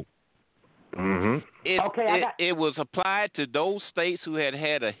somebody vote? Mm-hmm. It was applied to those states who had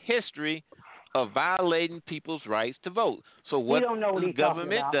a history of violating people's rights to vote. So what the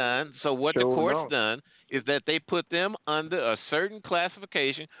government done, what the court's done, is that they put them under a certain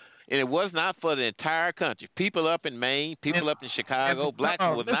classification, and it was not for the entire country. People up in Maine, people up in Chicago, blacks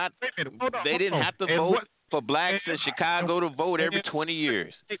was not. They didn't have to vote for blacks in Chicago to vote every 20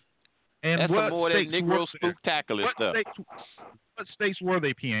 years. That's more than Negro spooktacular stuff. What states were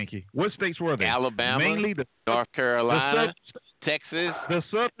they, Pianki? What states were they? Alabama, mainly North Carolina, Texas, the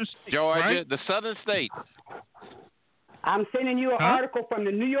southern states, Georgia, right? the southern states. I'm sending you an article from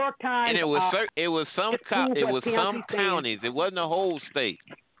the New York Times. And it was some counties. It wasn't a whole state.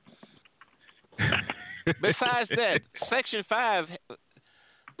 Besides that, Section 5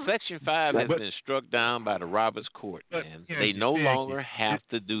 has been struck down by the Roberts Court, and they no longer have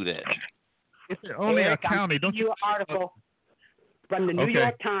to do that. It's only a county. Don't you? An article from the New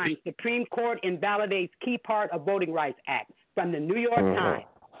York Times. Supreme Court invalidates key part of Voting Rights Act from the New York Times.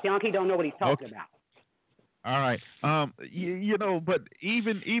 Bianchi don't know what he's talking about. All right. You know, but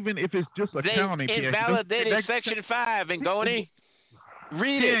even if it's just a county, they invalidated Section 5, and Ngoni.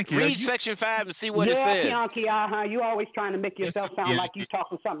 Read Section 5 and see what it says. Yeah, Bianchi, you always trying to make yourself sound like you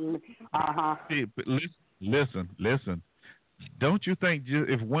talking something. But listen. Don't you think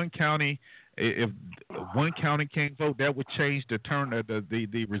if one county can't vote, that would change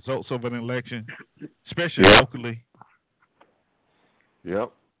the results of an election, especially locally?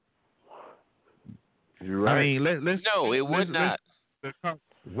 Yep. You're right. I mean, no, it would not.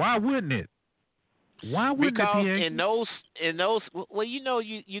 Why wouldn't it? Why wouldn't it? Because in those, well,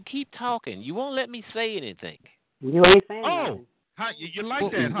 you keep talking. You won't let me say anything. You ain't saying anything. You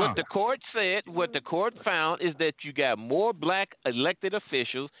like that, huh? What the court said, what the court found is that you got more black elected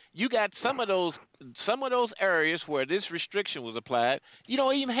officials. You got some of those areas where this restriction was applied. You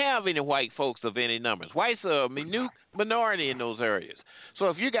don't even have any white folks of any numbers. Whites are a minute minority in those areas. So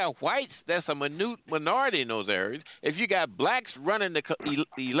if you got whites, that's a minute minority in those areas. If you got blacks running the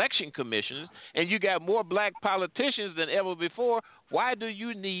election commissions, and you got more black politicians than ever before, why do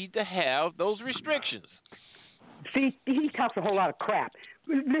you need to have those restrictions? See, he talks a whole lot of crap.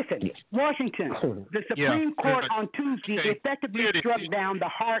 Listen, Washington, the Supreme Court on Tuesday effectively struck down the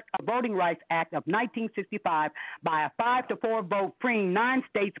heart of Voting Rights Act of 1965 by a 5-4 vote, freeing 9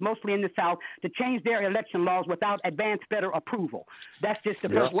 states, mostly in the South, to change their election laws without advance federal approval. That's just the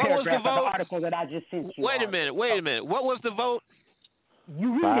first paragraph of the article that I just sent you. Wait a minute. What was the vote?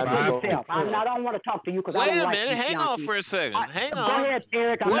 You read it for yourself. I don't want to talk to you because I don't like you. Wait a minute. Hang on for a second. Hang on. Go ahead,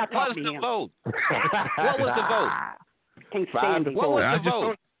 Eric. I'm not talking to him. What was the vote? Can't stand it. What was the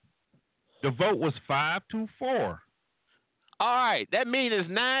vote? The vote was 5-4. All right. That means it's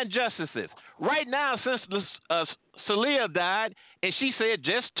 9 justices. Right now, since Scalia died, and she said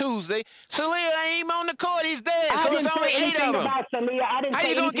just Tuesday, Scalia ain't even on the court. He's dead. So it's only 8 of them. How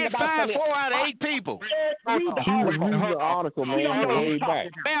you going to get 5-4 out of 8 people? Read the article, man.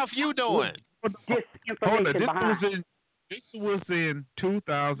 How you doing? Hold on. This was in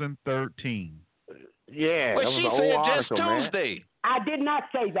 2013. Yeah, but she said just Tuesday. Man. I did not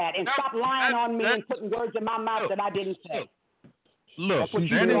say that, and stop lying on me and putting words in my mouth that I didn't say. Look, that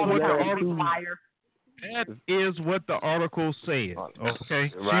is what the article said.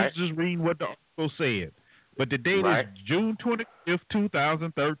 Okay, right. She's just reading what the article said, but the date is June 25th,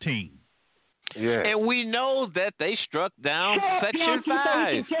 2013. Yeah, and we know that they struck down Section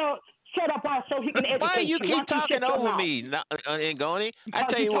 5. Shut up, so he can educate you. Why you keep talking over me, Ngoni? I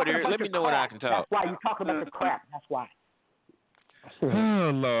tell you what, Eric, let me know when I can talk. That's why you talking about the crap. That's why.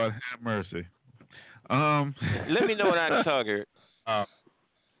 Oh, Lord, have mercy. Let me know when I can talk, Eric.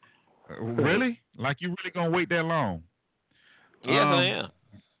 Really? Like you really gonna wait that long? Yes, I am.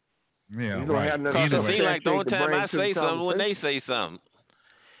 Yeah, you don't have nothing. It seems like the only time I say something when they say something.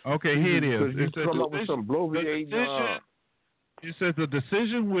 Okay, here it is. You come up with some bloviating. It says the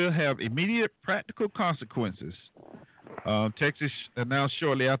decision will have immediate practical consequences. Texas announced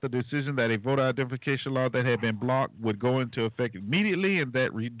shortly after the decision that a voter identification law that had been blocked would go into effect immediately, and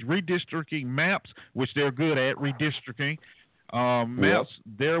that redistricting maps, which they're good at redistricting, maps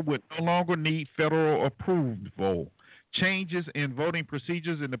there would no longer need federal approval. changes in voting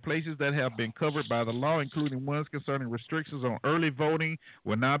procedures in the places that have been covered by the law, including ones concerning restrictions on early voting,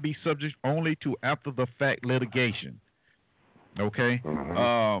 will now be subject only to after-the-fact litigation. Okay?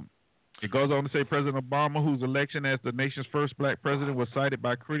 It goes on to say President Obama, whose election as the nation's first black president was cited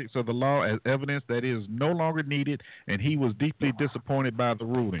by critics of the law as evidence that it is no longer needed, and he was deeply disappointed by the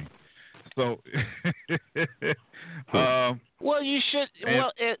ruling. So, well, you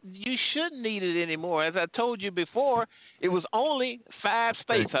shouldn't need it anymore. As I told you before, it was only 5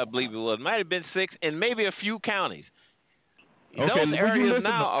 states, I believe it was. Might have been 6, and maybe a few counties. Okay, those areas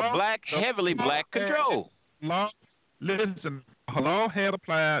now are heavily black controlled. Listen, the law had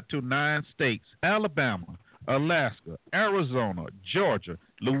applied to 9 states: Alabama, Alaska, Arizona, Georgia,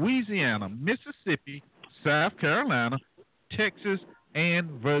 Louisiana, Mississippi, South Carolina, Texas,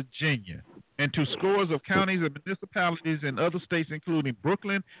 and Virginia, and to scores of counties and municipalities in other states, including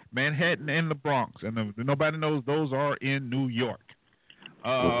Brooklyn, Manhattan, and the Bronx. And nobody knows those are in New York.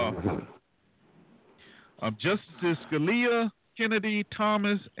 Justice Scalia, Kennedy,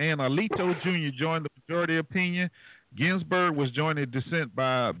 Thomas, and Alito Jr. joined the majority opinion. Ginsburg was joined in dissent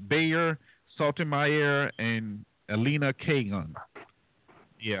by Bayer, Sotomayor, and Elena Kagan.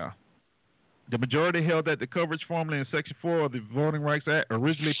 Yeah. The majority held that the coverage formula in Section 4 of the Voting Rights Act,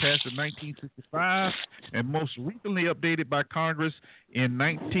 originally passed in 1965 and most recently updated by Congress in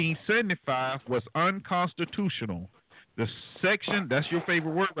 1975, was unconstitutional. The section, that's your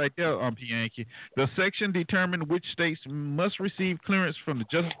favorite word right there, Pianki. The section determined which states must receive clearance from the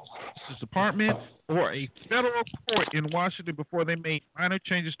Justice Department or a federal court in Washington before they made minor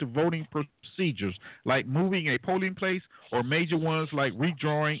changes to voting procedures, like moving a polling place, or major ones like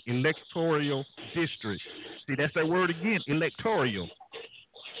redrawing electoral districts. See, that's that word again, electoral. You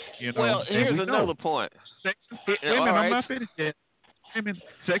know, well, here's another point. I'm not finished yet.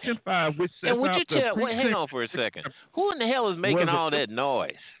 Section 5, which sets out hang on for a second. Who in the hell is making all that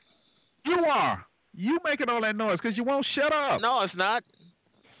noise? You are. You making all that noise because you won't shut up. No, it's not.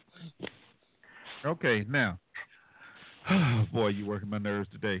 Okay, now. Boy, you working my nerves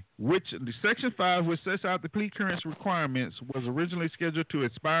today. Section 5, which sets out the plea clearance requirements, was originally scheduled to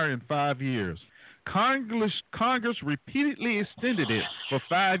expire in 5 years. Congress repeatedly extended it for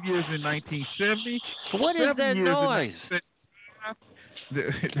 5 years in 1970. What is that noise?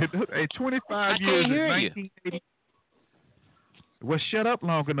 25 years in 1980. Well, shut up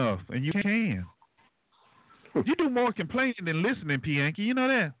long enough, and you can. You do more complaining than listening, Pianki. You know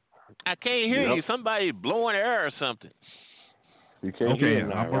that? I can't hear you. Somebody blowing air or something. You can't hear him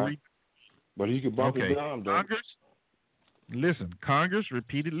now, right? But he can bump it down, though. Congress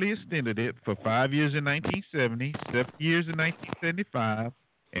repeatedly extended it for 5 years in 1970, 7 years in 1975,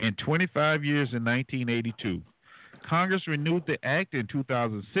 and 25 years in 1982. Congress renewed the act in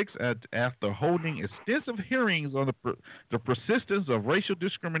 2006 after holding extensive hearings on the persistence of racial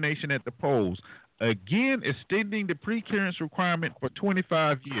discrimination at the polls, again extending the pre-clearance requirement for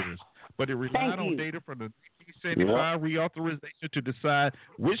 25 years. But it relied on data from the 1975 reauthorization to decide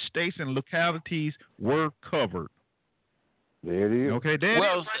which states and localities were covered. There it is. Okay,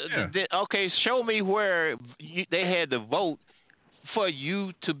 okay, show me where they had to vote for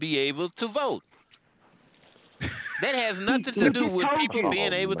you to be able to vote. That has nothing to do with people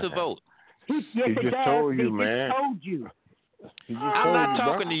being able to vote. He just told you, man. I'm not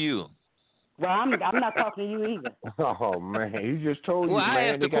talking to you. Well, I'm not talking to you either. Oh, man. He just told you, man. Well, I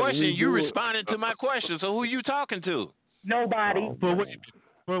asked the question. You responded to my question. So who are you talking to? Nobody. Wait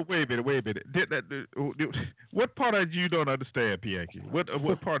a minute. What part of you don't understand, Pianki? What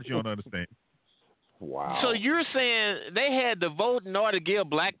part you don't understand? Wow. So you're saying they had to vote in order to give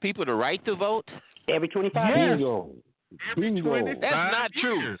black people the right to vote? Every 25 years. That's not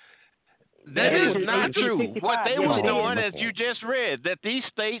true. That is not true. What they were doing, as you just read, that these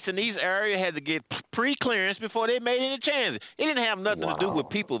states and these areas had to get pre-clearance before they made any changes. It didn't have nothing to do with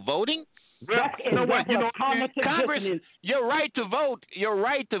people voting. Congress, your right to vote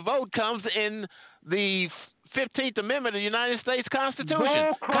comes in the 15th Amendment of the United States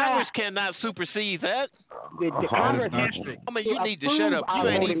Constitution. Congress cannot supersede that. You need to shut up. You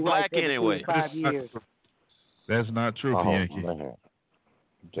ain't even black anyway. That's not true, Pianki.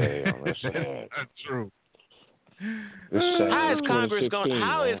 Damn, that's sad. That's true. How is Congress going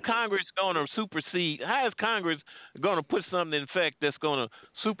to supersede? How is Congress going to put something in effect that's going to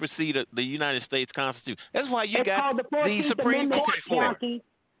supersede the United States Constitution? That's why you got the Supreme Court for it.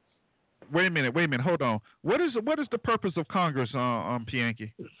 Wait a minute, hold on. What is the purpose of Congress,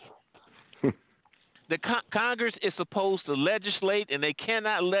 Pianki? The Congress is supposed to legislate, and they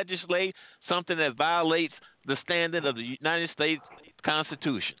cannot legislate something that violates the standard of the United States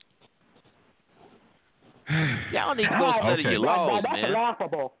Constitution. Y'all need to go study your laws, that's man.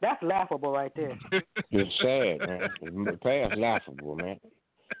 laughable. That's laughable right there. It's sad, man. The past laughable, man.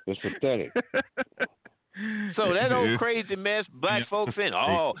 It's pathetic. So that old crazy mess black folks saying,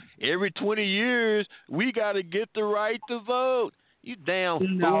 every 20 years we got to get the right to vote. You damn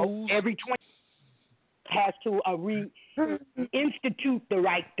fools. Every 20 has to institute the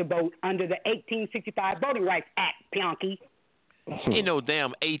right to vote under the 1865 Voting Rights Act, Pianki. Ain't no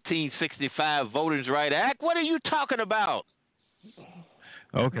damn 1865 Voting Rights Act. What are you talking about?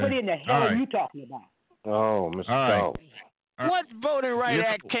 Okay. What in the hell are you talking about? Oh, Mr. Dog. What Voting Rights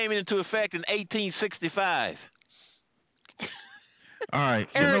Act came into effect in 1865? All right.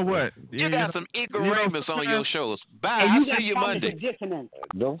 Eric, you know what? You got some ignoramus on your shows. Bye. I'll see you Monday.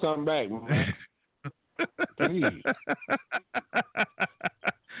 Don't come back, man. Please.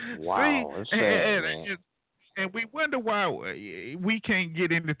 Wow. See, and we wonder why we can't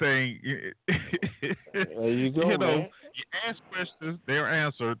get anything. There you go, man. You ask questions, they're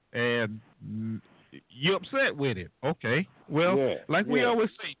answered, and you're upset with it. Okay. Well, we always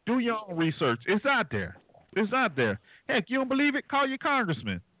say, do your own research. It's out there. It's out there. Heck, you don't believe it? Call your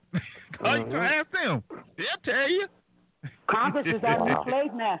congressman. Ask them. They'll tell you. Congress is our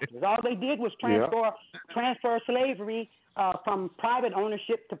slave masters. All they did was transfer slavery from private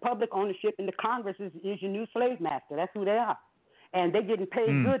ownership to public ownership, and the Congress is your new slave master. That's who they are. And they're getting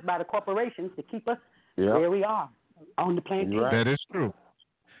paid good by the corporations to keep us where we are on the plantation. Right. That is true.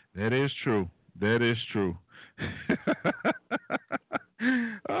 That is true. That is true.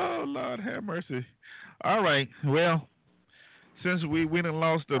 Oh, Lord have mercy. All right. Well, since we done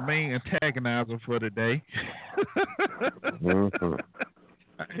lost the main antagonizer for the day.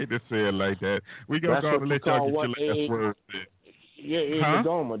 I hate to say it like that. We gonna go and let y'all get your last words.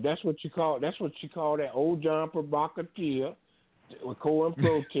 Nagoma, that's what you call that old John provocateur with Cohen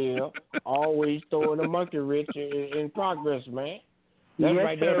Protel, always throwing a monkey wrench in progress, man. That's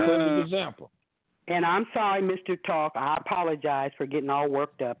right there, perfect example. And I'm sorry, Mr. Talk. I apologize for getting all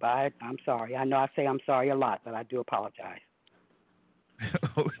worked up. I'm sorry. I know I say I'm sorry a lot, but I do apologize.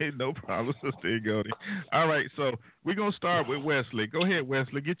 Okay, no problem, Sister Igoni. All right, so we're going to start with Wesley. Go ahead,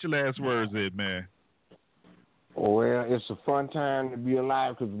 Wesley. Get your last words in, man. Well, it's a fun time to be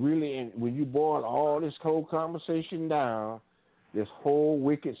alive because really, when you boil all this whole conversation down, this whole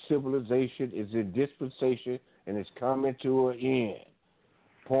wicked civilization is in dispensation and it's coming to an end.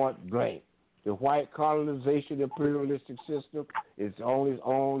 Point blank. The white colonization imperialistic system is on its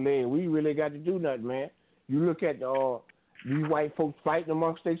own leg. We really got to do nothing, man. You look at these white folks fighting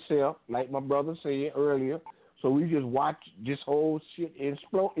amongst themselves, like my brother said earlier. So we just watch this whole shit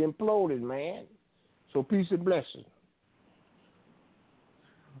imploding, man. So peace and blessing.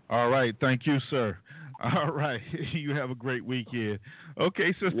 All right. Thank you, sir. All right. You have a great weekend.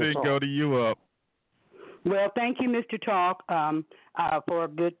 Okay, Sister, go to you up. Well, thank you, Mr. Talk, for a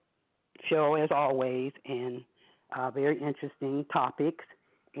good show as always, and very interesting topics.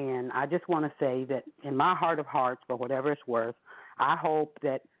 And I just want to say that in my heart of hearts, for whatever it's worth, I hope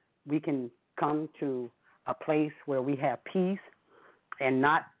that we can come to a place where we have peace and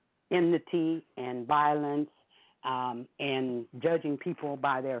not enmity and violence and judging people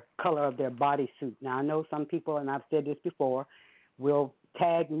by their color of their bodysuit. Now, I know some people, and I've said this before, will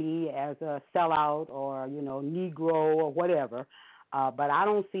tag me as a sellout or, Negro or whatever. But I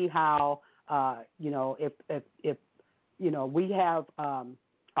don't see how, if we have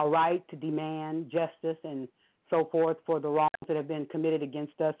a right to demand justice and so forth for the wrongs that have been committed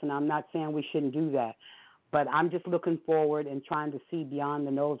against us, and I'm not saying we shouldn't do that. But I'm just looking forward and trying to see beyond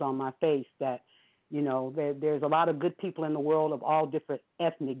the nose on my face that, there's a lot of good people in the world of all different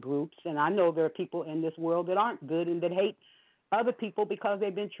ethnic groups. And I know there are people in this world that aren't good and that hate other people because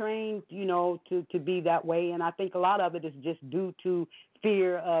they've been trained, to be that way. And I think a lot of it is just due to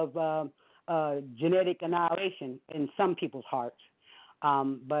fear of genetic annihilation in some people's hearts.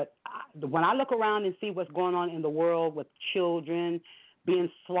 But when I look around and see what's going on in the world with children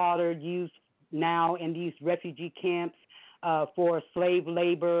being slaughtered, used now in these refugee camps for slave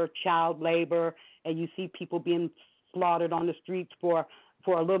labor, child labor, and you see people being slaughtered on the streets for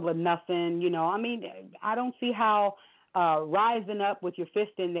a little of nothing, I don't see how rising up with your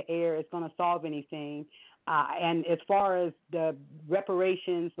fist in the air is going to solve anything. And as far as the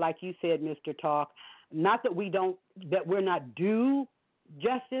reparations, like you said, Mr. Talk, not that we're not due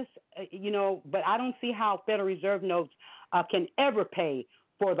justice, but I don't see how Federal Reserve notes can ever pay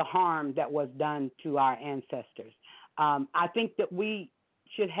for the harm that was done to our ancestors. I think that we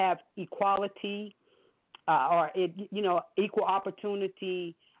should have equality equal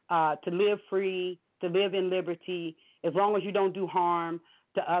opportunity to live free, to live in liberty, as long as you don't do harm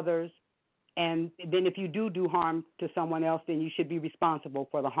to others. And then if you do harm to someone else, then you should be responsible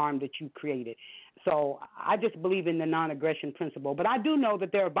for the harm that you created. So I just believe in the non-aggression principle. But I do know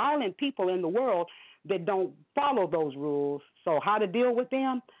that there are violent people in the world that don't follow those rules. So how to deal with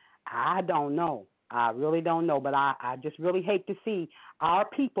them, I don't know. I really don't know. But I just really hate to see our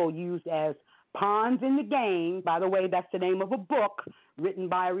people used as pawns in the game. By the way, that's the name of a book written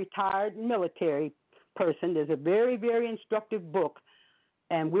by a retired military person. There's a very, very instructive book.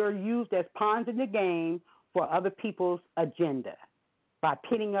 And we're used as pawns in the game for other people's agenda by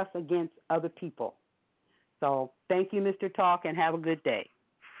pitting us against other people. So thank you, Mr. Talk, and have a good day.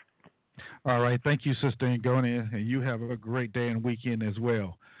 All right. Thank you, Sister Angonia, and you have a great day and weekend as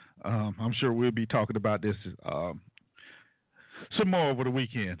well. I'm sure we'll be talking about this some more over the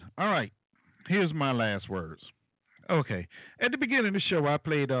weekend. All right. Here's my last words. Okay. At the beginning of the show, I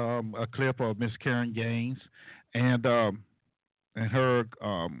played a clip of Miss Karen Gaines and her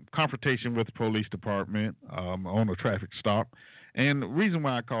confrontation with the police department on a traffic stop. And the reason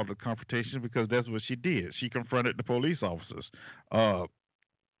why I called it a confrontation is because that's what she did. She confronted the police officers.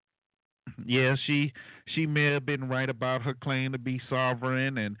 Yeah, she may have been right about her claim to be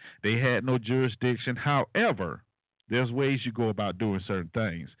sovereign and they had no jurisdiction. However, there's ways you go about doing certain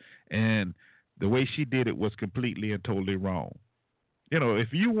things. And the way she did it was completely and totally wrong. You know, if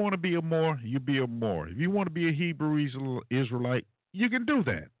you want to be a Moor, you be a Moor. If you want to be a Hebrew Israelite, you can do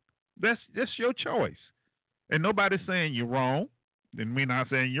that. That's your choice. And nobody's saying you're wrong, and we're not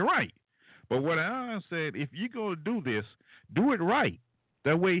saying you're right. But what I said, if you're going to do this, do it right.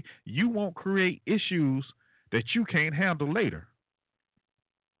 That way you won't create issues that you can't handle later.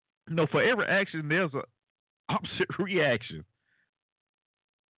 You know, for every action, there's an opposite reaction.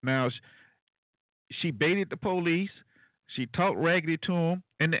 Now, she baited the police. She talked raggedy to them,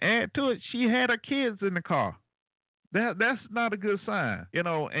 and to add to it, she had her kids in the car. That's not a good sign, you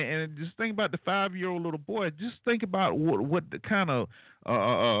know. And just think about the 5-year-old little boy. Just think about what the kind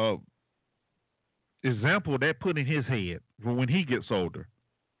of example that put in his head for when he gets older.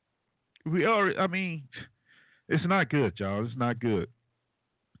 It's not good, y'all. It's not good.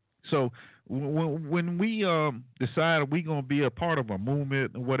 So when we decide we're going to be a part of a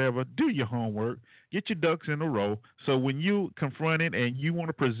movement or whatever, do your homework, get your ducks in a row. So when you confront it and you want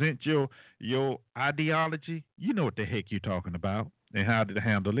to present your ideology, you know what the heck you're talking about and how to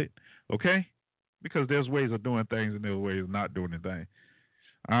handle it, okay? Because there's ways of doing things and there's ways of not doing anything.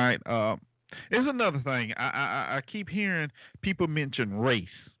 All right. There's another thing. I keep hearing people mention race,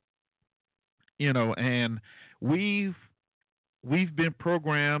 you know, and we've been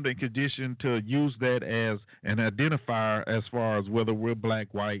programmed and conditioned to use that as an identifier as far as whether we're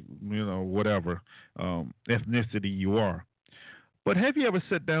black, white, you know, whatever ethnicity you are. But have you ever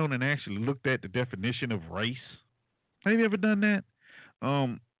sat down and actually looked at the definition of race? Have you ever done that?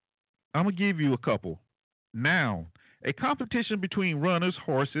 I'm going to give you a couple. Noun, a competition between runners,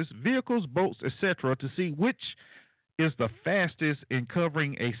 horses, vehicles, boats, etc. to see which is the fastest in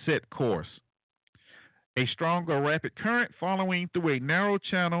covering a set course. A strong or rapid current following through a narrow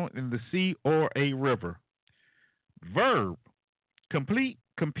channel in the sea or a river. Verb, compete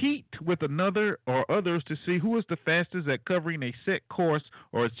with another or others to see who is the fastest at covering a set course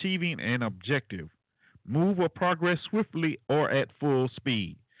or achieving an objective. Move or progress swiftly or at full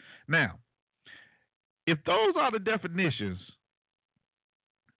speed. Now, if those are the definitions,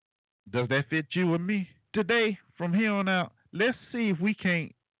 does that fit you and me? Today, from here on out, let's see if we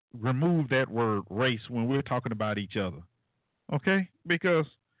can't remove that word race when we're talking about each other. Okay? Because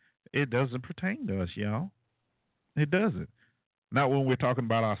it doesn't pertain to us, y'all. It doesn't. Not when we're talking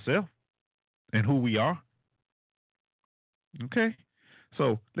about ourselves and who we are. Okay?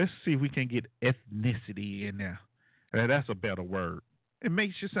 So let's see if we can get ethnicity in there. That's a better word. It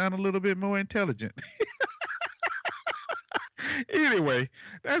makes you sound a little bit more intelligent. Anyway,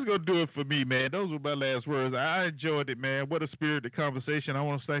 that's going to do it for me, man. Those were my last words. I enjoyed it, man. What a spirited conversation. I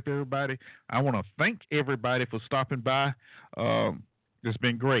want to thank everybody. I want to thank everybody for stopping by. It's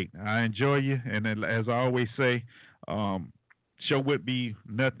been great. I enjoy you. And as I always say, show would be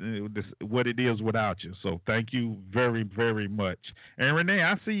nothing what it is without you. So thank you very, very much. And Renee,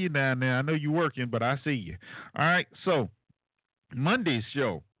 I see you down there. I know you're working, but I see you. All right. So Monday's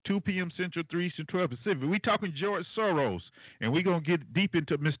show, 2 p.m. Central, 3 Eastern, 12 Pacific. We're talking George Soros, and we're going to get deep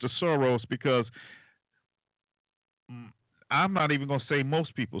into Mr. Soros because I'm not even going to say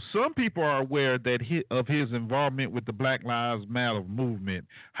most people. Some people are aware of his involvement with the Black Lives Matter movement.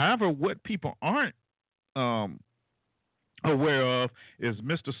 However, what people aren't aware of is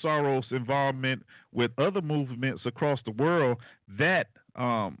Mr. Soros' involvement with other movements across the world that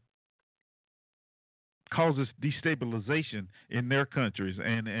causes destabilization in their countries,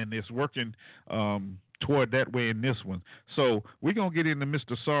 and it's working toward that way in this one. So we're going to get into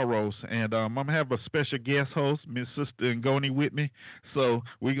Mr. Soros, and I'm going to have a special guest host, Miss Sister Ngoni, with me. So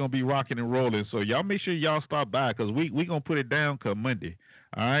we're going to be rocking and rolling. So y'all make sure y'all stop by, because we're going to put it down come Monday.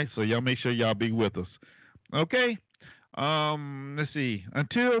 All right? So y'all make sure y'all be with us. Okay? Let's see.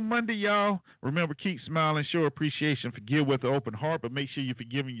 Until Monday, y'all, remember, keep smiling, show appreciation, forgive with an open heart, but make sure you're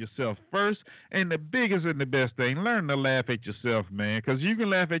forgiving yourself first. And the biggest and the best thing, learn to laugh at yourself, man, because you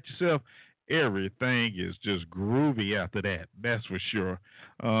can laugh at yourself. Everything is just groovy after that. That's for sure.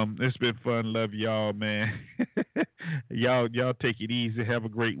 It's been fun. Love y'all, man. y'all take it easy. Have a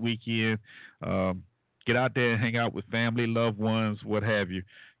great weekend. Get out there and hang out with family, loved ones, what have you.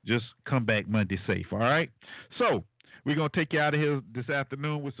 Just come back Monday safe, all right? So we're going to take you out of here this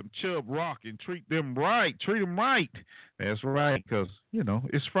afternoon with some Chubb Rock and treat them right. Treat them right. That's right, because,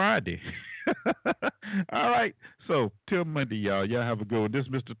 it's Friday. All right. So till Monday, y'all. Y'all have a good one. This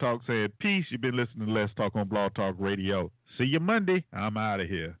is Mr. Talk saying peace. You've been listening to Let's Talk on Blog Talk Radio. See you Monday. I'm out of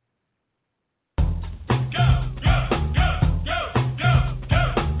here.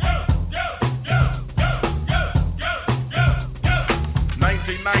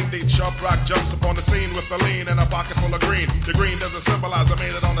 1990, Chubb Rock jumps upon the scene with a lean and a pocket full of green. The green doesn't symbolize I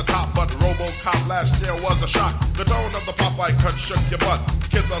made it on the top, but RoboCop last year was a shock. The tone of the Popeye cut shook your butt.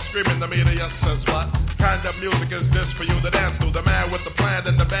 Kids are screaming, the media says what? Kind of music is this for you to dance to? The man with the plan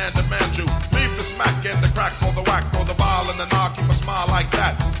and the band demands you. Leave the smack and the crack for the whack, for the ball and the knock, keep a smile like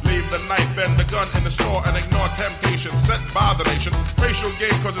that. Leave the knife and the gun in the store and ignore temptation sent by the nation. Racial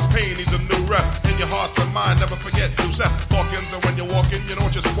game cause it's pain needs a new rep. In your heart and mind, never forget to set Hawkins, and when you're walking, you know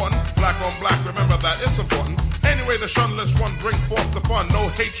it's just fun. Black on black, remember that, it's important. Anyway, the shunless one bring forth the fun. No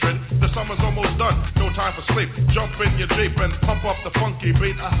hatred, the summer's almost done. No time for sleep. Jump in your Jeep and pump up the funky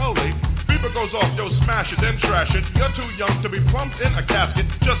beat. Holy, beeper goes off, yo, smash it, then trash it. You're too young to be plumped in a casket.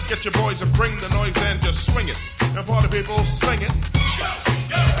 Just get your boys and bring the noise and just swing it. And party people, sing it.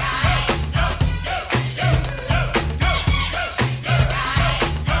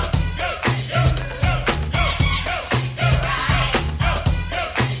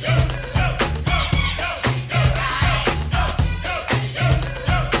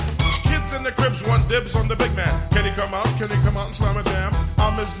 Dibs on the big man. Can he come out? Can he come out and slam a jam?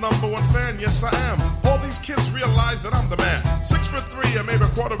 I'm his number one fan, yes I am. All these kids realize that I'm the man. 6'3" and maybe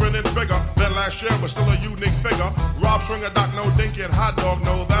a quarter an inch bigger than last year, but still a unique figure. Rob Stringer, Doc No, Dinky, and Hot Dog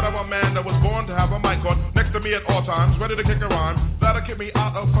know that I'm a man that was born to have a mic on next to me at all times, ready to kick a rhyme. That'll keep me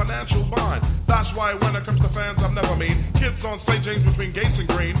out of financial bind. That's why when it comes to fans, I'm never mean. Kids on St. James between Gates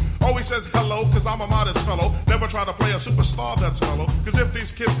and Green always says hello, cause I'm a modest fellow. Never try to play a superstar that's mellow, cause if these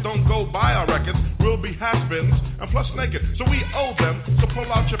kids don't go buy our records, we'll be has-beens and plus naked. So we owe them, so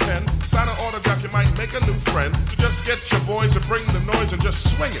pull out your pen, sign an autograph, you might make a new friend. So just get your boys and bring the noise and just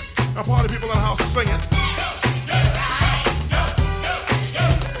swing it. Now party people in the house, sing it.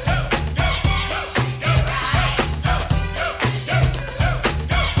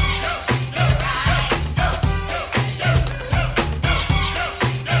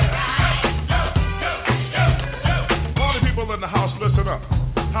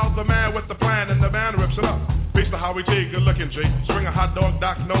 How's the man with the plan and the band rips it up? Beats the Howie G, good looking G. String a hot dog,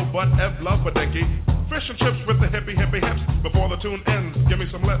 Doc No, but F love for Dinky. Fish and chips with the hippie hips. Before the tune ends, give me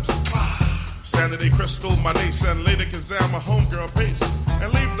some lips. Sanity Crystal, my niece, and Lady Kazam, my homegirl, peace.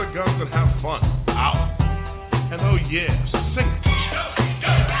 And leave the guns and have fun. Out. And oh yeah, sing it.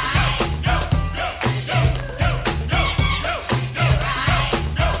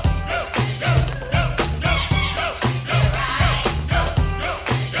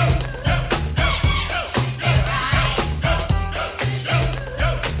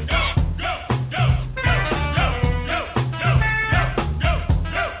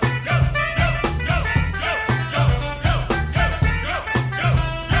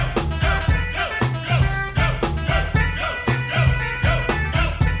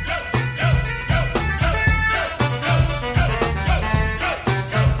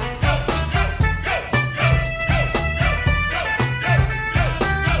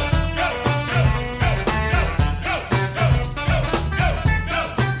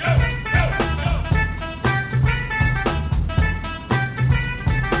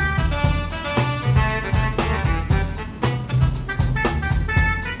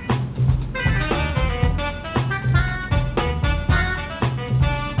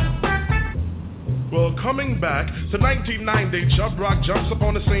 coming back to 1990, Chubb Rock jumps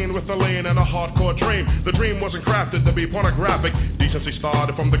upon the scene with a lean and a hardcore dream. The dream wasn't crafted to be pornographic. Decency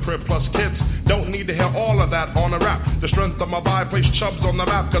started from the crib plus kids. Don't need to hear all of that on a rap. The strength of my vibe placed Chubbs on the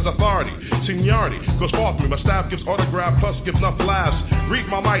map, cause authority, seniority goes forth me. My staff gives autograph plus gives enough laughs. Read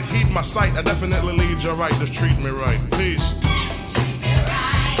my might, heed my sight. I definitely lead you right. Just treat me right. Peace.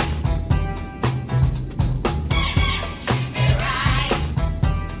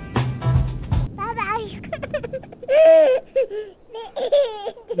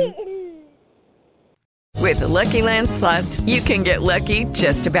 With the Lucky Land Slots, you can get lucky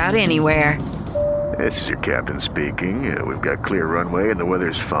just about anywhere. This is your captain speaking. We've got clear runway and the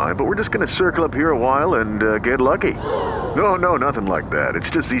weather's fine, but we're just going to circle up here a while and get lucky. No, nothing like that. It's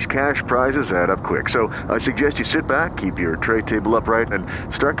just these cash prizes add up quick. So I suggest you sit back, keep your tray table upright, and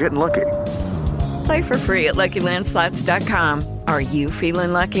start getting lucky. Play for free at LuckyLandSlots.com. Are you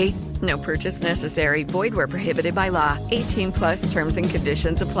feeling lucky? No purchase necessary. Void where prohibited by law. 18+ terms and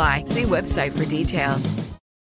conditions apply. See website for details.